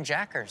shine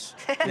jackers.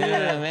 You know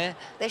what I mean?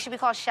 They should be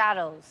called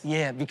shadows.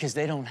 Yeah, because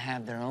they don't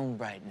have their own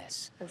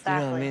brightness. Exactly. You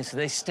know what I mean? So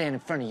they stand in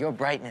front of your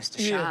brightness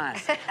to shine,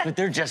 but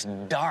they're just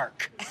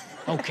dark,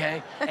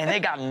 okay? And they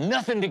got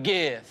nothing to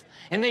give.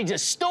 And they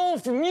just stole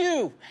from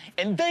you,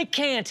 and they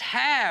can't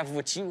have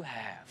what you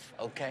have,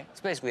 okay? It's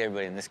basically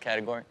everybody in this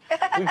category.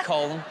 We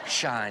call them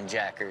shine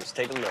jackers.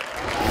 Take a look.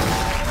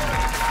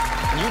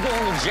 You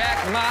gonna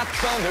jack my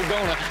thunder,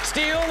 gonna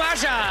steal my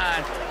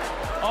shine.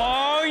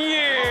 Oh,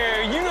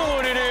 yeah, you know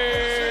what it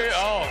is.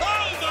 Oh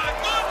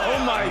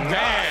my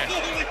God.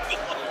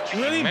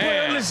 Really put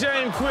him to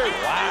shame quick.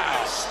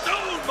 Wow.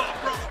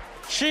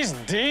 She's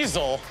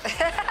Diesel.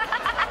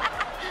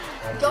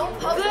 Don't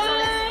post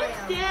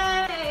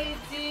Birthday,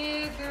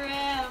 dear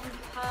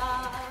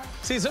Grandpa.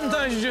 See,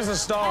 sometimes you're just a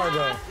star,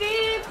 though.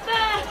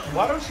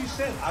 Why don't you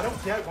sing? I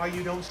don't get why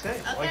you don't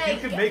sing. Okay, like, you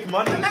could make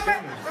money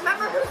singing.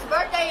 Remember whose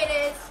birthday it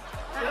is.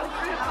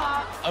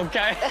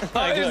 Okay.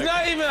 Like, it's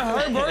not even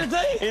her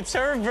birthday? It's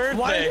her birthday.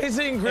 Why is he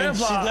saying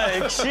Grandpa?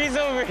 And she's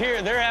over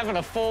here. They're having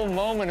a full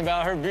moment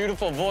about her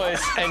beautiful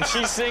voice, and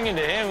she's singing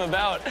to him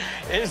about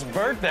his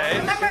birthday.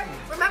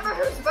 Remember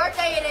whose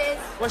birthday it is.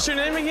 What's your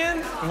name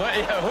again? What?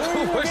 Yeah, who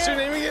are you What's your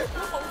name again?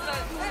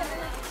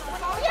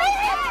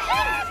 Yeah.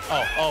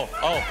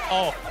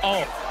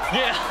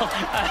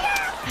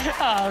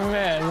 Oh,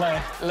 man,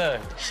 look,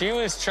 she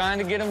was trying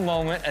to get a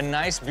moment, a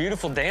nice,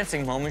 beautiful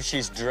dancing moment.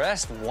 She's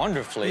dressed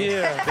wonderfully.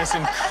 Yeah. This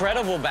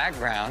incredible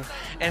background.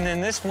 And then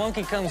this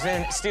monkey comes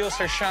in, steals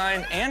her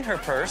shine and her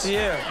purse.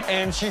 Yeah.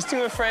 And she's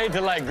too afraid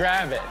to, like,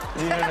 grab it.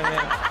 You know what I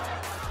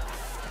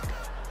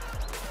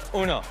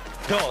mean? Uno,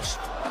 dos.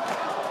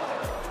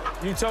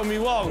 You told me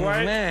walk,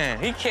 right? Man,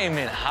 he came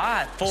in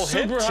hot, full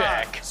hip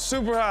check.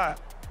 Super hot.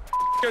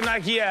 Your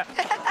Nike app.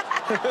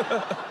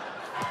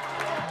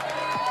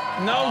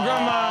 No,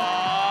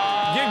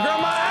 Grandma. Get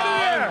Grandma out of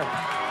there.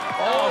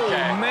 Oh,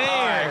 okay.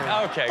 Man.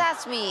 Right. Okay.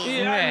 That's me.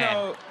 Yeah, Man. I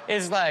know.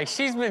 It's like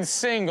she's been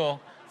single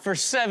for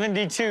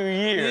 72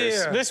 years.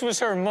 Yeah. This was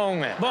her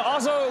moment. But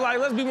also, like,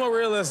 let's be more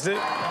realistic.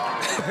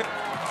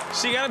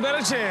 She got a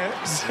better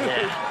chance.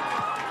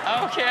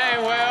 Yeah. Okay,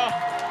 well,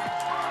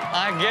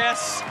 I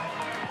guess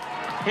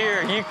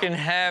here, you can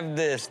have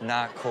this.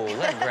 Not cool.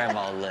 Let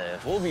Grandma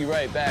live. We'll be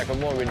right back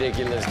with more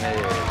ridiculous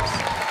news.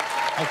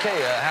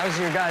 Okay, how's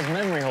your guys'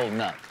 memory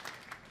holding up?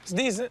 It's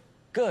decent.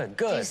 Good,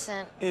 good.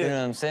 Decent. You know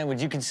what I'm saying?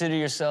 Would you consider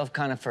yourself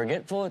kind of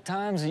forgetful at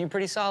times? Are you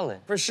pretty solid?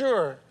 For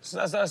sure.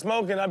 Since I started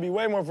smoking, I'd be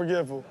way more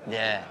forgetful.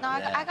 Yeah. No,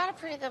 I got a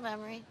pretty good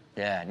memory.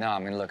 Yeah, no, I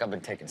mean, look, I've been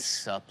taking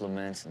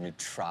supplements,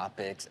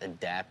 nootropics,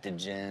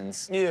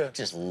 adaptogens. Yeah.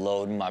 Just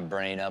loading my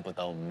brain up with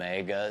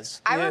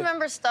omegas. I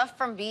remember stuff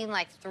from being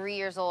like 3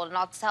 years old, and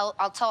I'll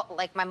tell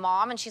like my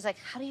mom, and she's like,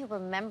 "How do you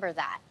remember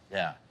that?"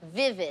 Yeah.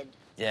 Vivid.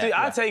 Yeah. See,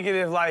 I take it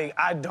if, like,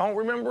 I don't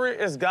remember it,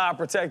 it's God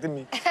protecting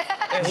me.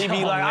 And he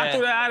be like, I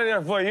threw that out of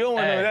there for you. You don't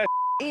want to know that.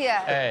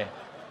 Yeah. Hey,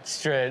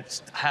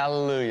 straight,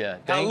 hallelujah.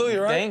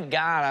 Hallelujah, right? Thank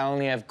God I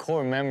only have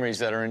core memories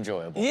that are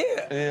enjoyable. Yeah.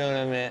 You know what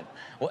I mean?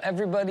 Well,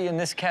 everybody in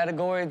this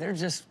category, they're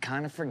just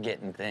kind of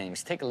forgetting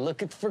things. Take a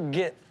look at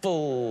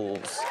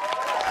Forgetfuls.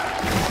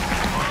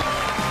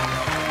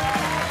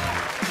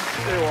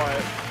 Hey,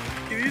 Wyatt,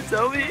 can you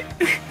tell me,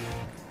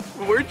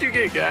 where'd you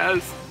get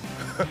gas?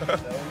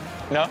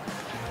 No.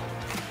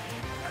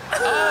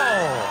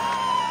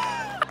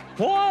 Oh!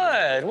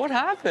 What? What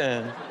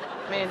happened?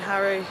 Me and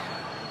Harry.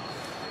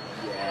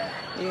 Yeah.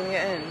 You gonna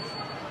get in?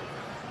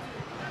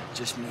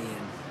 Just me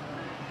and...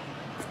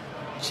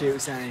 She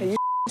was saying... Are you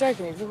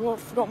joking? You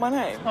forgot my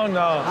name? Oh,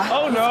 no.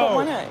 Oh, You no. forgot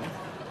my name?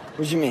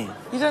 What do you mean?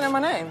 You don't know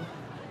my name?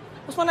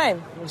 What's my name?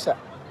 What's that?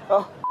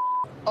 Oh.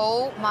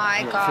 Oh,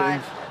 my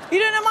God. You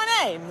don't know my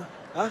name?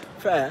 Huh?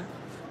 Fair.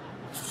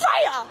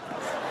 Freya!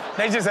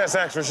 They just had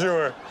sex for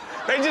sure.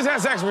 They just had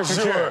sex for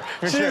sure.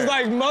 She's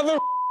like, mother.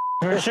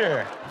 For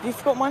sure. You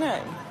forgot my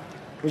name?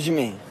 What do you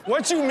mean?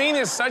 What you mean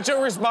is such a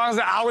response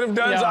that I would have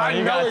done, so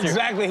I know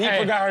exactly he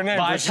forgot her name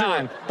Buy for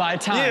time. sure. Buy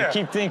time. Yeah.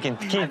 Keep thinking.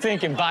 Keep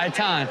thinking. Buy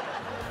time.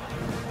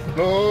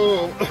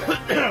 Oh,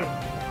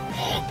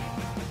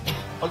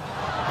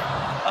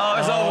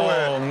 it's over with.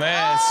 Oh,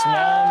 man.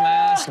 Small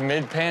mask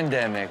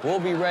mid-pandemic. We'll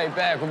be right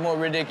back with more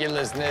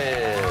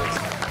ridiculousness.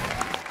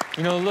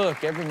 You know,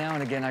 look, every now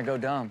and again I go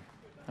dumb,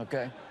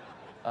 okay?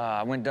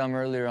 I went dumb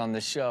earlier on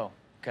this show,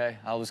 okay?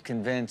 I was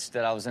convinced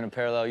that I was in a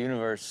parallel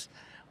universe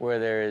where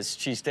there is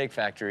cheesesteak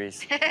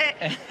factories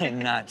and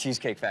not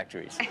cheesecake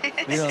factories.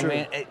 You know what I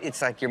mean?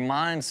 It's like your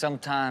mind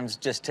sometimes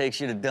just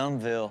takes you to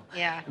Dumbville,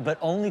 but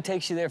only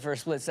takes you there for a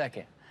split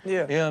second.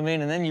 Yeah. You know what I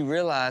mean? And then you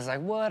realize, like,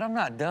 what? I'm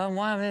not dumb.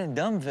 Why am I in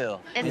Dumbville?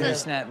 It's And you a-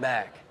 snap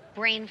back.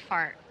 Brain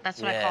fart.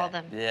 That's what I call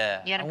them.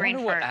 Yeah. You had a I brain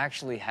wonder fart. what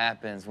actually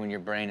happens when your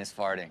brain is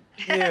farting.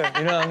 Yeah.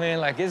 You know what I mean?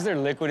 Like, is there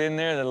liquid in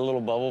there that a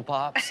little bubble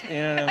pops? You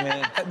know what I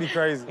mean? That'd be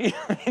crazy. You know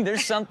what I mean?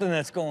 There's something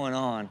that's going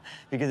on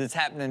because it's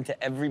happening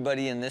to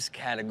everybody in this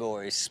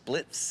category.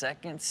 Split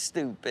second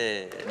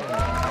stupid.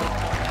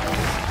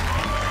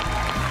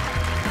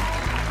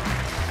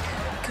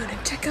 Gonna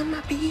check on my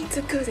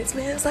pizza cause it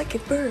smells like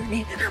it's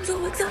burning. I'm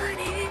so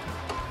excited.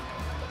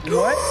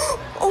 What?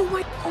 Oh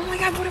my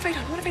God, what have I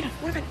done? What have I done?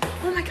 What have I done?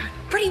 Oh my God.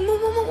 Pretty, move.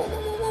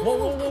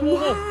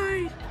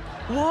 Why?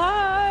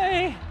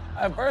 Why?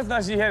 At first,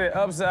 now she had it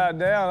upside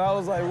down. I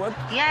was like, what?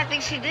 Yeah, I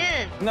think she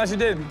did. No, she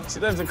didn't.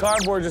 She left the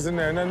cardboard just in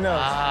there, nothing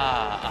else.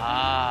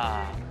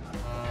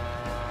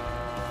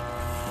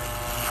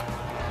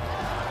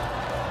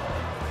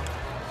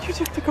 You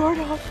took the guard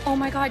off. Oh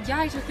my God,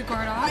 yeah, I took the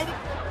guard off.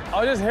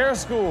 Oh, just hair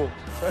school.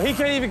 So he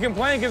can't even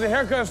complain because the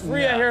haircut's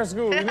free at hair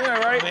school. You know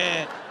that, right?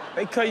 Man.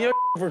 They cut your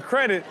for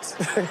credits.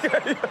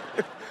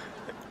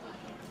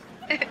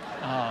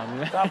 Oh,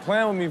 man. Stop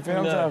playing with me,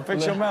 fam. I'm trying to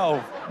fix your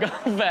mouth. Go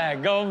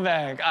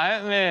back.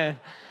 Man,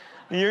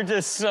 you're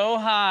just so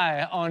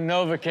high on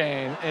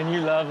Novocaine and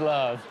you love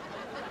love.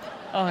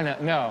 Oh,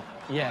 no,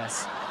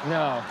 yes,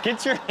 no.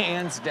 Get your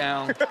hands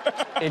down.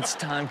 It's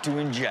time to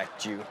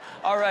inject you.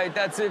 All right,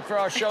 that's it for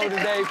our show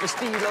today. For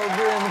Steelo,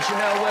 Brim, and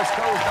Chanel West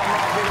Coast, I'm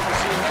Rob Dyrdek. We'll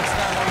see you next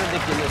time on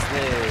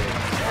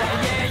Ridiculousness.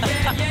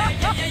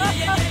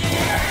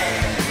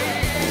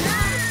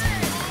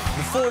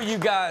 Before you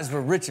guys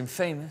were rich and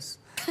famous,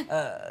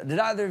 did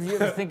either of you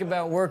ever think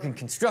about work in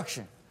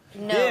construction?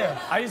 No. Yeah,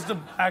 I used to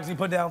actually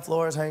put down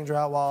floors, hang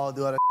drywall,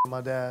 do all that with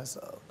my dad.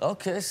 So.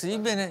 Okay, so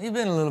you've been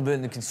a little bit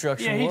in the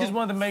construction Yeah, he world. just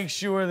wanted to make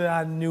sure that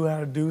I knew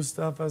how to do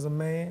stuff as a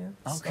man.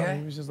 Okay. So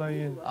he was just like,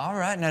 yeah. All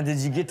right, now did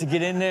you get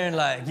in there and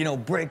like, you know,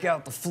 break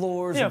out the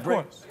floors? Yeah, and of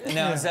course.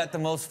 Now, Yeah. is that the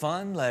most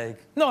fun?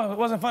 Like, No, it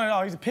wasn't fun at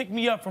all. He used to pick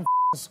me up from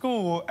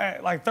school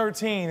at like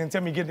 13 and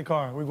tell me get in the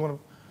car. We're going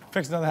to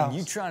fix another house.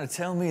 you trying to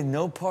tell me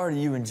no part of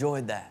you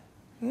enjoyed that?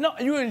 No,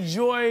 you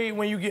enjoy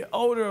when you get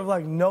older of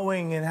like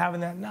knowing and having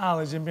that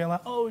knowledge and being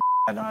like, oh,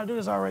 I know how to do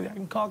this already. I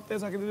can caulk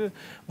this, I can do this.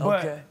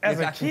 But Okay. as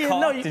Like, a I can kid,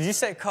 caulk? no. Did you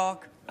say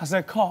caulk? I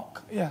said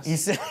caulk, yes. You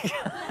said...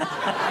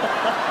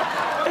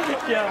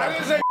 Yeah. I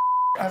didn't say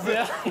I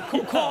said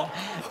caulk.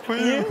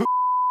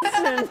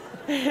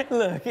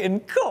 Look, in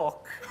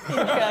caulk.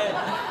 Okay.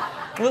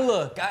 Well,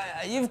 look,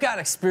 you've got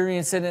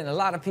experience in it, and a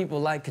lot of people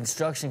like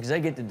construction because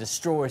they get to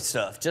destroy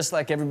stuff. Just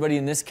like everybody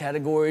in this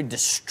category,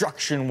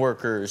 destruction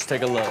workers.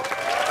 Take a look.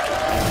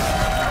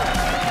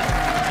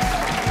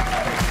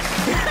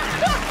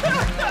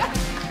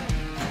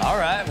 All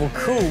right, well,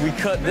 cool. We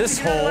cut this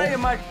hole.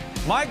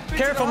 Mike,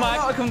 careful, Mike.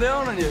 I'll come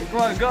down on you.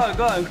 Come on, go.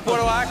 What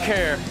do I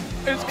care?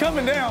 It's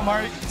coming down,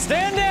 Mike.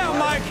 Stand down,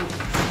 Mike.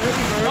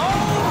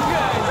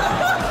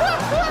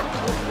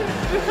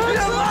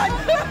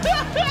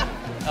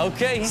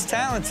 Okay, he's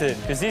talented,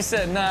 because he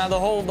said, nah, the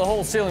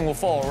whole ceiling will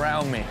fall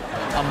around me.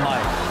 I'm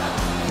Mike.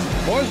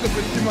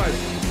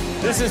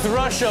 This is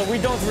Russia. We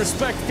don't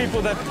respect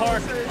people that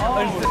park.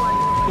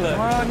 Look.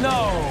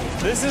 No.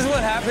 This is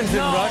what happens in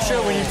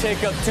Russia when you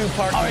take up 2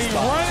 parking Are you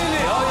spots. running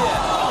it? Oh,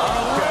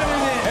 yeah.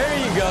 Running it. There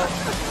you go.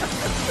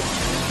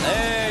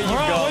 There you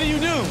go. What do you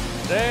do?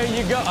 There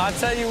you go. I'll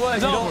tell you what,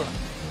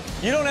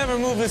 you don't ever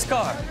move this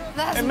car.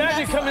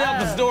 Imagine coming out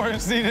the store and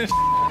seeing this.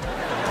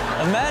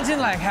 Imagine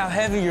like how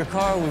heavy your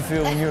car would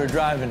feel when you were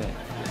driving it.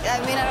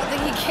 I mean, I don't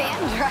think he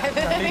can drive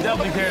it anymore. He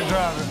definitely can't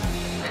drive it.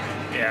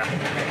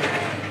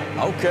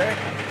 Yeah. Okay.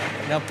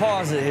 Now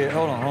pause it here.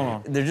 Hold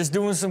on. They're just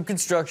doing some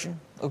construction,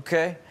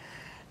 okay?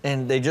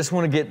 And they just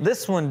want to get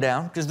this one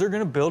down because they're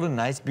going to build a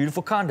nice,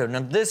 beautiful condo. Now,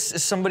 this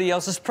is somebody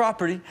else's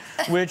property,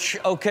 which,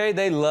 okay,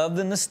 they love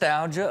the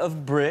nostalgia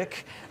of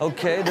brick.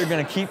 Okay, they're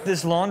going to keep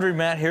this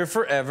laundromat here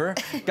forever.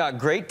 Got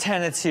great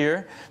tenants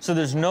here, so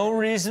there's no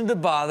reason to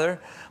bother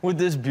with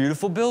this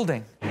beautiful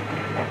building. Okay.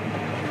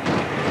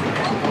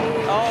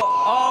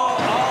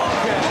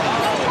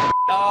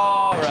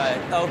 All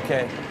right,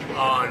 okay.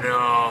 Oh,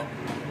 no.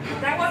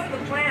 That wasn't the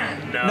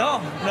plan.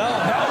 No,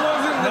 that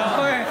wasn't the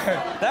plan.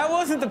 That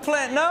wasn't the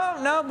plan.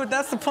 No, but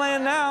that's the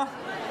plan now.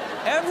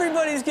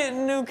 Everybody's getting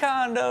a new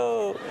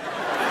condo.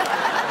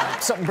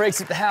 Something breaks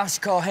at the house,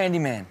 you call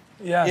handyman.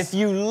 Yes. If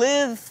you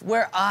live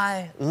where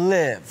I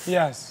live,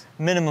 yes,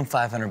 minimum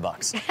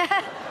 $500.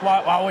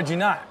 Why would you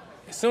not?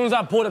 As soon as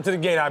I pulled up to the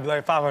gate, I'd be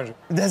like, 500.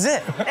 That's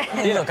it.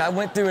 Yeah, look, I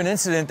went through an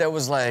incident that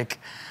was like,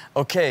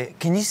 okay,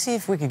 can you see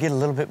if we could get a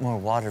little bit more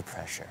water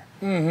pressure?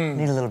 Mm-hmm.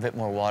 Need a little bit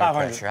more water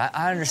 500. pressure.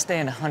 I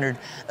understand 100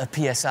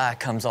 PSI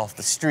comes off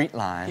the street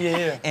line.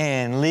 Yeah.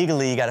 And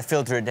legally, you got to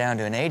filter it down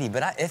to an 80.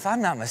 But if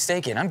I'm not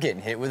mistaken, I'm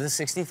getting hit with a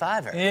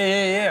 65er.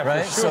 Yeah.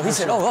 Right? For sure, so he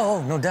said,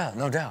 oh, no doubt,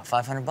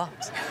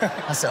 $500.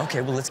 I said,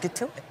 okay, well, let's get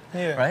to it.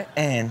 Yeah. Right?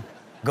 And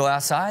go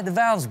outside, the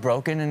valve's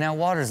broken, and now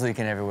water's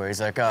leaking everywhere.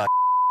 He's like, oh,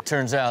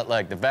 turns out,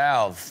 like, the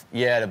valve,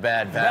 you had a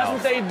bad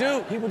valve. That's what they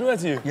do. People do that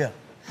to you. Yeah.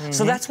 Mm-hmm.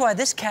 So that's why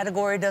this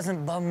category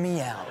doesn't bum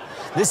me out.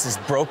 This is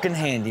broken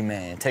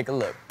handyman. Take a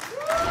look.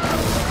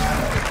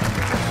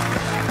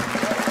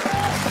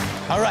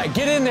 All right,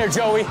 get in there,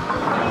 Joey. But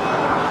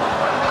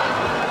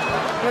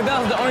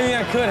that was the only thing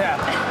that could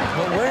happen.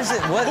 But where's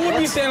it? Who would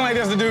be standing like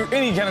this to do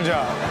any kind of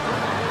job?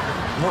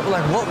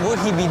 What would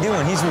he be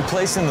doing? He's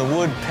replacing the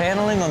wood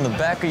paneling on the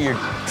back of your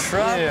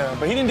truck? Yeah,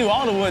 but he didn't do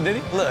all the wood, did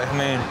he? Look, I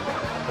mean,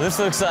 this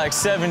looks like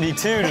 72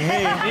 to me.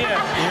 Yeah. You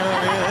know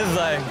what I mean? This is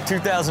like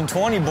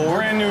 2020 board.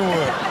 Brand new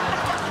wood.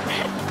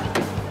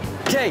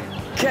 K.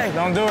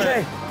 Don't do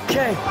it.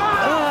 K.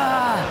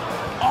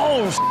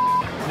 Oh,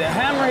 the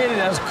hammer hit it,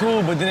 that's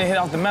cool, but then it hit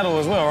off the metal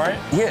as well, right?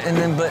 Yeah, and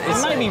then, but it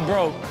might be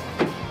broke.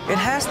 It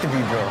has to be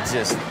broke,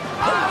 just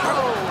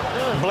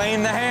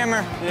blame the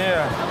hammer.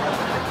 Yeah.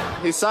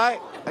 Hey, Si, I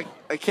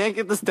can't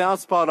get this down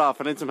spot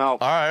off. I need some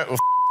help. All right, well,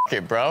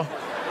 it, bro. You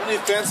don't need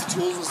fancy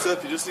tools and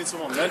stuff. You just need some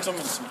momentum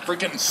and some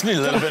freaking... Just need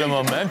a little bit of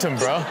momentum,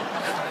 bro.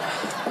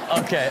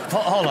 Okay,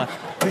 hold on.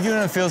 Do you know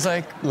what it feels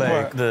like?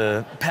 Like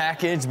the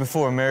package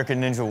before American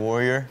Ninja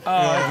Warrior. Oh,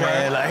 you know what okay.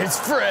 I mean? Like, it's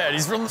Fred.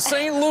 He's from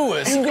St.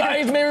 Louis. You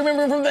guys may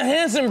remember him from the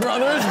Hanson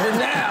brothers, but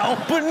now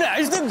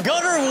he's the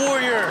gutter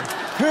warrior.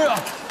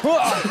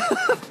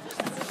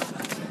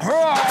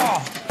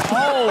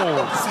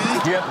 Oh,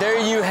 see? Yep, there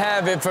you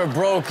have it for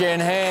broken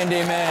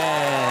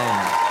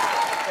handyman.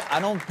 I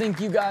don't think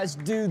you guys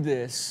do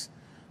this,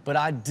 but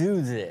I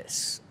do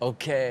this,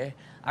 okay?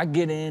 I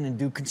get in and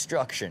do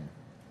construction.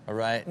 All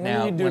right.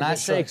 Now, when I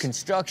say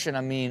construction,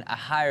 I mean I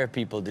hire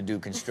people to do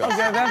construction.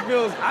 Okay, that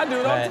feels. I do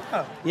it all the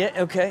time.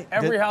 Yeah. Okay.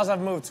 Every house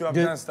I've moved to, I've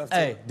done stuff too.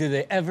 Hey, do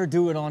they ever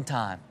do it on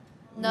time?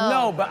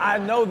 No, but I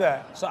know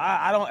that, so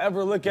I don't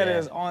ever look at it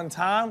as on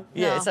time.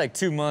 Yeah, it's like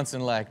 2 months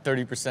and like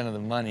 30% of the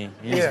money.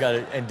 You just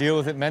gotta deal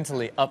with it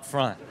mentally up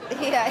front.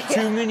 Yeah.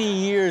 Too many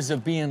years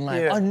of being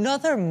like,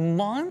 another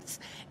month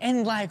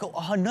and like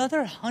another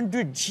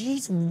 100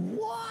 G's?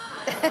 What?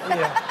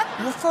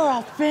 Yeah. For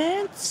a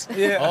fence?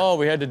 Yeah. Oh,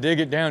 we had to dig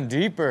it down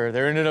deeper.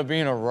 There ended up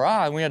being a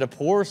rod, and we had to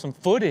pour some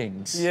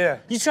footings. Yeah.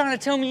 You trying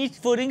to tell me each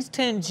footing's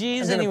 10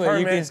 G's? And anyway,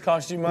 the permits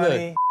cost you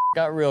money. Look,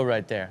 got real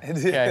right there.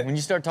 Okay, when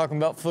you start talking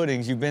about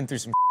footings, you've been through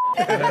some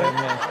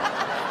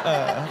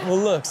well,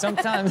 look,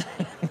 sometimes...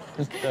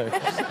 Look,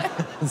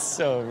 it's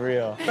so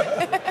real.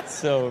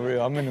 So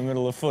real. I'm in the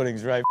middle of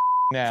footings right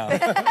now.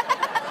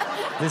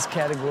 This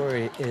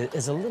category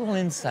is a little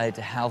insight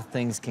to how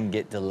things can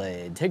get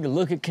delayed. Take a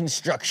look at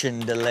construction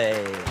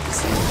delays.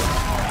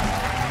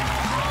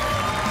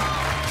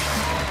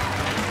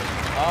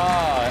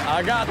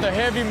 I got the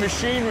heavy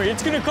machinery.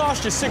 It's gonna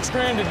cost you $6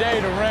 grand a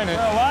day to rent it.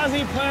 Why is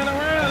he playing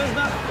around? It's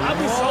not, I'd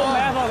be so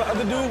mad if the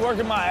other dude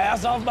working my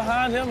ass off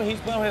behind him and he's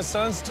playing with his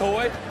son's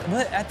toy.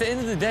 But at the end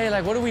of the day,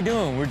 like, what are we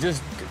doing? We're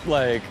just,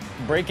 like,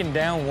 breaking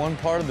down one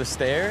part of the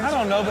stairs? I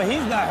don't know, but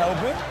he's not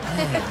helping.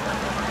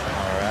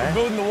 All right. We're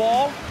building the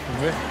wall.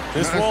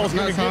 This wall's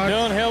gonna get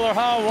done hell or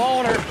high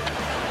water.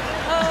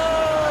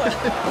 Oh,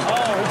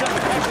 he got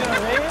the action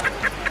on me?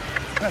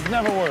 That's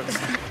never worked.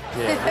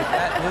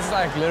 Yeah, this is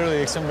like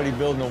literally somebody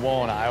building a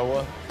wall in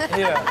Iowa.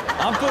 Yeah.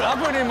 I'm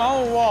putting in my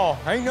own wall.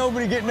 Ain't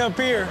nobody getting up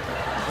here.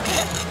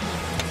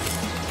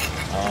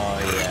 Oh,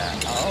 yeah.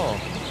 Oh.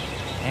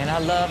 And I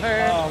love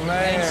her. Oh,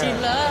 man. And she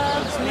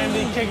loves me. And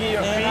me kicking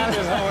your feet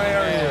is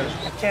hilarious.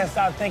 I can't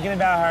stop thinking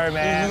about her,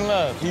 man. He's in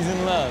love. He's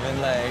in love.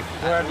 And like...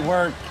 We're at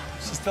work.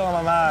 She's still on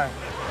my mind.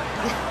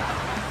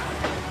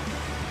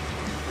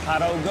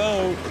 Hot old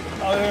gold.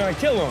 Oh, they're gonna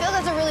kill him. I feel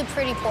that's a really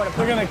pretty porta potty.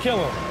 They're gonna kill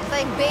him. It's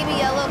like baby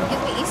yellow,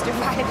 give me Easter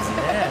vibes.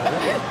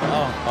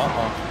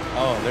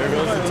 Oh, there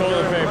goes the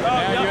toilet paper.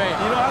 Now you ain't.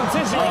 You don't have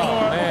tissue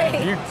anymore. Man,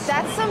 Wait,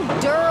 that's some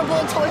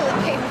durable toilet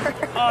paper.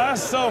 Oh,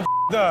 that's so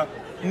f***ed up.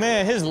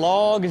 Man, his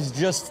log is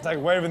just like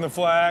waving the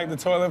flag, the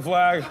toilet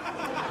flag.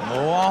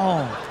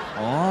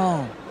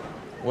 Oh.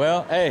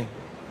 Well, hey,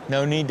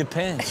 no need to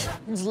pinch.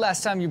 When's the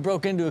last time you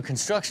broke into a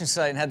construction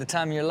site and had the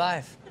time of your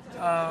life?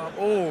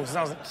 Since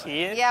I was a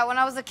kid. Yeah, when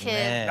I was a kid.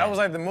 Man. That was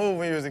like the move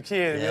when you was a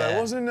kid. You'd be like,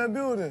 what's in that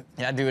building?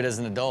 Yeah, I do it as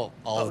an adult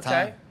all the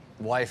time.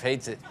 Wife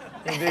hates it.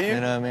 Do you? You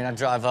know what I mean? I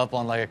drive up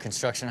on like a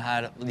construction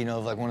height, you know,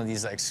 like one of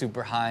these like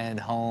super high-end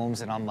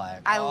homes, and I'm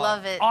like, I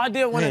love it. Oh, I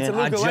did one in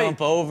Toluca Lake. I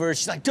jump over.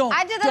 She's like, don't.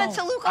 I did that in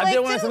Toluca Lake, I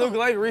did one in too. Toluca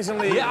Lake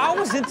recently. Yeah, I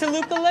was in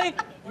Toluca Lake.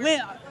 Man,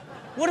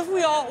 what if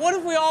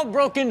we all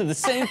broke into the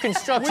same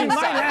construction We might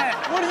site?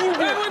 have. What are you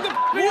doing? What the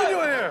f are you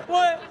doing here?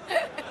 What?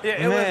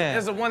 Yeah, it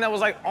was the one that was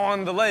like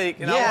on the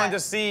lake, and I wanted to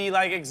see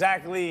like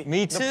exactly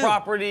the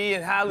property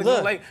and how it was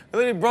the lake. We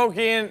literally broke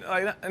in,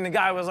 like, and the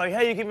guy was like,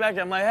 "Hey, you keep back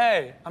here." I'm like,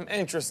 "Hey, I'm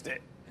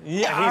interested."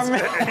 Yeah,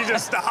 and he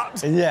just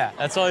stopped. Yeah,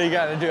 that's all you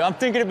got to do. I'm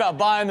thinking about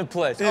buying the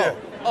place. Yeah.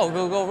 Go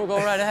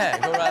right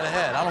ahead. Go right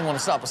ahead. I don't want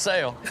to stop a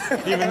sale,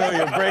 even though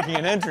you're breaking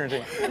and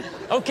entering.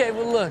 Okay,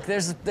 well look,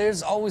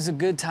 there's always a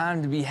good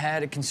time to be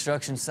had at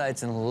construction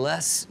sites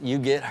unless you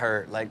get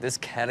hurt, like this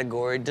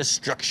category,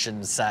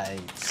 destruction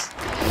sites.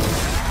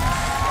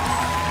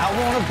 I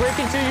want to break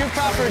into your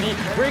property.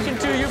 Break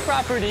into your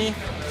property.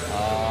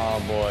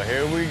 Oh boy,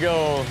 here we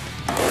go.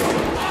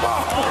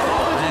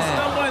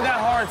 Stumbling that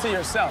hard to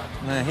yourself.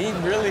 Man, he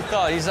really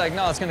thought. He's like,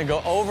 no, it's gonna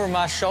go over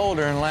my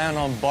shoulder and land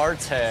on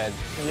Bart's head.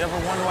 You ever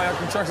wonder why our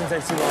construction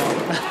takes too long?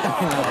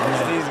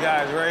 It's these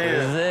guys right here.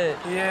 This is it.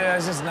 Yeah,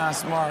 it's just not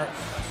smart.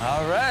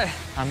 All right,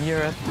 I'm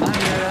Europe.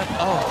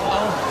 Oh.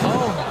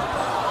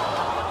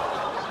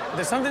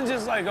 Did something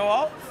just like go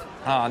off?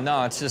 Oh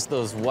no, it's just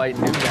those white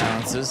New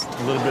Balances.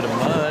 A little bit of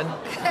mud.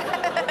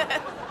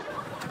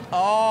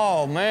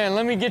 Oh, man,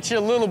 let me get you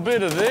a little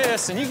bit of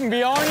this, and you can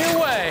be on your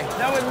way.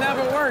 That would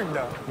never work,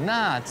 though.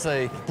 Nah, it's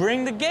like,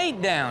 bring the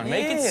gate down.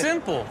 Make it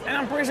simple. And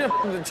I'm pretty sure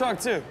the truck,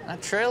 too.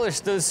 That trailer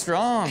stood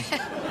strong.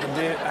 It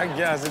did. I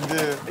guess it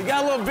did. It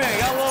got a little bent. It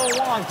got a little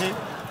wonky.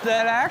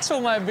 That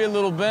axle might be a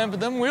little bent, but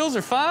them wheels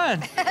are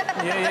fine.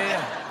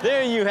 Yeah.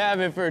 There you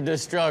have it for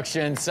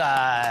destruction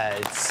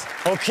sites.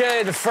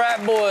 Okay, the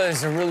frat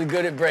boys are really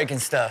good at breaking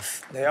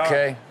stuff. They are.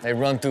 Okay, they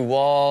run through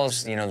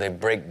walls, you know, they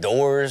break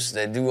doors,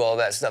 they do all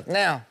that stuff.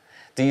 Now,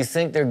 do you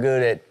think they're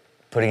good at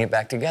putting it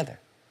back together?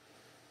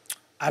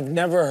 I've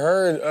never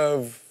heard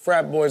of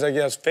frat boys, I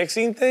guess,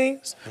 fixing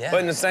things. Yeah.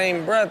 But in the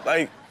same breath,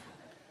 like,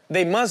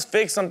 they must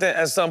fix something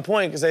at some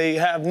point because they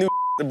have new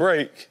to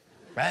break.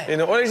 Right. You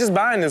know, or they just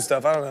buying new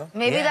stuff, I don't know.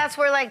 Maybe that's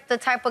where, like, the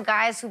type of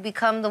guys who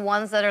become the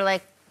ones that are,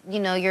 like, you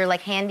know, you're,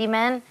 like,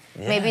 handymen.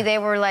 Yeah. Maybe they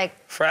were, like...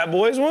 Frat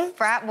boys once?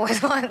 Frat boys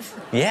once.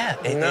 Yeah.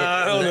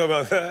 I don't know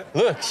about that.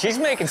 Look, she's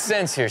making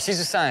sense here. She's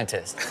a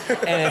scientist.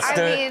 And it's I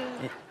mean,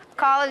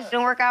 college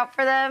didn't work out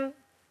for them.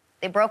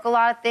 They broke a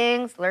lot of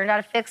things, learned how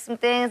to fix some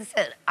things.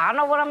 They said, I don't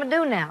know what I'm gonna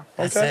do now.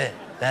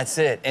 That's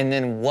it. And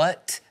then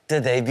what do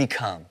they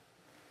become?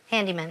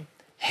 Handymen.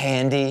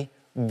 Handy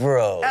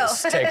bros.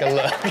 Oh. Take a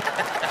look.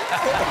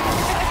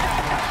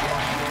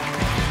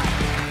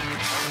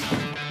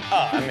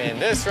 Oh, I mean,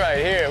 this right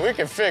here, we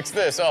can fix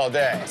this all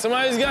day.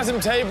 Somebody's got some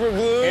tape or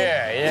glue?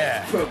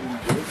 Yeah.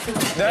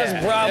 That's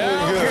probably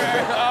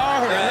good.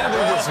 All right.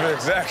 This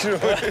fixed, actually.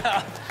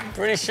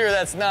 Pretty sure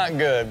that's not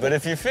good, but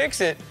if you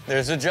fix it,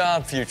 there's a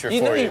job future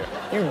for you.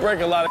 You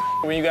break a lot of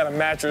when you got a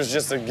mattress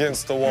just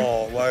against the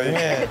wall. Like,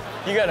 man,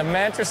 you got a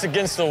mattress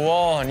against the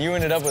wall and you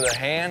ended up with a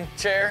hand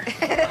chair?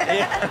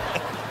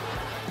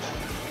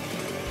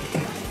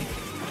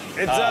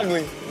 It's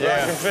ugly. Yeah, I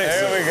can fix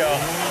there we go.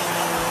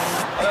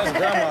 Oh, that's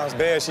grandma's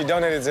bed. She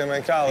donated to him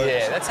in college.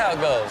 Yeah, that's how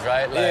it goes,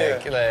 right?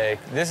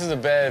 Like this is a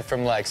bed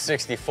from like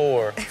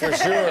 '64. For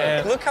sure.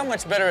 And look how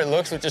much better it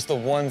looks with just the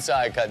one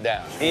side cut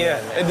down.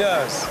 Yeah, it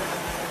does.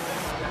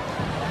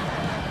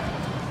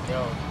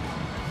 Yo,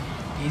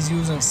 he's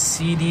using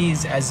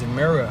CDs as a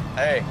mirror.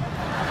 Hey.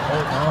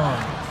 Hold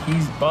on,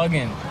 he's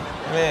bugging.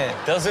 Man,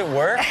 does it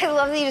work? I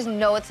love that you just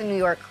know it's a New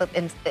York clip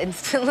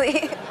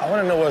instantly. I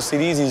want to know what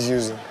CDs he's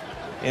using.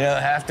 You know,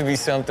 it'd have to be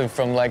something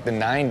from like the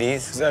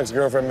 90s. His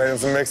ex-girlfriend made him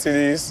some mixed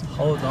CDs.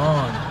 Hold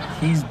on,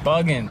 he's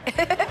bugging.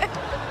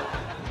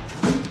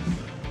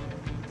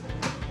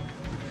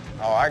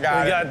 Oh, I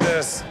got it. We got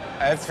this.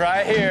 That's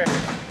right here.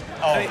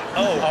 Hey,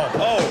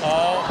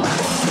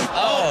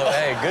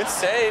 good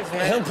save,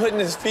 man. Him putting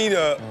his feet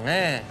up.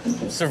 Man,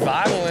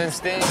 survival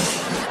instinct.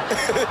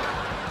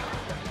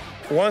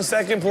 1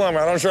 second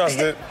plumber, I don't trust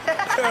it.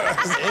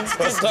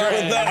 Let's start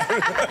with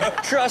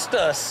that. Trust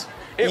us.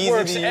 It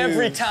works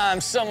every time,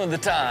 some of the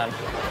time.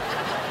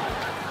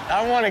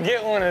 I want to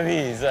get one of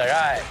these. Like, all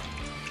right.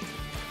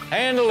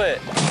 Handle it.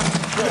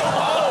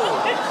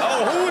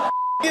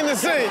 Who in the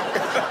sink?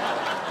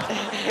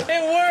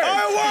 It worked. Oh,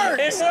 it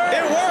worked.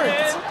 It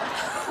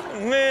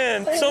worked.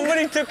 Man,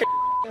 somebody took a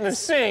in the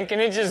sink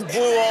and it just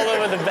blew all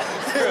over the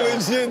bathroom. It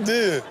legit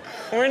did.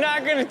 We're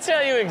not gonna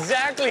tell you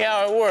exactly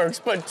how it works,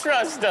 but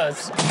trust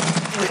us.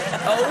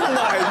 Oh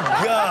my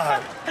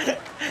God.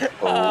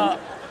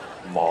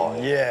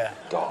 Yeah.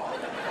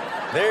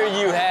 There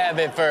you have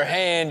it for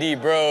Handy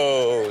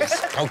Bros.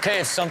 Okay,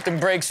 if something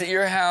breaks at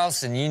your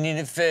house and you need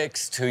it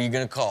fixed, who are you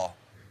gonna call?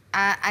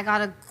 I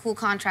got a cool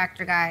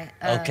contractor guy.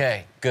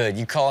 Okay, good.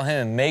 You call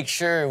him. Make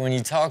sure when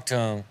you talk to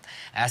him,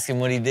 ask him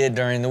what he did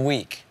during the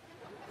week.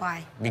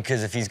 Why?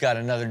 Because if he's got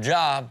another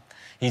job,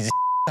 he's a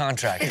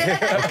contractor,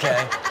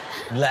 okay?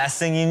 Last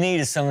thing you need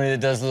is somebody that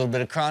does a little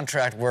bit of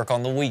contract work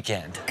on the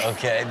weekend,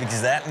 okay?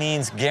 Because that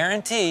means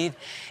guaranteed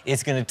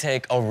it's gonna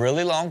take a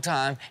really long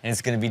time and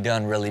it's gonna be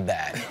done really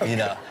bad, you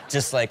know?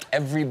 Just like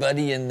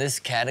everybody in this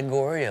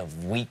category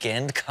of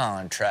weekend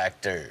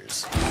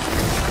contractors.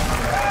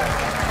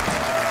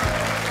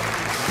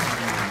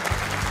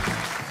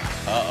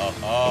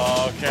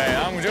 Uh-oh, okay,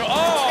 I'm doing,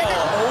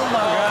 oh my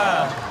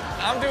God.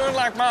 I'm doing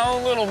like my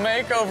own little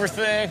makeover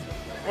thing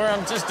where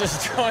I'm just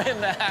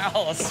destroying the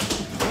house.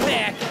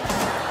 Nick.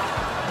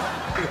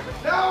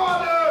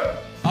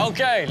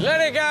 Okay,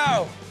 let it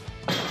go.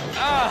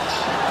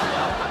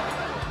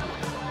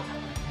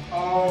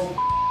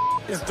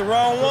 Oh, it's the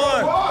wrong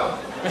one.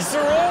 It's the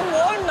wrong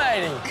one,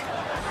 matey.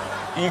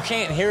 You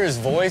can't hear his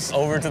voice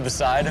over to the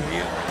side of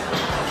you.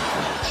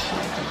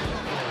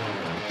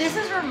 This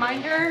is a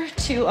reminder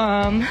to,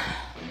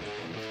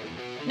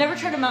 never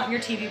try to mount your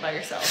TV by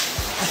yourself.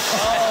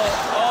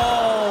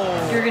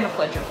 Oh. You're gonna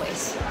flood your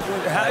place.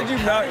 How'd you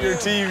mount your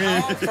TV?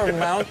 How for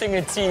mounting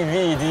a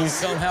TV, do you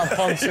somehow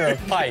puncture a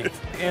pipe?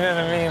 You know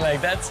what I mean?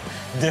 Like, that's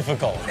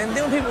difficult. And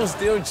then people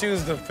still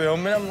choose to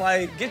film it. I'm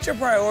like, get your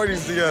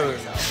priorities together.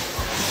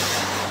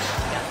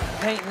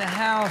 Painting the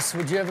house,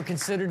 would you ever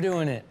consider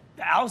doing it?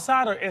 The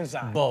outside or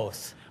inside?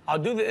 Both. I'll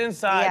do the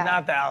inside,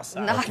 not the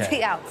outside. Not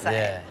the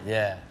outside.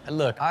 Yeah.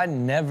 Look, I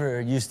never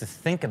used to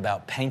think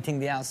about painting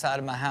the outside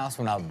of my house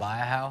when I would buy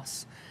a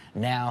house.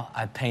 Now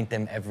I paint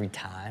them every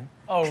time.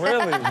 Oh,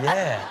 really?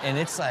 Yeah, and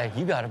it's like,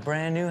 you got a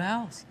brand new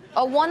house.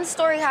 A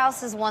one-story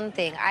house is one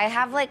thing. I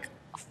have like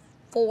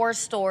 4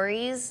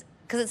 stories,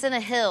 because it's in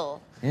a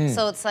hill.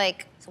 So it's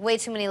like way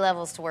too many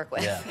levels to work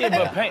with. Yeah,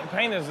 but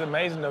paint is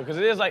amazing though, because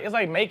it's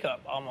like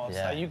makeup almost.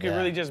 Yeah, like you can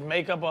really just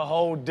make up a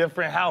whole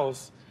different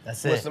house.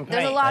 That's with it. some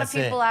paint. There's a lot of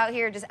people out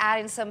here just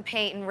adding some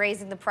paint and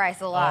raising the price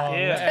a lot.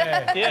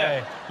 Yeah.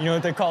 Hey, you know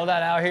what they call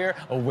that out here?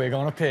 A wig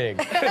on a pig.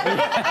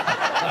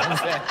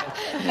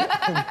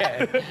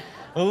 Okay.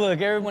 Well, look,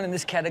 everyone in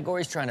this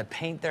category is trying to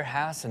paint their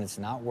house and it's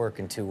not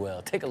working too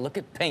well. Take a look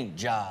at paint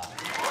job.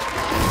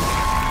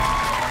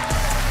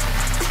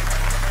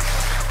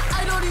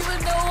 I don't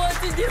even know what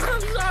to do.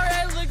 I'm sorry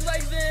I look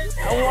like this.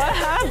 What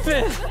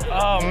happened?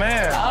 Oh,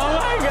 man. Oh,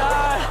 my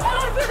God.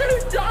 I'm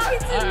gonna die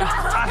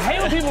tonight. I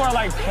hate when people are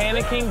like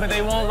panicking, but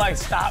they won't like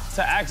stop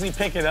to actually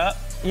pick it up.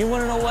 You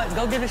want to know what?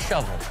 Go get a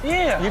shovel.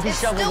 Yeah. You can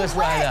shovel this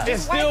right up.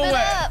 It's still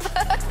wet.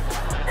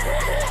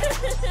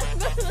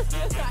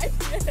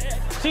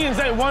 She didn't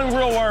say one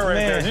real word right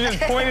there. She just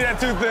pointed at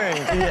 2 things.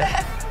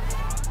 Yeah.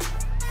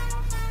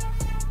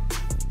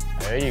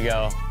 There you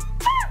go.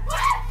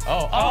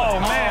 Oh,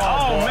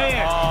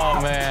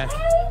 man.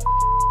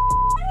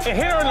 It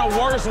hit her in the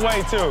worst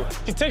way, too.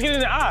 She took it in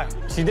the eye.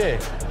 She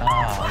did.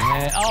 Oh,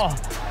 man. Oh.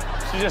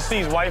 She just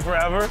sees white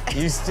forever.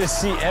 You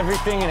just see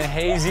everything in a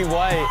hazy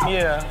white.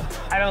 Yeah.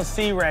 I don't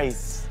see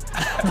race.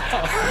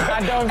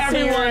 I don't see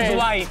Everyone's race.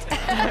 white.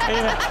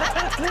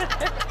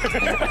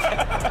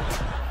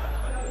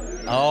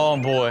 Oh,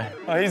 boy.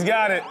 Oh, he's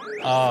got it.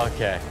 Oh,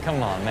 okay.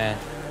 Come on, man.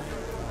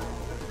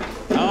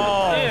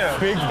 Oh,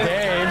 Big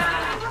Dave.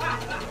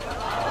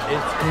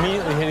 It's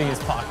immediately hitting his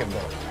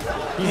pocketbook.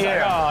 He's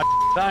like, oh,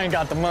 I ain't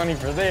got the money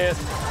for this.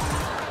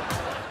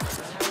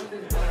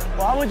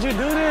 Why would you do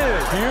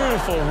this?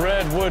 Beautiful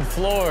redwood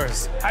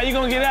floors. How you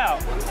gonna get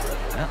out?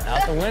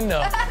 Out the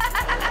window.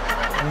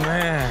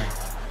 Man.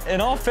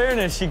 In all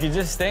fairness, she could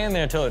just stand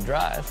there till it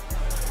dries.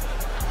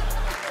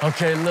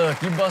 Okay,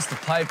 look, you bust a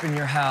pipe in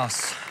your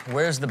house.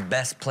 Where's the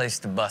best place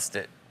to bust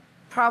it?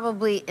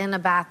 Probably in a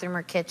bathroom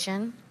or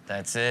kitchen.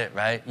 That's it,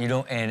 right? You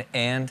don't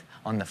and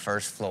on the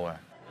first floor.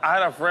 I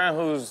had a friend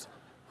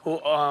who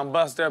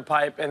bust their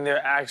pipe and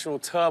their actual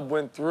tub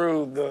went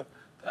through the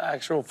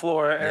actual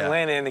floor and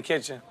landed in the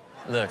kitchen.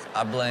 Look,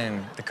 I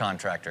blame the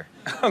contractor.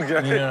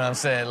 Okay. You know what I'm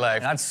saying?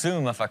 Like, I'd sue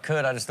him if I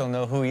could. I just don't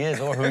know who he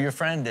is or who your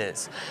friend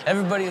is.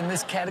 Everybody in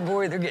this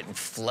category, they're getting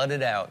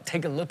flooded out.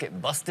 Take a look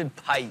at busted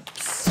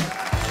pipes.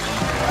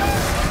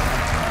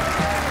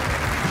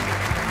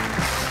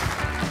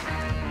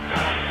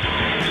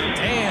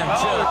 Damn,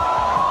 Chuck.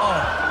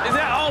 Oh. Is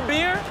that all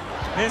beer?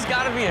 There's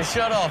got to be a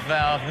shut-off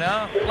valve,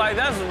 no? Like,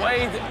 that's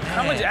way...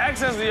 How much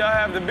access do y'all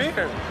have to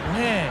beer?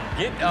 Man,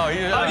 get... Oh,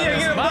 get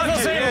a bucket.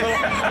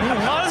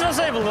 Might as well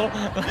save a little.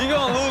 You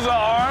gonna lose an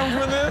arm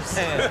for this?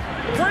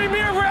 Free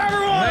beer for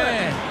everyone!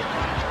 Man.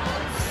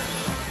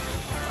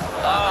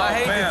 I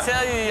hate to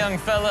tell you, young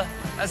fella,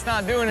 That's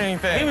not doing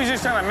anything. He was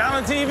just trying to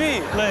mount a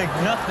TV. Like,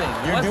 nothing.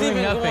 You're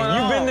doing nothing.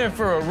 You've been there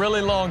for a really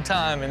long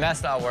time, and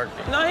that's not working.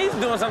 No, he's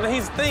doing something.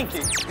 He's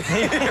thinking.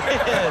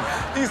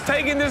 He's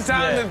taking this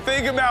time to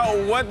think about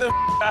what the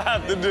I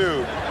have to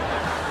do.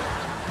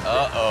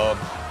 Uh-oh.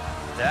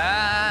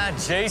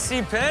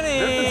 J.C.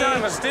 Penney. This is the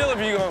time to steal if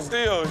you're gonna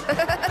steal.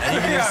 And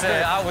you can just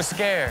say, I was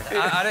scared.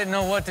 I didn't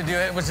know what to do.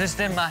 It was just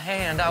in my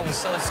hand. I was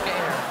so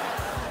scared.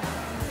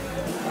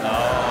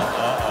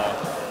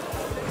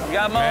 You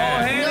got my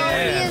whole hand? No,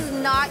 he is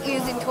not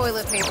using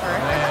toilet paper.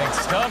 Man,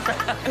 stuff it.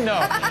 No.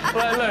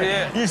 But look,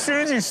 as soon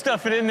as you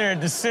stuff it in there,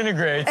 it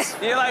disintegrates.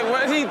 Yeah, like,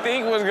 what did he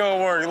think was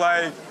gonna work?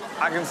 Like,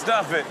 I can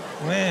stuff it.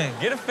 Man,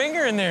 get a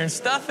finger in there and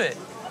stuff it.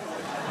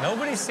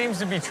 Nobody seems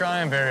to be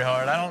trying very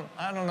hard.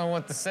 I don't know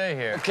what to say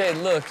here. Okay,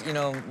 look, you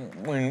know,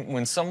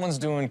 when someone's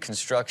doing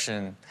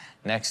construction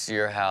next to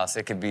your house,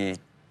 it could be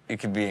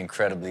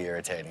incredibly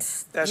irritating.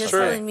 You're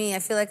telling me. I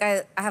feel like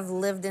I have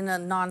lived in a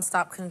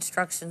non-stop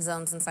construction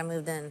zone since I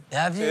moved in.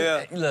 Have you?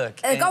 Yeah.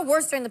 Look. It got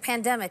worse during the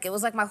pandemic. It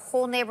was like my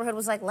whole neighborhood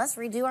was like, let's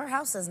redo our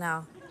houses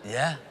now.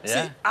 Yeah.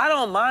 See, I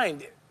don't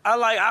mind it.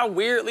 I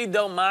weirdly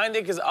don't mind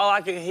it because all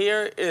I can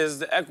hear is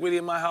the equity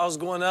of my house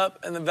going up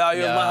and the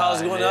value of my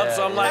house going up.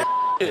 So I'm like,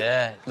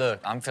 yeah. Look,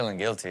 I'm feeling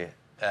guilty,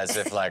 as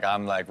if like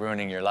I'm like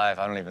ruining your life.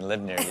 I don't even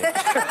live near you.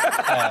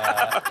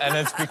 And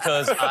it's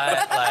because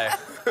I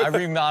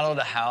remodeled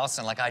a house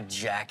and like I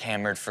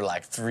jackhammered for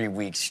like 3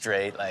 weeks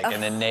straight. Like,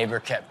 and the neighbor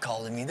kept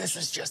calling me. This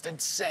is just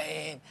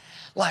insane.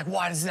 Like,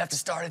 why does it have to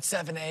start at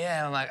 7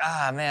 a.m.? I'm like,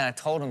 man, I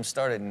told him to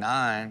start at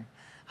 9.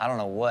 I don't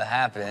know what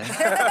happened. You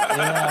know what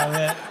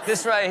I mean?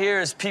 This right here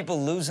is people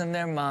losing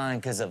their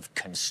mind because of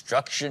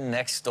construction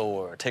next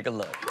door. Take a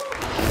look.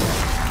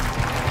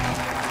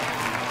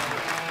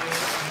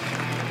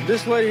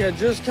 This lady had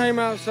just came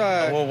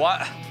outside. Well,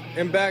 what?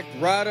 And backed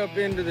right up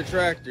into the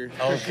tractor.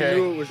 Okay. She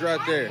knew it was right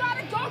there.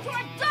 I gotta go to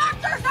a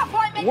doctor's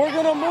appointment. We're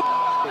gonna move.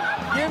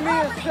 Give me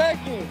a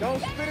second. Don't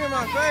spit in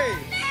my face.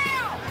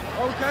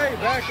 Okay,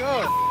 back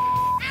up.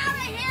 Out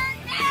of here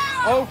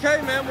now. Okay,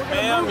 man, we're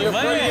gonna move. you're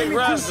pretty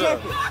aggressive.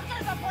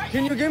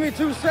 Can you give me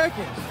 2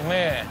 seconds?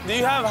 Man. Do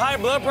you have high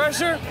blood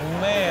pressure?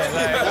 Man,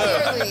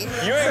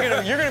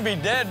 like, you're gonna be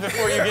dead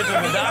before you get to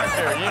the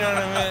doctor. You know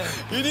what I mean?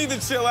 You need to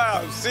chill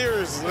out,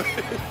 seriously.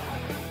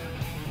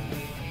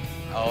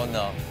 Oh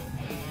no.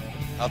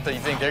 You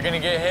think they're gonna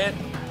get hit?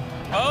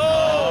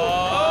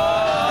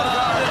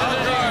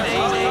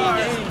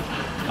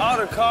 All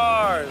the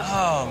cars.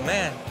 Oh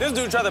man. This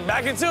dude tried to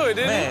back into it,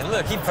 didn't he? Man,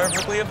 look, he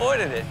perfectly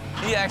avoided it.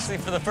 He actually,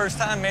 for the first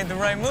time, made the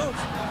right move.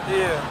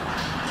 Yeah.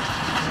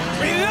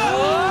 Beat it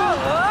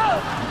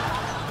up!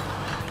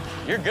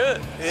 You're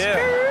good. Yeah.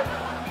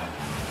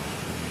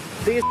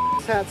 These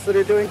hats that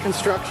are doing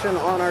construction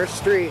on our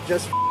street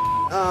just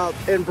up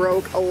and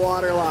broke a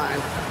water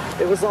line.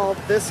 It was all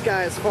this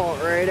guy's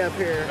fault right up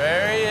here.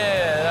 There he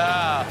is.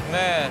 Ah,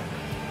 man.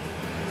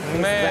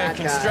 Man,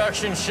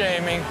 construction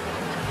shaming.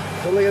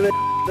 But look at this.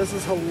 This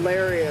is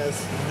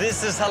hilarious.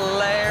 This is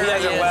hilarious. He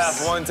hasn't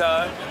laughed one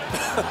time.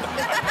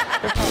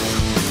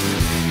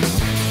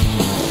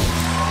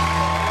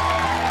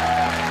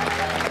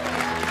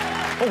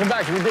 Welcome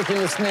back to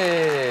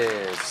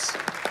Ridiculousness.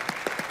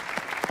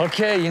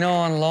 Okay, you know,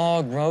 on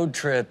long road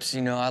trips,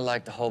 you know, I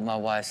like to hold my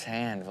wife's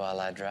hand while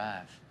I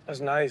drive. That's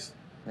nice.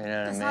 You know what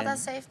I mean? It's not that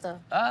safe, though.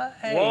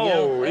 Hey,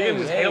 whoa, you can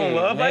just hang on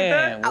love like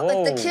that?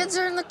 Like the kids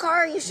are in the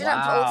car, you should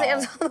have both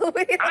hands on the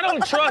wheel. I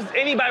don't trust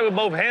anybody with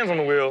both hands on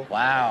the wheel.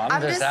 Wow, I'm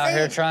just out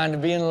here trying to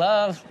be in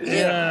love. You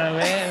know what I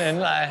mean? And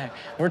like,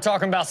 we're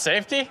talking about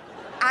safety?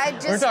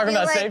 We're talking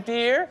about safety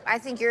here? I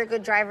think you're a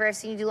good driver. I've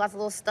seen you do lots of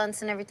little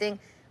stunts and everything.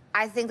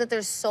 I think that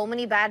there's so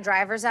many bad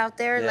drivers out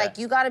there. Like,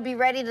 you gotta be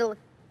ready to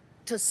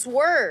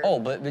swerve. Oh,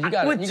 but you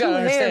gotta with 2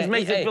 hands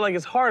makes it feel like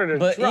it's harder to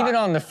But drive. even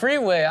on the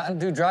freeway, I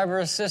do driver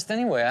assist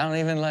anyway. I don't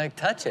even like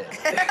touch it.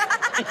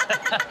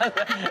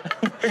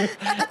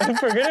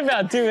 Forget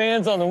about 2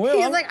 hands on the wheel.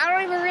 He's like, I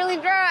don't even really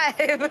drive.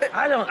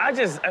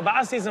 If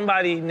I see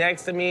somebody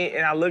next to me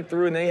and I look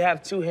through and they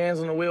have 2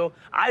 hands on the wheel,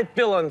 I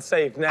feel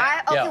unsafe now.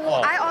 I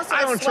also I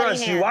have don't sweaty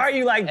trust hands. you. Why are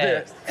you like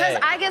this? Because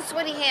I get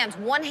sweaty hands.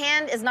 One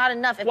hand is not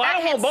enough. If Well, that I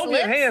don't hand want both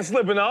slips, your hands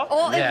slipping off.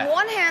 Well, if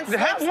one hand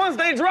slips, one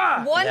stay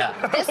dry.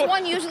 This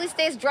one usually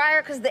stays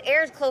drier because the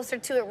air is closer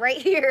to it right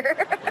here.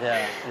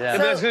 Yeah.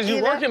 That's because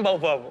you're working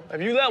both of them.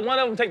 If you let one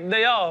of them take the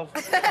day off.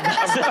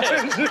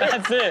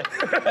 That's it.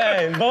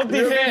 Hey, both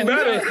these hands.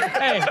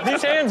 Hey,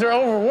 these hands are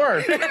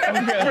overworked.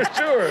 For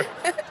sure.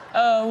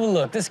 Well,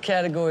 look, this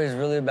category is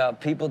really about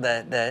people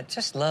that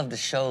just love to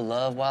show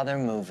love while they're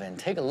moving.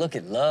 Take a look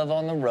at love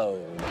on the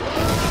road.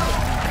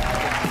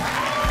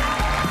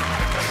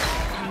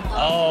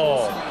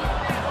 Oh.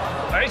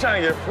 Are you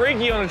trying to get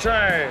freaky on the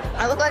train?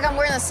 I look like I'm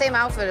wearing the same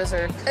outfit as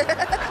her.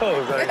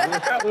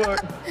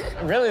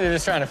 Really, they're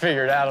just trying to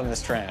figure it out on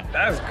this train.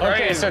 That's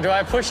crazy. Okay, so do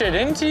I push it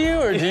into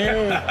you, or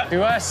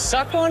do I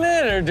suck on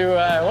it, or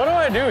what do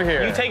I do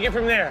here? You take it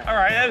from there. All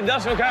right, that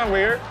does feel kind of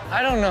weird.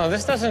 I don't know.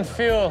 This doesn't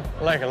feel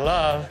like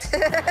love.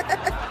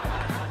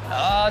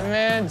 Oh,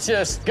 man,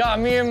 just got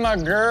me and my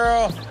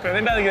girl.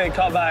 They better get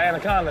caught by an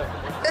anaconda.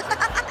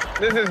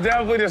 This is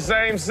definitely the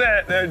same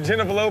set that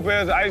Jennifer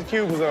Lopez Ice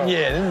Cube was on.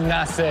 Yeah, this is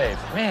not safe.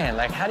 Man,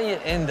 like, how do you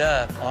end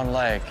up on,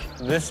 like,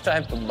 this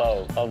type of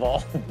boat of all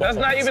boats? That's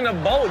not even a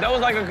boat. That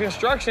was like a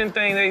construction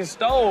thing they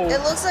stole.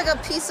 It looks like a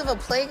piece of a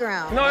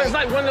playground. No, it's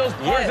like one of those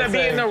parts that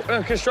be in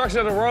the construction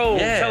of the road,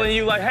 telling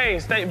you, like, hey,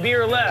 stay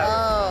veer left.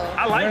 Oh.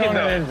 I like We're it, on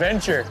though. an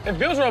adventure. It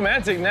feels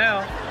romantic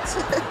now.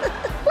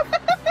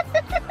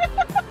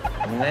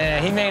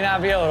 Man, he may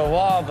not be able to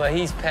walk, but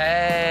he's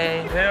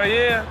paid. Hell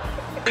yeah.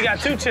 He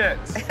got 2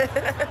 checks.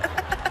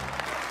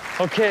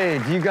 Okay,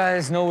 do you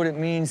guys know what it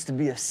means to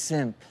be a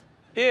simp?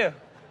 Yeah.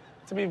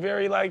 To be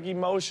very, like,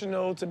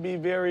 emotional, to be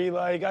very,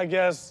 like, I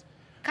guess...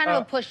 Kind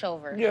of a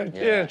pushover.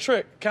 Yeah,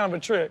 trick, kind of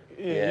a trick.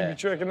 Yeah, you be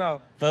tricking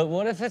out. But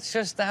what if it's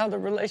just how the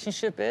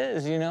relationship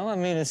is, you know? I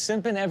mean, is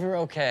simping ever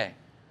okay?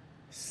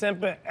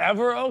 Simping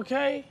ever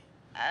okay?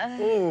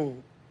 Ooh.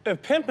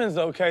 If pimping's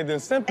okay, then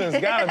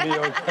simping's gotta be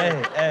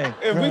okay. Hey.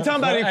 If we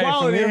talking about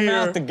equality from your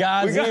here, mouth to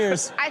God's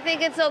ears. I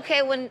think it's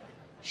okay when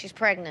she's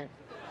pregnant.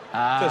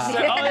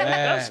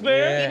 That's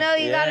fair. You know,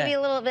 you gotta be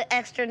a little bit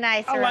extra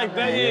nice. I like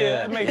that, yeah,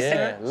 that makes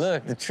sense.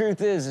 Look, the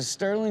truth is, as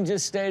Sterling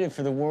just stated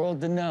for the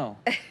world to know,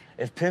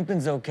 if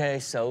pimping's okay,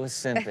 so is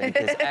simping.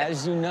 Because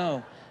as you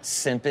know,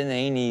 simping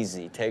ain't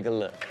easy. Take a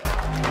look.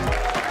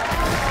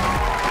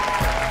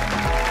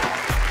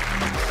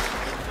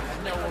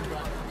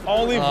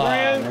 Only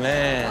friends? Oh,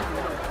 man.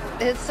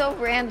 It's so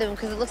random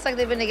because it looks like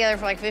they've been together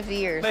for like 50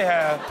 years. They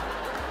have.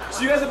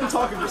 So you guys have been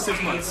talking for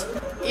 6 months?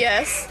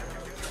 Yes.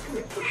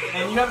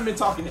 And you haven't been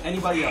talking to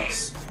anybody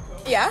else?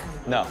 Yeah?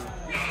 No.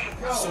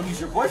 So he's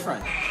your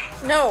boyfriend?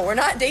 No, we're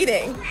not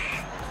dating.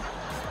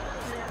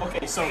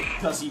 Okay, so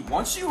does he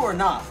want you or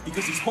not?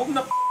 Because he's holding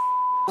up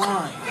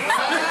line.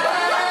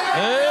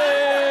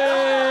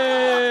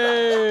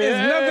 It's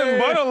nothing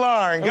but a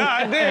line,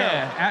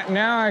 goddamn.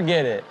 Now I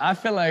get it. I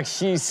feel like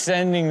she's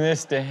sending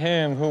this to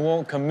him who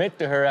won't commit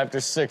to her after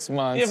 6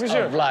 months. Yeah, for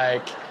sure. Of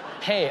like,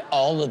 hey,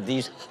 all of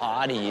these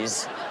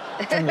hotties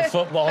from the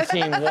football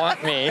team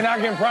want me. And I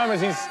can promise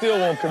he still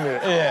won't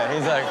commit. Yeah,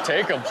 he's like,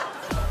 take them.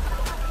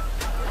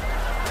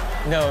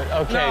 No,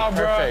 okay,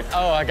 perfect. Bro.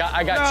 Oh, I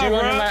got you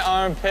under my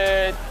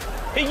armpit.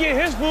 He get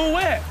his food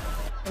wet.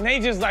 And they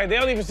just like, they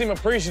don't even seem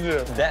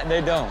appreciative. That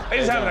they don't. They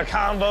just having a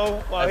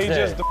combo while he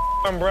just the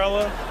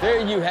umbrella. There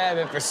you have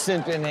it for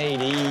simping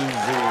ain't easy.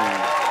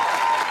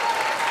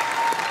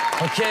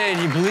 Okay,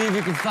 do you believe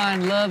you can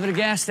find love at a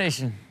gas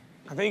station?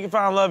 I think you can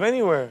find love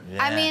anywhere.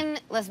 Yeah. I mean,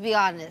 let's be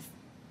honest.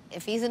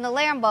 If he's in the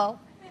Lambo.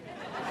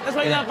 That's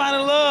why you're not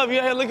finding love.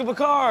 You're out here looking for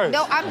cars.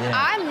 No,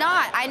 I'm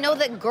not. I know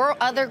that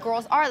other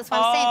girls are. That's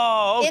what I'm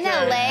saying. Okay.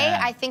 In LA,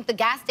 I think the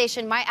gas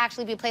station might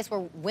actually be a place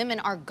where women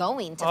are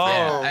going to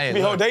find love. Hey,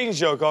 be a whole dating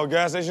show called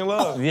Gas Station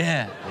Love.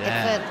 Yeah.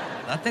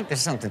 I think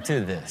there's something to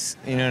this.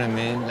 You know what I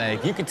mean?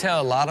 Like, you can tell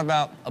a lot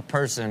about a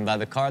person by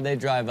the car they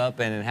drive up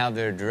in and how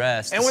they're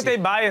dressed. And what they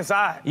buy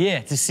inside.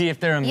 Yeah, to see if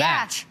they're a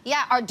match.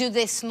 Yeah, or do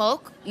they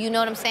smoke? You know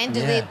what I'm saying?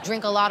 Do they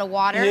drink a lot of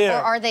water? Yeah.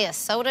 Or are they a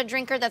soda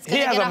drinker that's gonna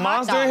get a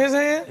hot dog? He has a monster in his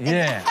hand?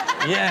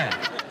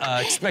 Yeah.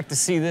 Expect to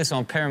see this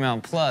on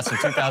Paramount Plus in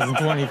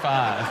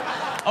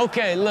 2025.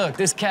 Okay, look,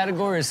 this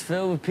category is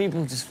filled with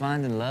people just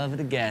finding love at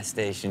a gas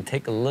station.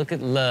 Take a look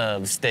at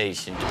Love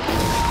Station.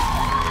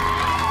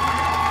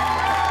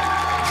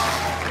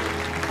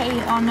 Hey,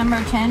 on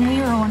number 10,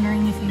 we were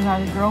wondering if you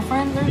had a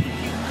girlfriend or...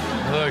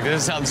 Look,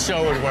 this is how the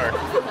show would work.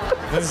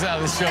 This is how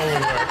the show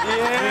would work. Yeah.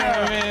 You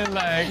know what I mean?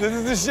 Like, this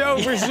is the show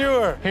for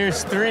sure.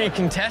 Here's 3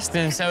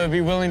 contestants that would be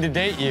willing to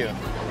date you.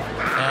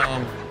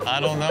 I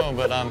don't know,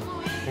 but I'm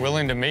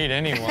willing to meet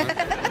anyone.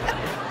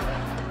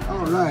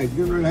 All right,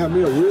 getting ready to have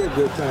me a real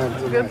good time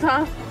tonight. Good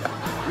time?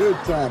 Good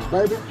time,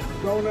 baby.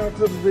 Going out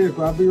to the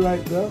vehicle. I'll be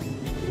right there.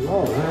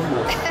 Lord, have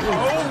mercy.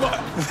 Oh my,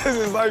 this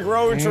is like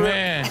road trip.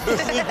 Man.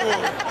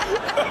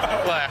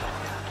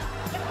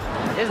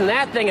 Isn't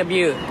that thing a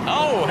beaut?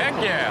 Oh, heck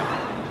yeah.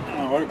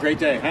 Oh, what a great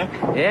day, huh?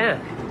 Yeah.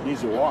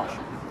 Needs a wash.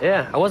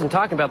 Yeah, I wasn't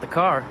talking about the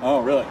car.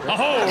 Oh, really?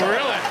 Oh,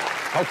 really?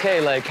 Okay,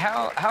 like,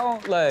 how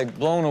like,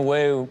 blown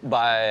away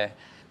by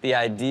the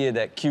idea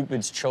that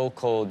Cupid's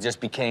chokehold just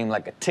became,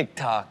 like, a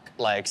TikTok,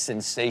 like,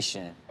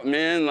 sensation?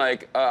 Man,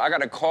 like, I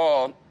got a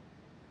call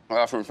from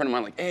a friend of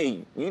mine, like,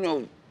 hey, you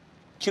know,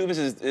 Cupid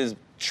is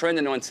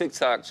trending on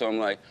TikTok, so I'm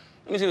like,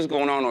 let me see what's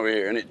going on over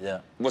here. And it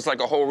was like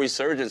a whole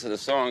resurgence of the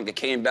song that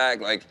came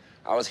back. Like,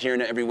 I was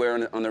hearing it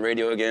everywhere on the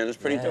radio again. It was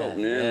pretty dope,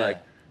 man.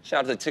 Like,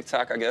 shout out to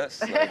TikTok, I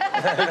guess. Like,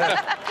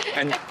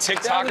 and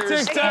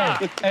TikTokers.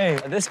 TikTok. Hey,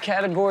 this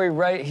category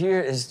right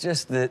here is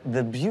just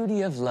the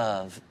beauty of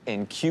love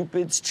in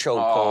Cupid's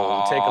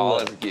chokehold. Take a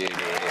look. Let's get it.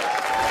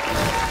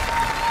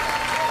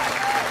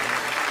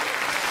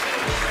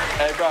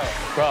 Hey,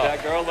 bro.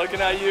 That girl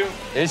looking at you.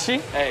 Is she?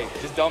 Hey,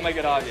 just don't make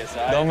it obvious,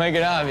 all right? Don't make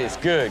it obvious.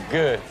 Good.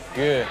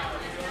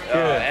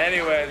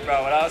 Anyways,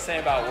 bro, what I was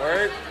saying about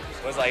work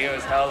was like it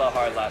was hella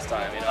hard last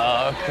time, you know?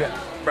 Oh, okay.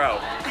 Bro.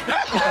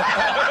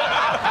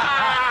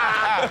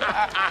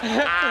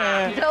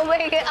 Don't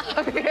make it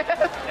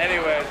obvious.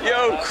 Anyway.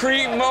 Yo,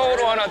 creep mode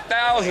on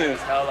 1,000.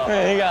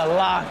 Man, he got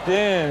locked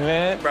in,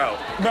 man. Bro.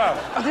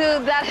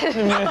 Dude, that is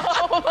so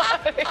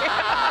funny.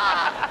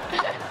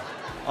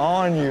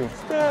 On you.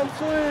 Stop,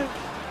 please.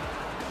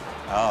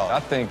 Oh, I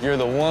think you're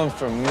the one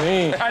for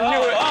me. I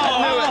knew it. I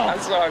knew it. I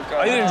saw it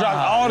coming. You didn't drop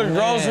all the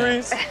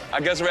groceries.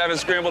 I guess we're having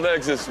scrambled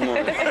eggs this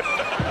morning.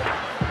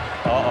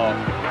 Oh,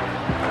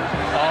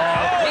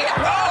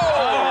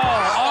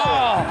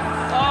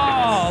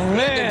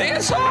 man. The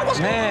dance song? What's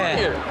going on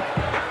here?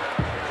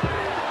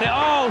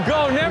 Oh,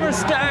 go, never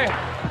stay.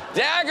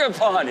 Dagger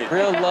upon it.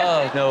 Real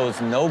love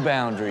knows no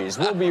boundaries.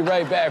 We'll be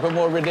right back with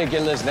more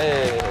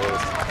ridiculousness.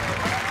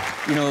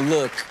 You know,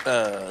 look,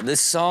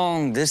 this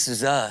song, This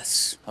Is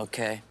Us,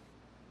 okay?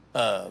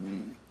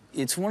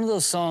 It's one of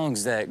those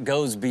songs that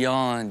goes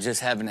beyond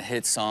just having a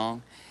hit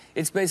song.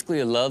 It's basically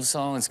a love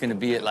song. It's gonna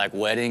be at, like,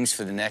 weddings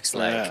for the next,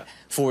 like,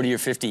 40 or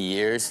 50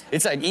 years.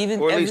 It's like even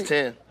Or at least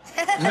 10.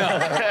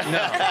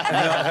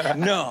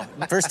 No.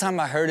 First time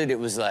I heard it, it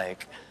was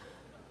like,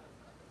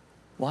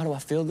 why do I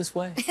feel this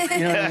way? You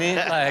know what I mean?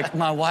 Like,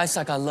 my wife's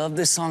like, I love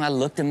this song. I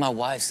looked in my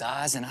wife's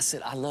eyes and I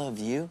said, I love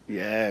you.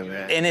 Yeah,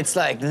 man. And it's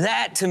like,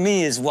 that to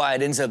me is why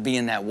it ends up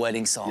being that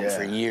wedding song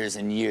for years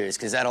and years,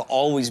 because that'll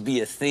always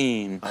be a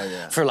theme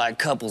for, like,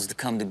 couples to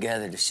come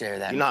together to share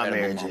that. You know how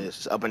marriage moment. is.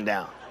 It's up and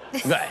down.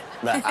 Right.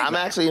 I'm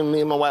actually, me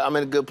and my wife, I'm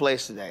in a good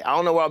place today. I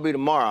don't know where I'll be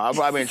tomorrow. I'll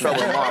probably be in trouble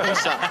tomorrow for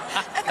something.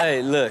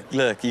 Hey,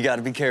 look, you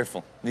gotta be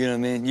careful. You know what I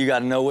mean? You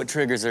gotta know what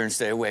triggers are and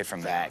stay away from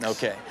that.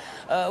 Okay.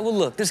 Well,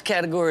 look, this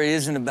category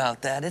isn't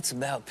about that. It's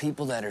about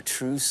people that are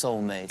true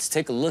soulmates.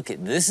 Take a look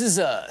at This Is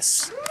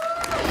Us.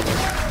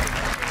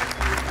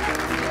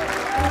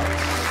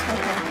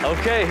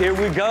 Okay, here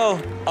we go.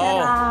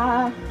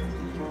 Ta-da.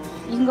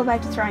 You can go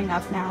back to throwing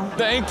up now.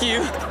 Thank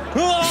you.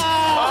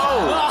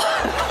 Oh,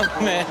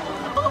 man.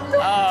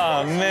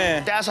 Oh,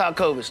 man. That's how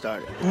COVID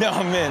started.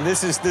 No, man,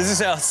 this is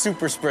how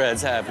super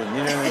spreads happen.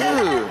 You know what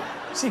I mean?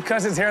 She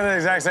cuts his hair the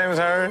exact same as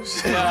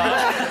hers.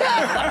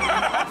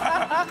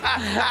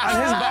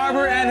 I'm his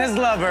barber and his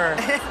lover.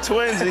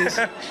 Twinsies.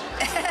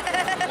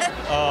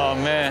 Oh,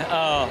 man.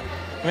 Oh,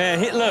 man.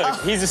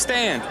 Look, he's a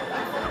stand.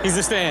 He's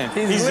a stand.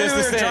 He's just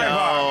a stand.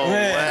 No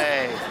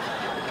way.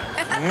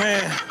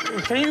 Man.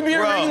 Can you be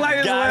a ring light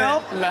as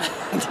well?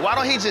 Why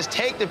don't he just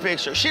take the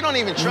picture? She don't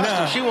even trust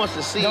him. She wants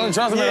to see. Don't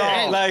trust him at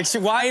all. Like,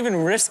 why even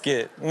risk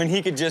it when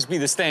he could just be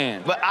the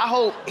stand? But I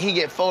hope he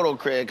get photo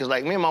cred, because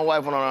like me and my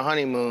wife went on our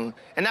honeymoon,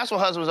 and that's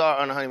what husbands are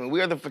on a honeymoon.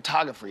 We are the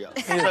photographer, yo.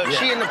 So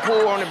she in the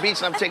pool or on the beach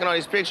and I'm taking all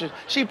these pictures.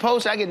 She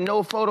posts, I get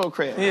no photo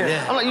cred.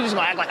 Yeah. I'm like, you just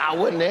gonna act like I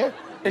wasn't there?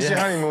 It's your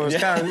honeymoon.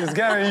 It's kind of you. It's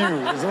only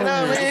you.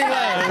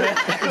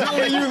 It's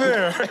only you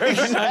there.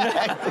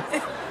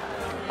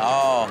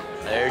 Oh,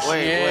 there she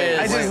is.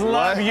 I just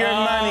love your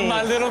money.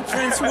 My little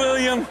Prince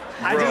William.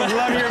 I just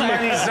love your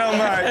money so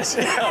much.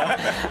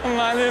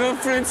 My little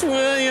Prince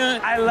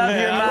William. I love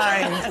your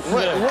mind.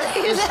 What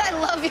is it? I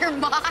love your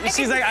mind.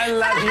 She's like, I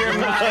love your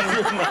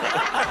mind.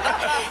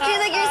 She's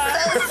like, you're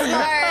so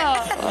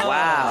smart.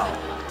 Wow.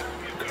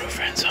 Your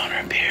girlfriend's on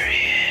her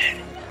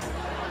period.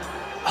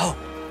 Oh,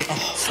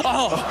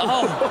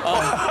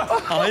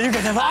 you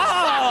got them.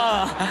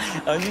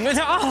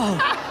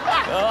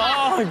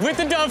 With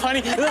the dove,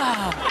 honey.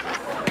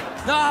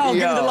 No,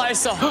 give me the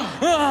Lysol.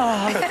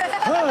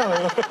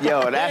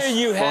 Yo, that's there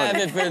you funny. have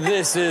it for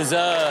This Is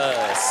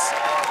Us.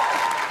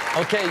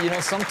 Okay, you know,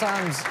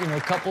 sometimes, you know,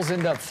 couples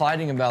end up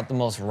fighting about the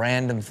most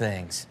random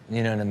things.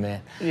 You know what I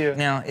mean? Yeah.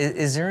 Now,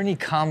 is there any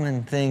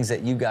common things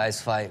that you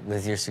guys fight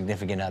with your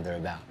significant other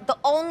about? The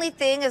only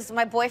thing is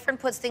my boyfriend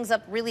puts things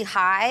up really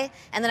high,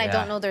 and then I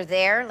don't know they're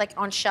there, like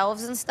on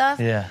shelves and stuff.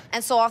 Yeah.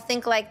 And so I'll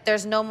think like,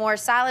 there's no more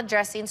salad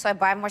dressing, so I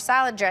buy more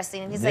salad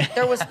dressing. And he's like,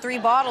 there was 3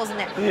 bottles in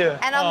there. Yeah.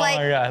 And I'm like,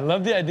 oh my God, I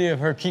love the idea of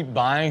her keep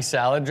buying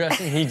salad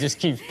dressing. He just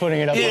keeps putting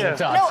it up on the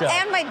top no, shelf.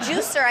 and my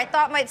juicer. I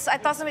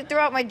thought somebody threw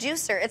out my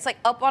juicer. It's like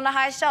up on the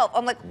high shelf.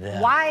 I'm like,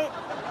 why?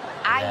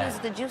 I use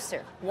the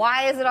juicer.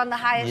 Why is it on the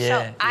highest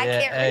shelf? I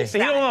can't reach So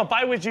he don't want to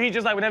fight with you. He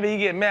just like, whenever he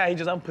get mad, he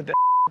just put that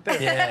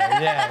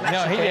there.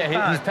 No,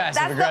 he's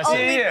passive aggressive.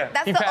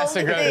 He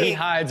passive aggressive. He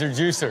hides her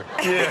juicer.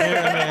 You know what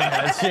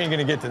I mean? She ain't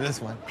gonna get to this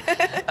one.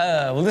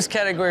 Well, this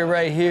category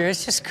right here,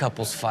 it's just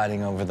couples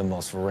fighting over the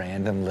most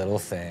random little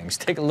things.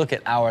 Take a look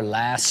at our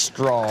last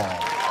straw.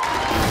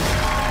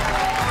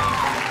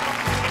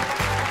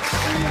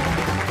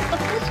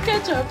 It's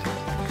ketchup.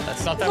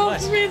 That's not that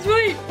much. It's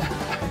sweet.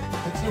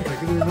 He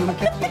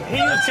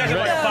was ketchup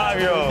like a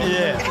 5-year-old.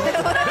 Yeah. This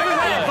is like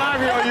a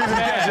 5-year-old using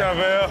ketchup,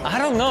 man. I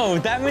don't know,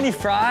 with that many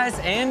fries,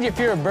 and if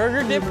you're a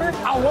burger dipper?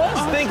 I was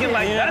thinking,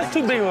 like, that's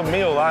too big of a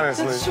meal,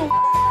 honestly. That's so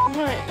much.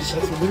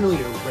 That's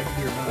literally a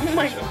regular amount of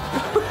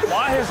ketchup.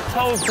 Why his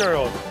toes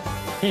curled?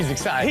 He's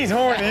excited. He's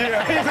horny,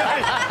 yeah. He's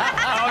like,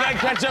 oh, that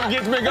ketchup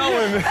gets me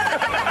going.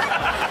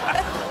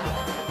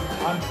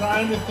 I'm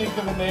trying to think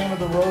of the name of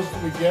the roast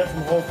that we get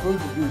from Whole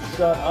Foods. If you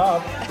shut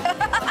up.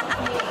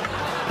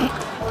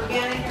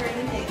 Organic or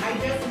anything. I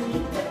just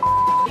need the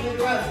good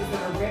roast. Is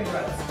it a rib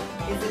roast?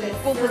 Is it a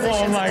multiple positions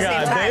Oh my at the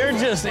God, same time. they're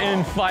just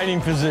in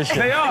fighting position.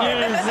 They are. You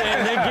know what I'm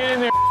saying? They get in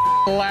their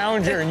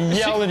lounger and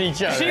yell at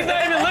each other. She's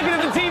not even looking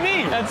at the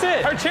TV. That's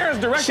it. Her chair is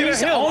directed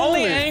She's at him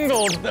only only.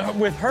 angled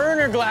with her and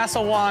her glass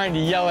of wine to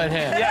yell at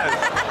him. Yes.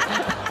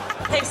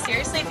 Hey,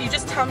 seriously, if you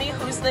just tell me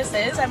whose this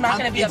is, I'm not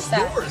going to be upset.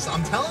 It's yours,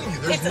 I'm telling you.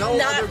 There's It's no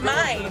not other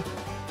mine.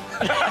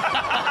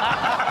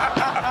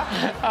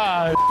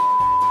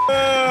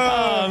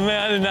 Oh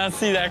man, I did not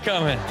see that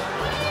coming.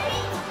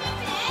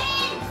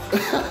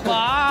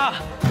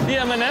 The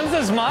M&M's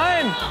is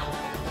mine.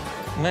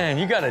 Man,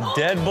 you got a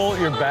deadbolt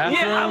your bathroom?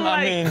 Yeah, I'm like,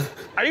 I mean,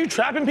 are you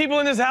trapping people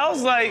in this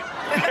house? Like,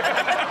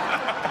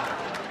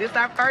 This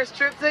our first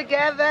trip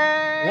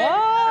together.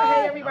 What?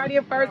 Hey, everybody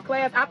in first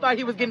class. I thought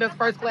he was getting us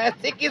first class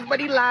tickets, but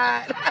he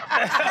lied.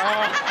 I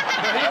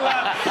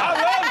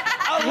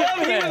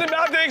love he was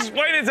about to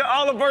explain it to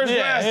all the first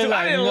class, too. Like,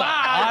 I didn't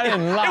lie. I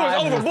didn't lie. It was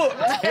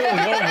overbooked. It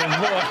was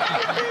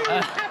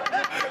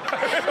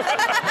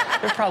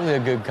overbooked. They're probably a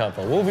good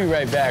couple. We'll be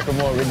right back with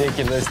more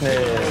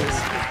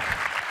ridiculousness.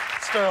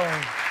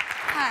 Sterling.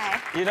 Hi.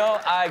 You know,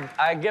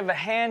 I give a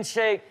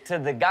handshake to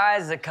the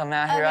guys that come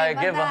out here. I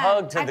give a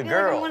hug to the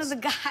girls. Like one of the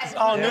guys. It's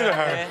all new to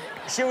her.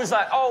 She was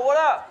like, oh, what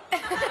up?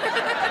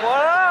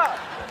 What up?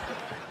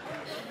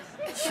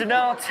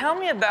 Chanel, tell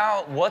me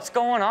about what's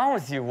going on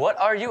with you. What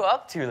are you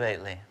up to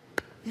lately?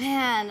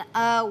 Man,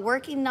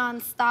 working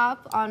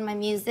nonstop on my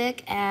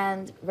music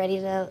and ready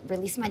to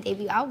release my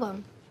debut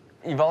album.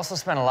 You've also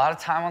spent a lot of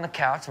time on the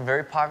couch, a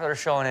very popular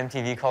show on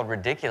MTV called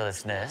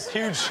Ridiculousness.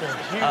 Huge show,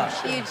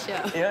 Huge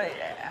show. You know,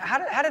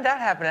 how did that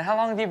happen, and how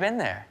long have you been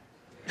there?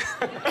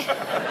 Been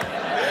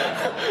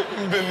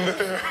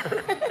there.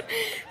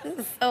 This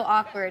is so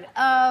awkward.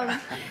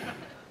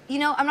 You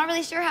know, I'm not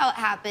really sure how it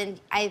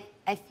happened. I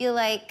feel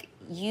like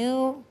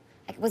you,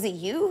 was it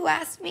you who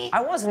asked me?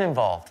 I wasn't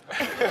involved.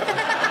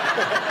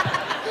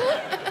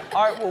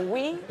 All right, well,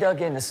 we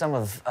dug into some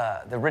of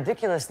the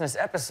Ridiculousness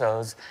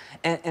episodes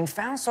and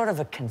found sort of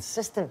a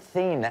consistent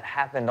theme that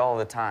happened all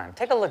the time.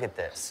 Take a look at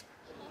this.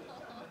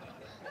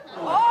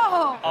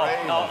 Oh! Oh.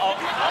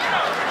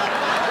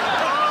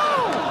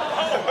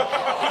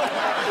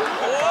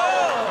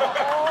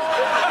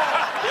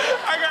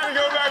 I gotta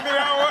go back to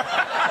that one.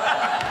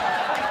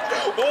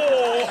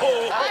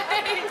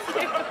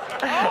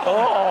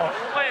 Oh.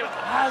 Wait,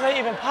 how is that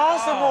even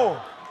possible?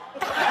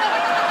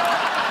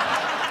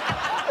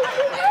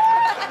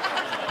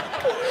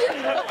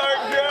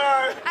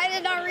 I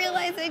did not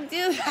realize I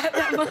do that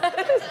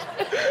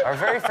much. Our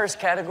very first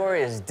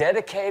category is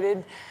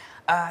dedicated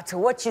to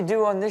what you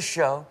do on this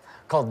show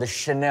called the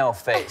Chanel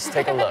face.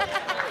 Take a look.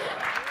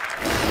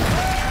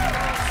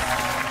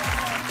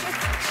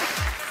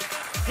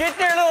 Get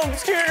there, little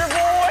scooter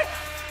boy.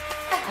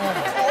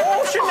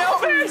 Oh, Chanel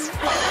face.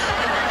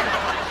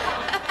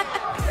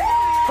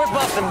 Quit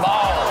busting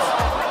balls.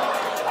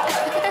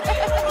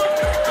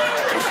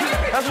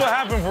 That's what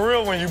happened for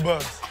real when you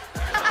bust.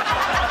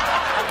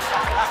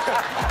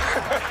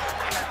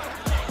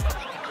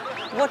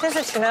 What is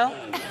it, Chanel?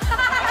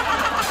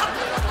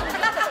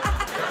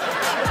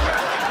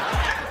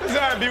 This is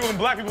how it be when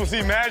black people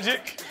see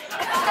magic.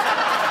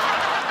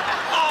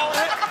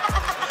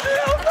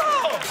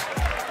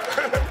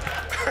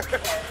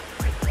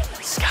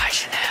 Sky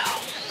Chanel.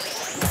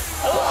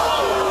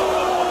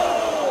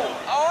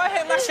 Oh, I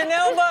hit my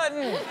Chanel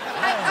button.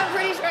 I'm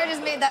pretty sure I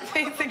just made that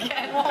face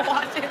again while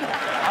watching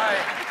that. All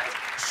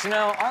right,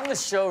 Chanel, on the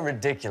show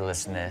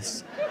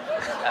Ridiculousness,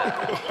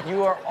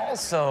 you are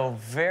also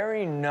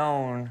very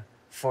known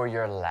for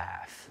your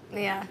laugh.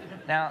 Yeah.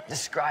 Now,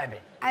 describe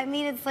it. I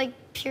mean, it's like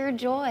pure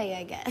joy,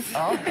 I guess.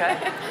 Oh, okay.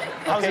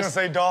 I was gonna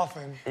say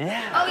dolphin.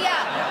 Yeah. Oh,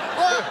 yeah.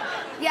 Well,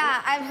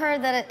 yeah, I've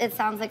heard that it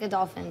sounds like a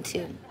dolphin,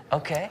 too.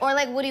 Okay. Or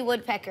like Woody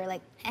Woodpecker,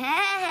 like,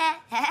 yeah.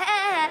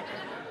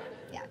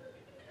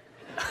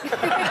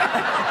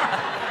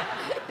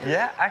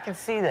 Yeah, I can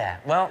see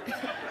that. Well,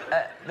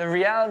 the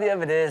reality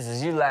of it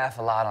is you laugh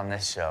a lot on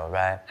this show,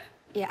 right?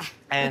 Yeah.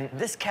 And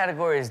this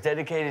category is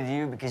dedicated to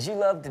you because you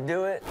love to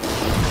do it.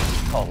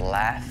 It's called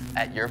laugh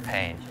at your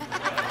pain.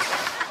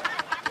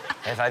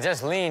 If I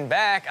just lean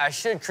back, I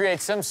should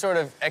create some sort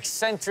of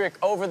eccentric,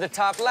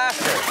 over-the-top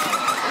laughter.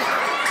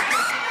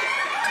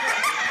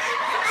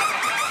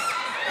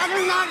 That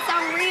does not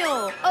sound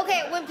real.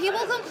 Okay, when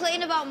people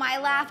complain about my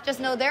laugh, just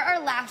know there are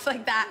laughs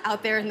like that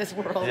out there in this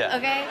world, Yeah.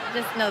 okay?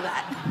 Just know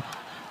that.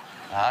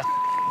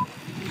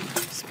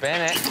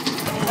 Spin it.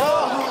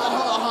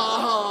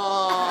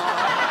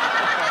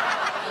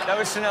 That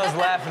was Chanel's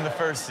laugh in the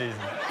first season.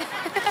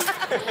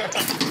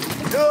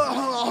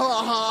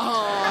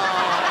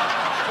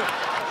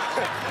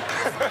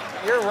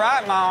 You're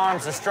right, my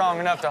arms are strong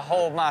enough to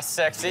hold my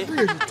sexy.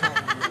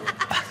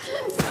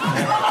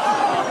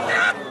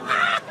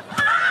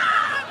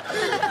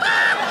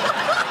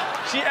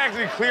 She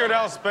actually cleared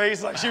out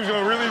space like she was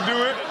gonna really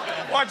do it.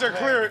 Watch her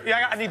clear it.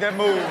 Yeah, I need that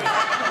move.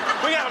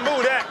 We gotta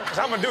move that, because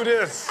I'm gonna do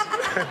this.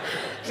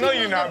 No,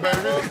 you're not, baby.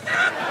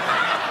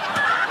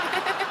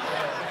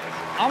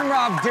 I'm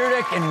Rob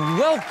Dyrdek, and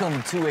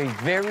welcome to a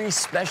very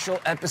special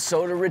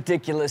episode of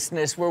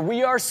Ridiculousness, where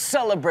we are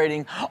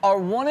celebrating our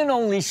one and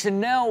only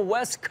Chanel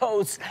West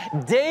Coast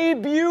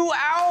debut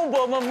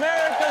album,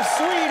 America's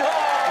Sweetheart.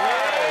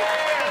 Yeah.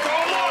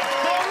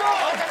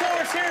 Of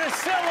course, here to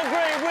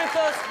celebrate with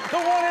us, the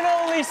one and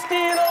only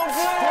Steelo,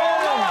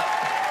 Brim.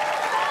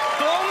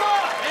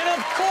 And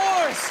of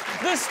course,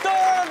 the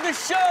star of the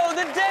show,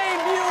 the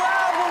debut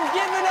album,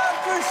 Give It Up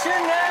for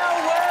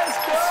Chanel West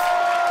Coast.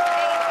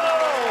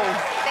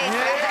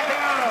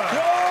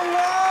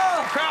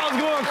 Crowd's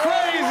going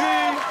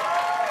crazy.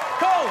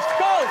 Coast,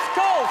 coast,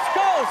 coast,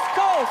 coast,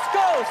 coast,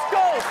 coast,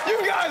 coast.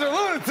 You guys are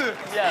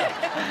lunatics.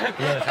 Yeah.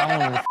 Look, I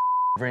wanted to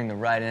bring the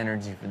right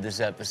energy for this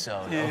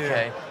episode,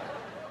 okay?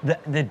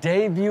 The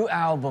debut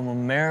album,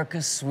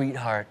 America's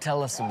Sweetheart.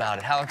 Tell us about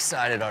it. How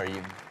excited are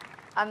you?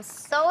 I'm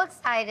so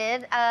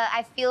excited.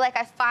 I feel like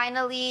I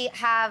finally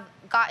have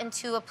gotten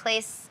to a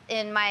place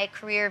in my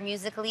career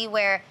musically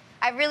where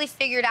I've really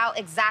figured out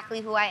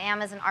exactly who I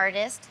am as an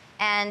artist.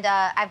 And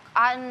I've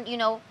gotten, you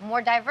know,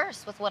 more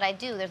diverse with what I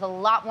do. There's a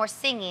lot more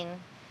singing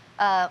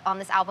on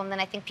this album than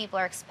I think people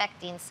are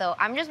expecting. So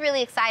I'm just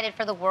really excited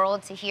for the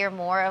world to hear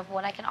more of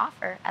what I can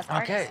offer as an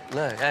artist. Okay,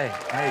 look, hey,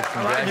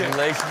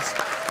 congratulations.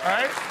 All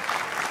right.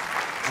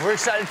 We're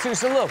excited too.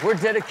 So look, we're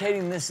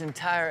dedicating this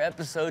entire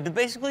episode to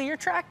basically your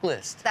track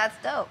list. That's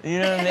dope. You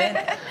know what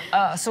I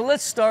mean? So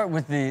let's start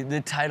with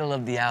the title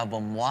of the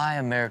album, Why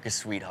America's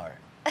Sweetheart?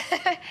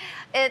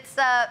 It's,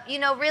 you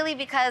know, really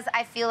because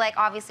I feel like,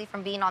 obviously,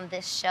 from being on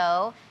this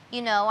show,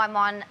 you know, I'm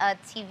on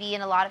TV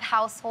in a lot of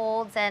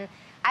households, and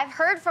I've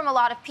heard from a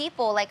lot of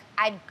people, like,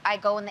 I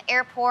go in the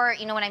airport,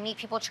 you know, when I meet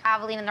people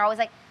traveling, and they're always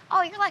like,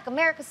 oh, you're like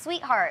America's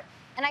sweetheart.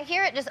 And I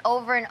hear it just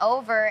over and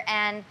over,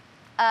 and,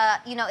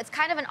 you know, it's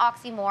kind of an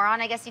oxymoron,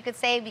 I guess you could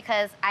say,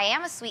 because I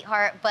am a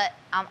sweetheart, but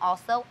I'm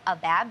also a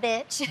bad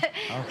bitch. Okay.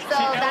 So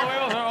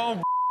LOL's her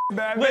own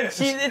bad bitch.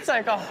 But it's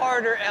like a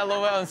harder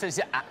LOL, and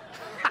says,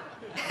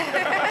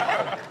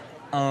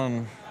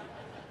 I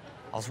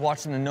was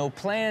watching the No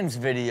Plans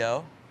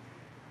video,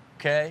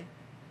 okay?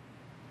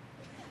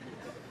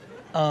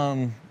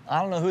 I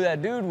don't know who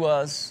that dude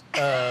was,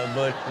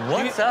 but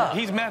what's up?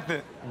 He's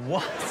method.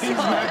 What's He's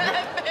up? method.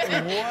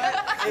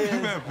 What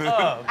is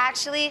up?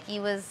 Actually, he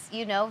was,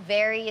 you know,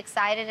 very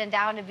excited and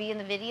down to be in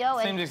the video.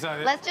 Seemed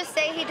excited. Let's just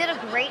say he did a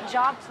great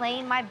job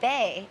playing my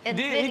bae in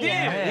the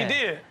video. He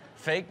did.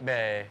 Fake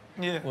bae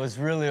was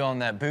really on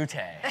that booty.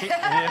 Fake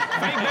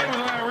bae was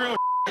on that real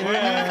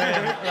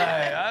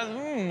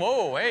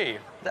whoa, hey,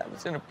 that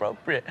was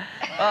inappropriate.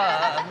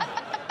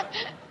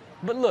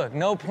 But look,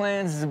 No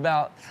Plans is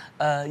about,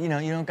 you know,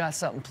 you don't got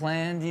something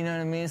planned, you know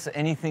what I mean? So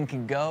anything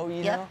can go,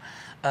 you know?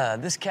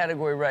 This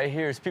category right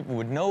here is people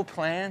with no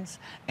plans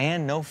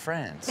and no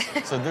friends.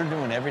 So they're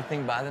doing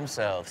everything by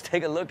themselves.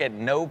 Take a look at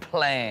No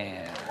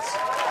Plans.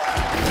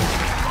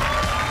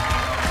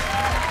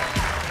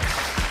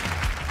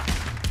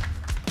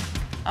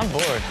 I'm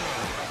bored.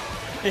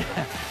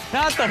 Yeah.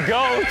 Not the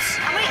goats.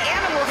 How many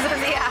animals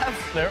does he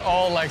have? They're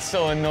all like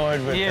so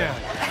annoyed with him.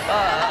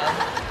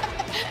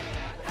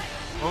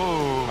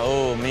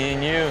 Oh, me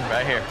and you,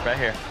 right here, right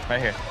here,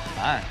 right here.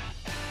 Fine.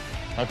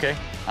 Okay,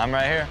 I'm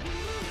right here.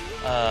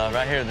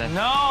 Right here then.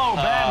 No,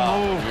 bad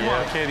move. Come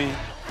on, kitty.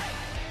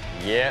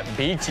 Yeah,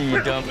 beachy, you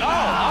dumb.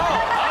 Oh.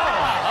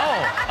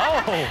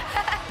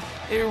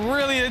 It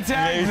really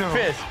attacked him. He's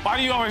pissed. Why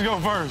do you always go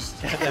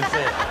first? That's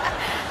it.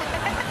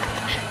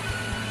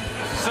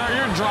 Sir,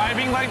 you're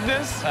driving like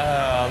this?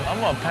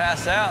 I'm gonna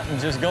pass out and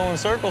just go in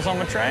circles on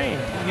my train.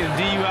 You get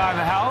a DUI in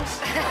the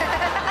house?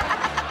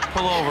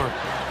 Pull over.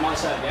 Come on,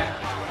 sir, yeah?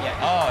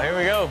 Oh, here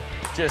we go.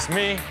 Just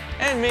me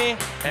and me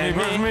and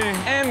me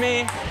and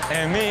me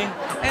and me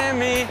and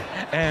me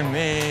and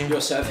me.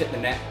 Your serve hit the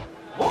net.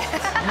 What?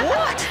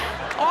 What?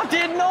 I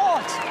did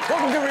not.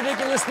 Welcome to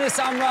Ridiculousness.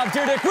 I'm Rob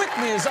Dyrdek. With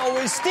me, as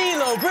always,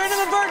 Steelo, Brim,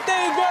 the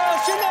birthday girl,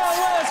 Chanel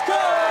West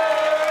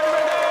Coast.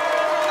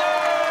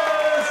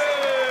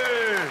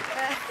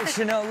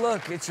 Chanel,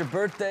 look, it's your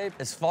birthday.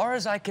 As far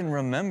as I can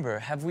remember,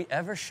 have we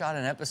ever shot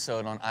an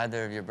episode on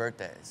either of your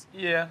birthdays?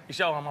 Yeah, we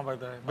shot on my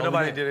birthday, but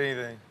nobody did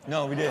anything.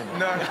 No, we didn't.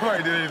 No,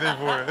 nobody did anything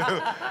for it.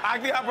 I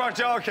think I brought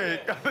y'all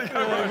cake.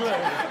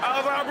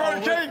 I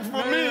brought cake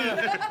for me,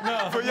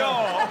 for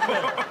y'all.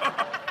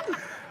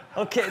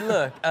 Okay,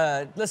 look,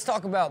 let's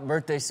talk about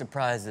birthday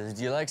surprises.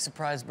 Do you like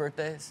surprise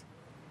birthdays?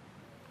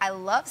 I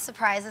love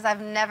surprises.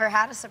 I've never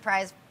had a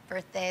surprise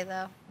birthday,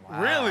 though.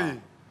 Wow.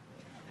 Really?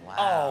 Wow.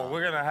 Oh,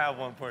 we're gonna have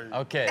one for you.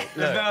 Okay. It's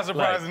not a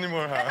surprise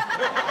anymore,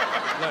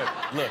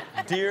 huh? Look,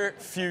 dear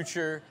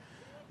future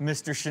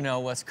Mr.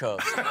 Chanel West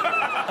Coast.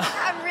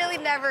 I'm really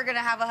never gonna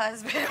have a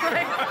husband.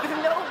 Like,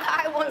 no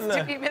guy wants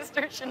to be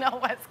Mr. Chanel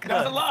West Coast.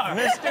 That's a lie.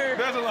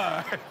 That's a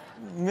lie.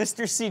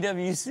 Mr.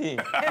 CWC.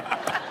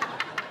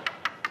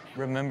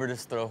 Remember to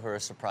throw her a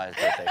surprise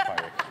birthday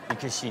party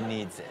because she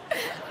needs it.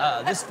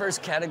 This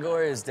first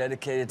category is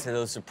dedicated to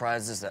those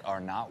surprises that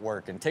are not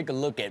working. Take a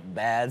look at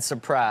bad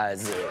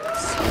surprises.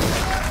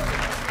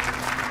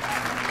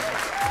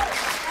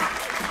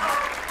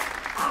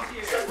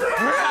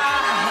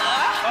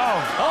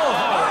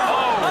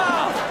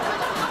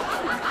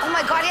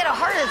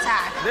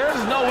 attack.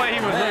 There's no way he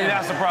was really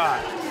that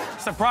surprised.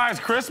 Surprise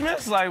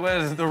Christmas? Like, what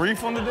is it, the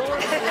reef on the door?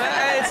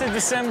 Hey, it's a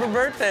December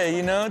birthday,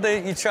 you know?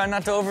 You try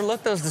not to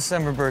overlook those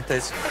December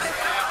birthdays.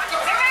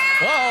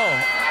 Whoa!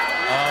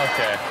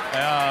 Okay,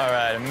 all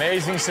right,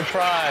 amazing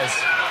surprise.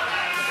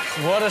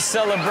 What a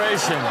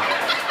celebration.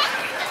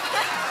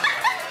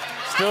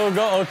 Still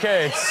go,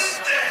 okay, it's,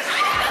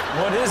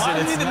 what is Why it? do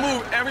you It's need to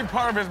not- move every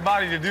part of his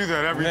body to do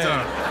that every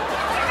time?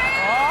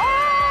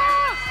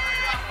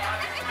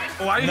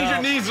 Why do you need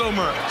your knees so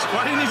much?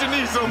 Why do you need your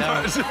knees so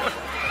much?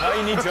 Why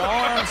you need your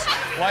arms?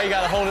 Why you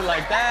gotta hold it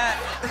like that?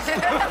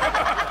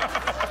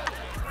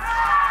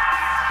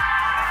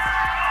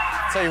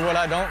 Tell you what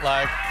I don't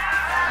like.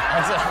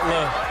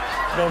 Look,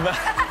 go back.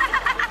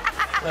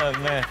 Look,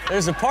 man,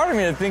 there's a part of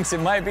me that thinks it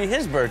might be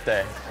his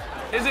birthday.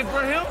 Is it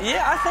for him?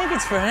 Yeah, I think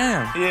it's for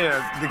him.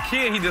 Yeah, the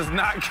kid he does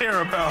not care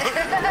about.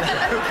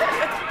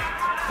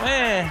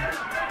 Man,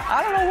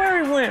 I don't know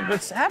where he went,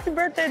 but happy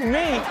birthday to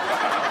me.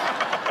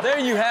 There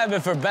you have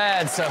it for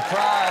bad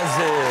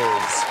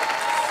surprises.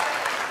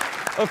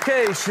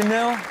 Okay,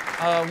 Chanel,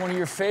 one of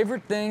your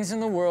favorite things in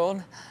the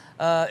world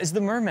is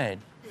the mermaid,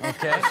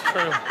 okay? That's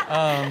true.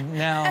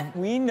 Now,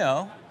 we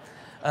know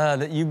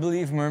that you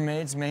believe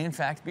mermaids may in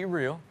fact be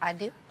real. I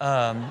do.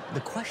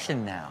 The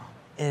question now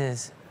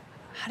is,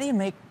 how do you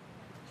make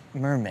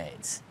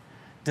mermaids?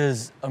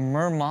 Does a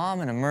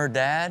mermom and a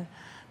merdad,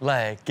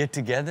 like, get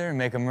together and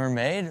make a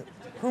mermaid?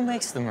 Who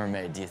makes the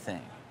mermaid, do you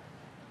think?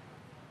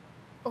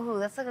 Ooh,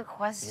 that's a good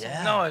question.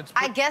 Yeah. No, it's...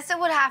 I guess it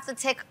would have to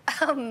take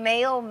a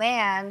male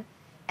man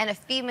and a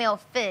female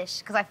fish,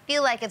 because I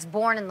feel like it's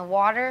born in the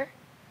water,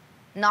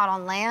 not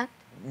on land.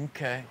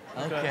 Okay.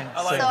 I like So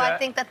that. I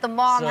think that the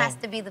mom So- has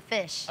to be the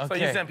fish. So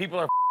you saying people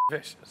are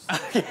fishes?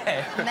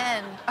 Okay.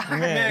 Men.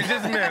 Men,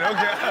 just men,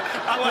 okay.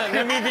 I like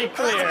Let me be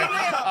clear.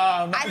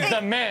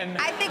 The men.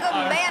 I think a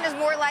man is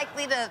more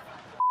likely to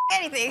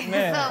anything.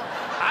 Man. So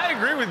I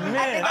agree with you.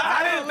 Man,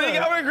 I didn't think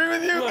I would agree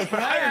with you. Look,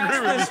 I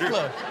agree with you.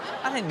 Look,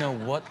 I didn't know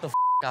what the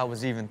I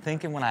was even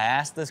thinking when I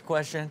asked this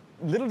question.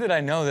 Little did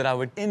I know that I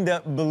would end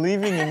up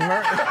believing in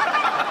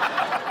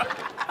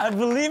I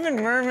believe in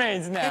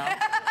mermaids now.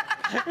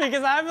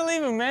 Because I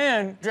believe a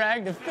man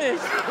dragged a fish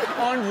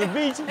onto the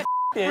beach and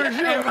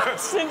and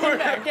sent it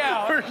back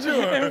out. For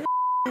sure. And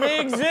they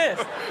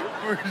exist.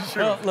 For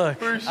sure. Well, look,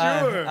 For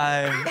sure.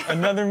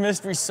 another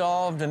mystery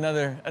solved,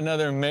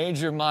 another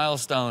major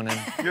milestone in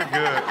You're good.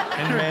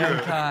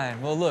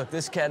 mankind. Well, look,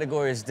 this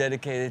category is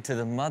dedicated to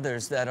the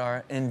mothers that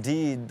are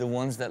indeed the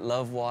ones that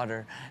love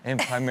water and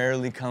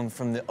primarily come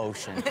from the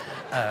ocean.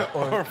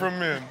 Or from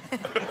men.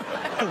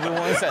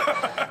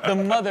 The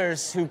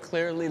mothers who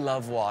clearly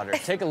love water.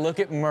 Take a look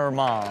at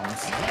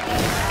mermoms.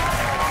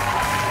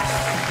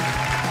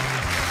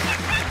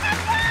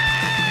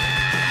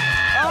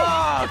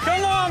 Oh,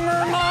 come on,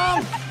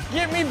 mermom!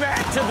 Get me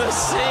back to the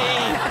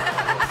sea.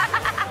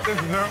 This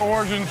is their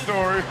origin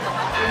story.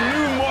 The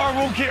new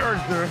Marvel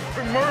character,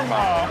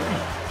 Mermom.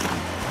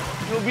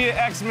 You'll be an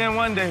X-Men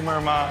one day,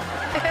 Mermom.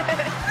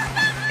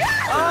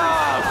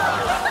 Oh.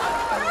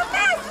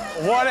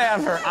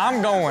 Whatever,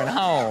 I'm going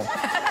home.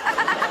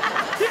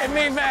 Get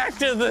me back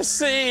to the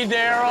sea,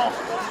 Daryl.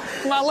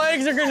 My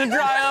legs are gonna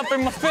dry up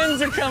and my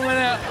fins are coming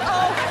out.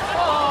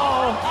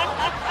 Oh.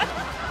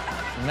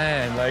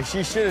 Man, like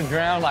she should have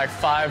drowned like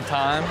 5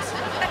 times.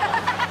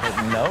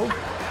 But nope.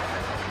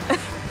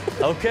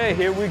 Okay,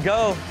 here we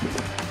go.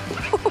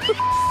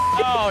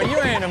 Oh, you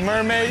ain't a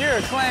mermaid, you're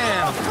a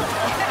clam.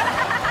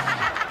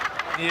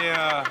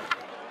 Yeah.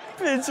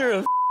 Picture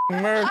of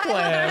mer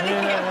clam, you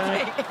know what I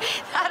mean?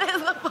 That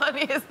is the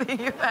funniest thing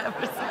you've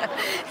ever said.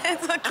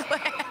 It's a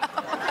clam.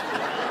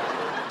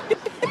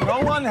 No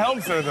one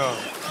helps her, though.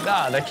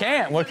 Nah, they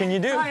can't. What can you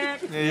do? Yeah,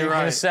 you're You're right.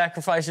 gonna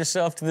sacrifice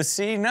yourself to the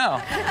sea?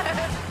 No.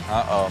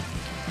 Uh-oh.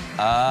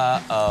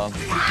 Uh-oh.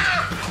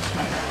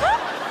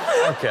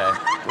 Okay.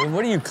 Well,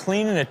 what are you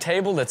cleaning a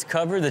table that's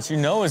covered that you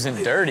know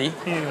isn't dirty?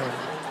 Yeah.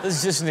 This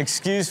is just an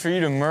excuse for you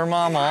to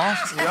mermom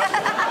off? Yep.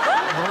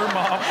 Mermom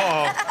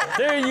off.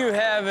 There you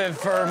have it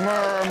for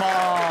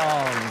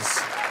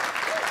mermoms.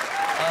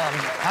 I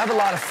have a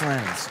lot of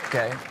friends,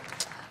 okay?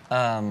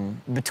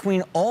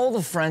 Between all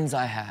the friends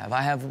I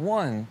have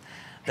one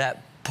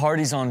that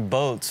parties on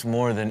boats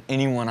more than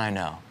anyone I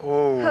know.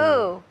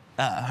 Oh.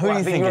 Who do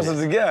you think he it was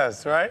is? a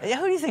guest, right? Yeah,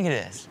 who do you think it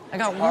is? I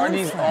got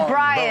Parties one friend. on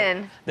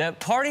Brian. That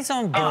parties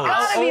on boats.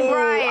 gotta be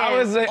Brian. I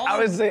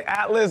would say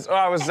Atlas or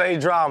I would say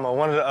Drama,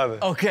 one or the other.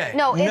 Okay.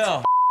 No,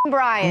 it's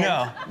Brian.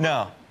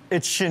 No,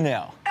 it's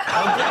Chanel.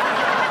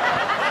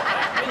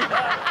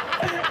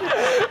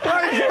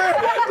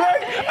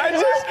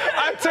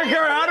 I took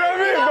her out of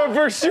it, but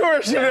for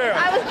sure Chanel.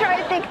 I was trying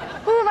to think,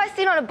 who have I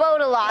seen on a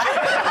boat a lot?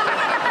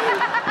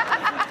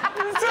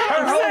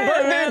 Her whole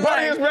birthday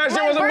party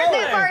expression was a boat. My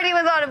birthday party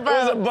was on a boat.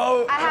 It was a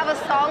boat. I have a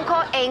song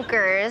called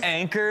Anchors.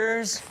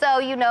 Anchors? So,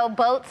 you know,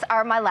 boats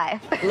are my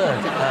life.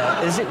 Look,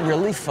 is it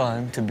really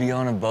fun to be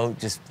on a boat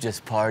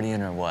just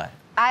partying or what?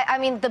 I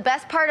mean, the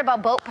best part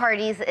about boat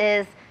parties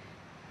is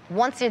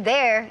once you're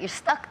there, you're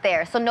stuck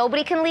there. So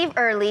nobody can leave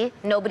early,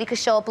 nobody can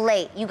show up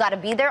late. You gotta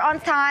be there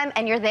on time,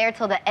 and you're there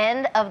till the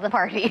end of the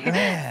party.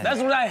 Man. That's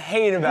what I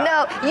hate about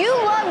No, you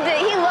loved it.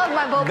 He loved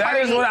my boat party.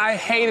 That is what I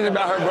hated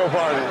about her boat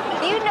party.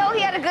 You know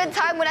he had a good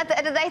time when at the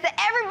end of the day, he said,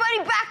 everybody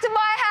back to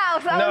my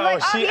house. I was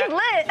like, oh, he's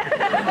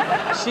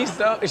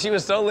lit. She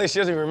was so lit, she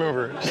doesn't even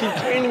remember. She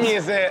came to me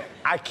and said,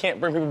 I can't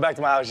bring people back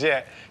to my house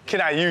yet.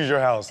 Can I use your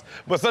house?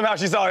 But somehow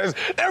she saw it as,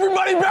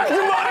 everybody back to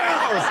my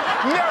house!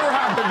 Never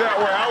happened that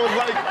way. I was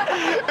like,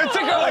 it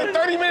took her like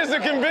 30 minutes to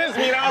convince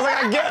me, and I was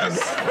like, I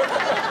guess.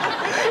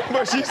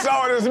 But she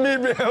saw it as me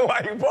being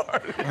like,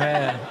 party.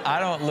 Man, I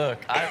don't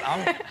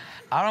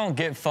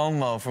get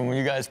FOMO from when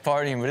you guys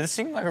partying, but it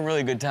seemed like a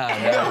really good time.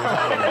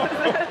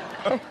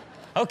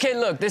 Okay,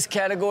 look, this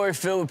category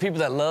filled with people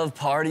that love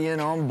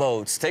partying on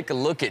boats. Take a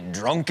look at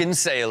drunken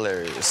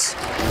sailors.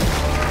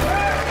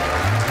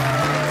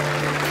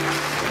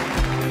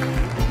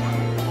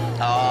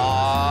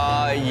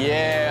 Oh,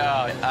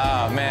 yeah.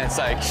 Oh, man, it's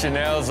like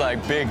Chanel's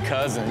like big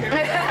cousin.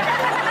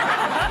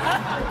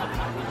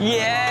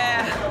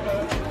 Yeah.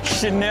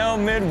 Chanel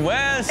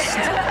Midwest.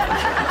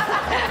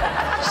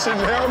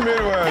 Chanel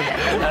Midwest.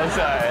 That's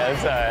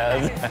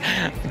all right.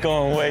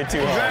 Going way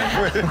too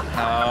hard.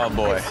 Oh,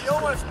 boy.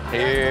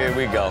 Here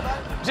we go.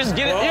 Just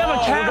get it. You have a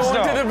cast We're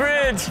going to the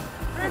bridge.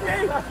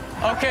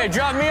 Okay,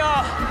 drop me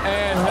off.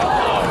 And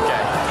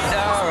okay.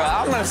 All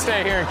right, I'm going to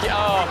stay here.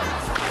 Oh.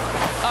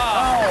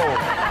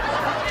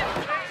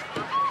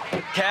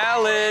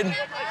 Khaled. You hit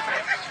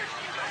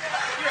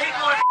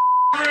my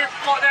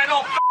roof like that,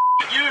 I'll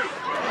you.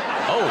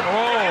 Oh.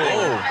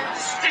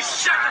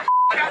 Just shut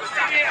the up,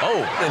 stand here.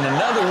 Oh, and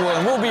another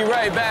one. We'll be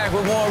right back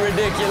with more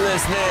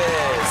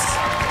ridiculousness.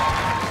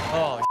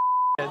 Oh,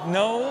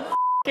 no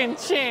f***ing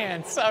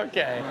chance.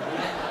 Okay.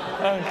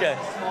 Get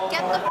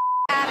the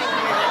out of here.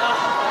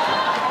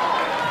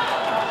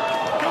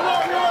 Come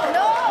on.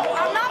 No,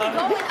 I'm not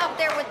going up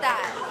there with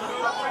that.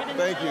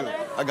 Thank you.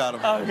 I got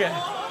him. Okay.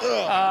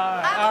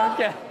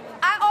 Okay.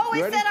 I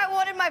always said I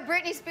wanted my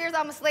Britney Spears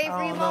I'm a slave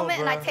for you moment,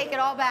 and I take it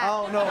all back.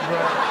 Oh, no, bro.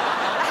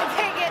 I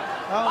take it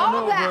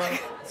all back. Bro.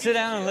 Sit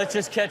down and let's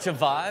just catch a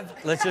vibe.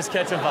 Let's just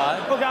catch a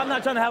vibe. Okay, I'm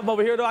not trying to have him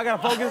over here, though. I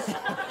gotta focus. Hey,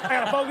 Mike, I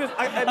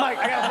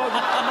gotta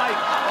focus. Mike,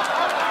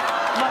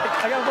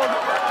 I gotta focus.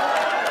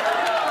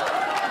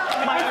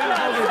 Mike, I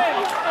gotta focus.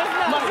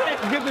 Mike,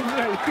 get this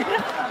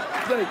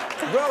thing.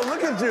 Bro,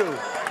 look at you.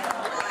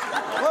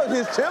 Look,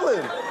 he's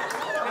chilling.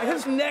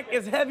 His neck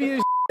is heavy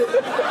as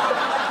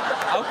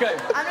Okay.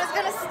 I'm just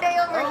gonna stay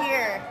over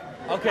here.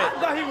 Okay. I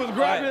thought he was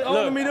grabbing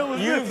on me.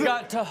 You've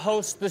got to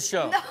host the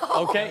show. No.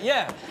 Okay?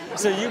 Yeah.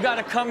 So you got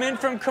to come in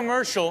from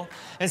commercial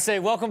and say,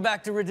 welcome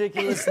back to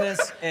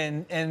Ridiculousness,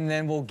 and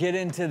then we'll get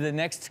into the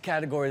next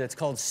category that's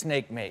called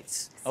Snake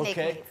Mates. Snake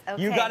Mates,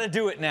 okay. You got to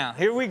do it now.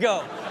 Here we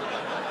go.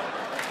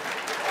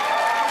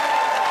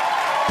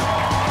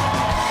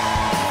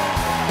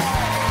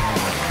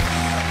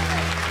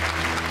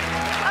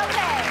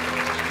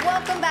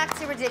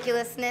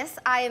 Ridiculousness.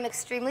 I am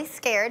extremely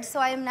scared, so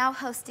I am now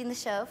hosting the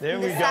show from There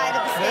we this go. side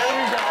of the stage. There we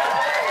go.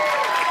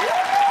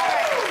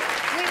 Right.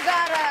 We've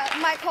got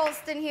Mike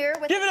Holston here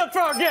with. Give it up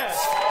for our guest.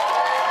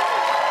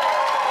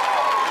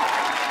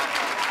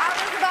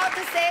 I was about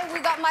to say we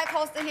got Mike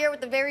Holston here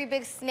with a very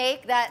big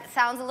snake. That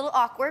sounds a little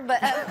awkward,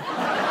 but.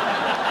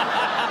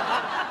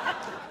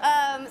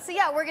 So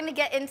yeah, we're gonna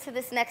get into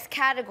this next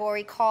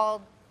category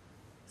called.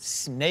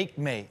 Snake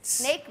Mates.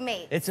 Snake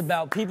Mates. It's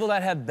about people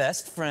that have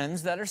best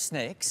friends that are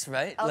snakes,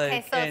 right?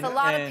 Okay, so it's a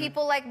lot of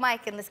people like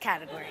Mike in this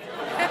category.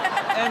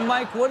 And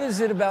Mike, what is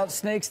it about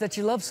snakes that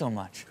you love so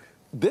much?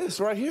 This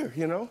right here,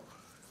 you know?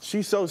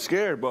 She's so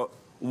scared, but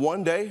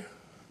one day...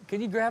 Can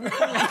you grab it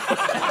for me?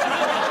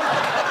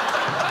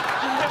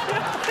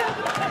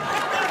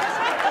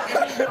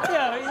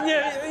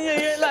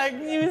 Yeah, like,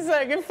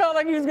 it felt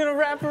like he was gonna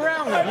wrap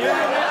around me. You know what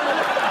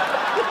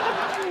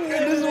I mean?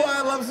 This is why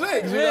I love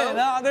snakes, you know?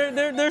 No,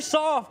 they're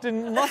soft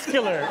and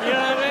muscular, you know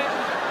what I mean?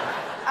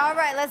 All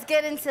right, let's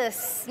get into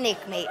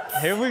Snake Mates.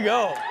 Here we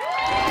go. Is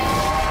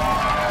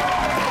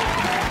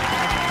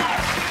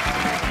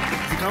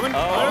he coming?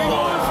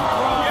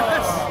 Oh,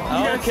 yes.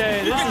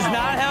 Okay, this is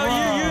not how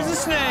you use a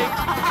snake.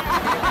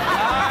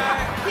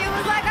 He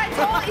was like, I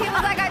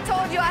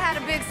told you I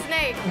had a big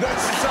snake. You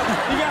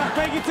gotta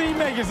fake it till you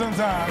make it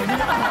sometimes.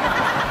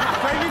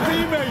 Fake it till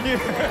you make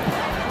it.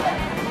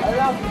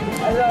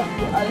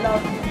 I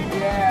love you,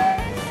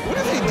 yeah. What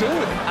is he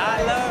doing?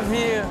 I love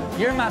you.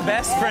 You're my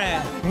best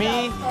friend.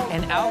 Me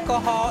and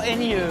alcohol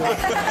and you.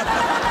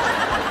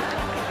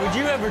 Would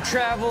you ever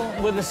travel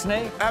with a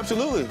snake?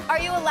 Absolutely. Are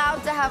you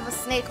allowed to have a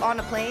snake on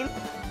a plane?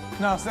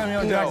 No,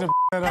 Samuel Jackson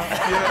that up.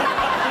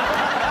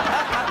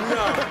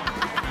 No.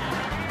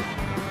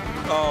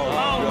 Oh,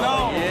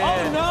 no. Yeah.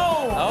 Oh, no.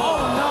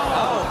 Oh, no.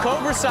 Oh,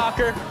 Cobra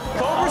soccer.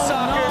 Cobra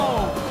soccer.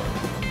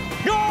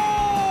 No. Go!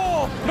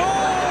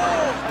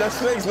 That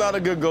snake's not a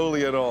good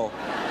goalie at all.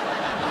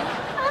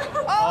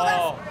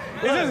 Oh,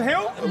 is this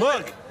him?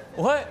 Look.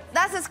 What?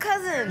 That's his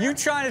cousin. You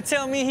trying to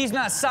tell me he's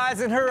not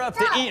sizing her up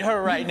to eat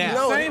her right now?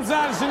 No. Same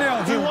side of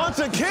Chanel, He too. wants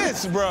a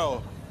kiss,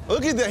 bro.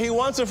 Look at that. He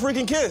wants a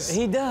freaking kiss.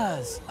 He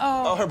does.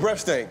 Oh, her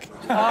breath stink.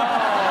 Oh,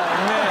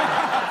 man.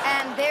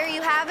 And there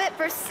you have it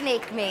for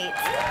snake mates.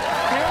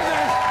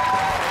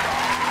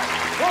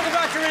 Welcome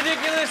back to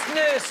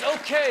Ridiculousness.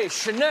 Okay,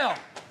 Chanel.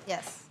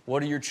 Yes.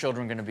 What are your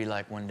children gonna be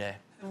like one day?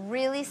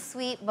 Really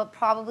sweet, but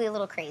probably a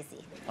little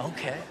crazy.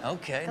 Okay.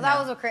 Because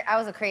I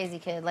was a crazy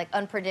kid, like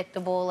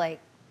unpredictable, like,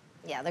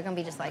 yeah, they're gonna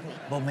be just like me.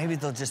 Well, maybe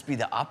they'll just be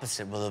the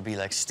opposite. Well, they'll be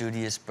like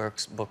studious, book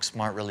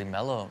smart, really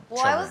mellow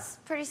Well, children. I was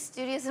pretty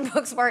studious and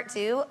book smart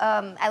too.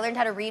 I learned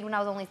how to read when I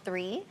was only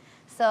 3.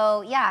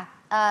 So yeah,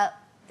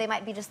 they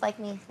might be just like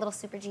me, little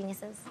super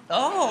geniuses.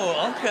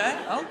 Oh,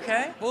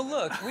 okay. Well,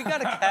 look, we got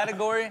a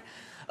category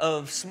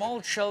of small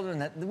children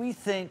that we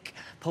think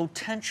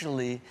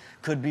potentially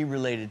could be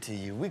related to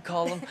you. We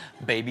call them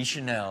Baby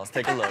Chanels.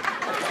 Take a look.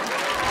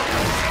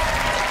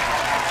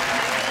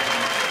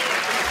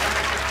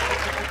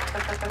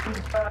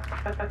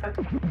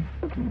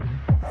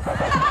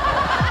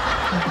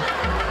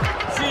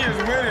 She is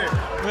with it.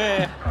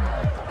 Man.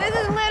 This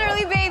is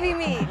literally baby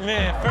me.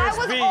 Man, I first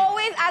was beat.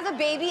 always, as a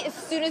baby, as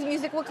soon as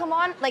music would come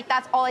on, like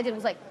that's all I did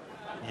was like,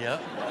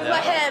 Yep. in my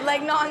head,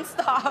 like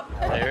nonstop.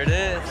 There it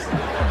is.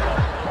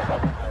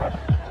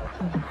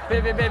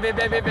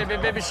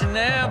 Baby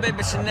Chanel,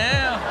 baby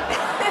Chanel.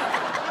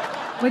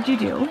 What'd you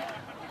do?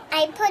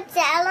 I put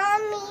gel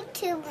on me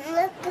to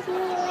look at me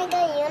like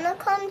a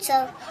unicorn,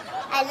 so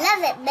I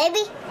love it,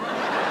 baby.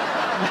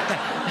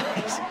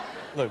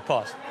 Look,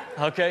 pause.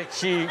 Okay,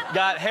 she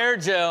got hair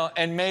gel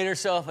and made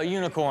herself a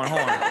unicorn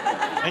horn.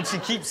 And she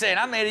keeps saying,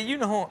 I made a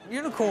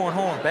unicorn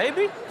horn,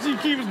 baby. She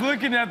keeps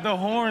looking at the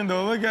horn,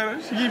 though. Look at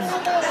her. She keeps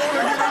looking up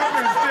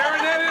and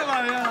staring at it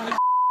like,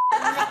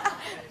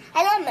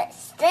 I love it.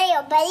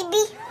 Steelo,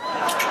 baby.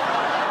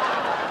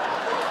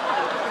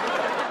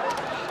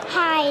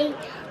 Hi,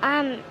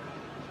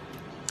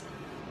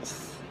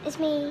 it's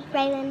me,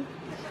 Raylan.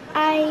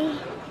 I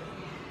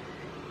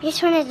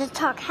just wanted to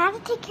talk how to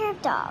take care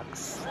of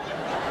dogs.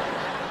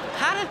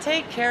 How to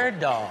take care of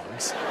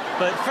dogs.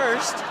 But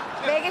first...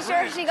 Making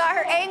sure she got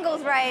her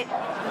angles right.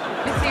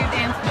 Let's see your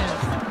dance moves.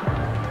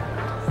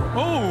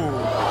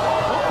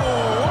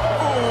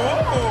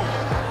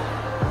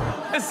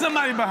 There's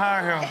somebody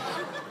behind him.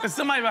 There's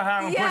somebody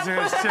behind him pushing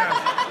his chest.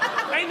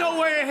 Ain't no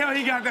way in hell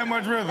he got that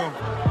much rhythm.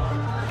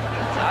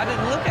 I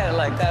didn't look at it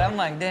like that. I'm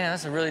like, damn,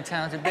 that's a really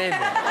talented baby.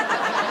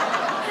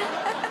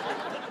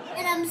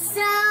 And I'm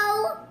so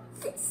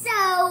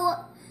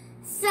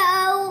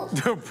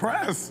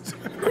depressed.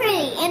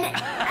 pretty. And I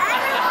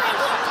don't know, I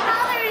can't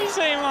tolerate.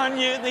 Shame on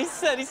you. He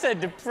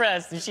said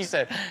depressed, and she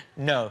said,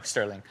 no,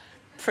 Sterling,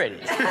 pretty.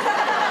 Tolerate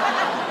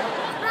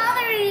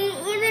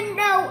even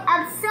though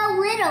I'm so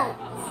little.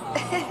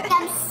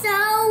 I'm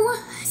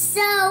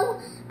so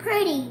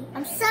pretty.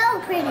 I'm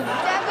so pretty.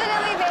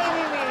 Definitely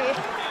baby me.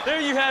 There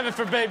you have it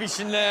for Baby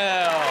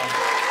Chanel.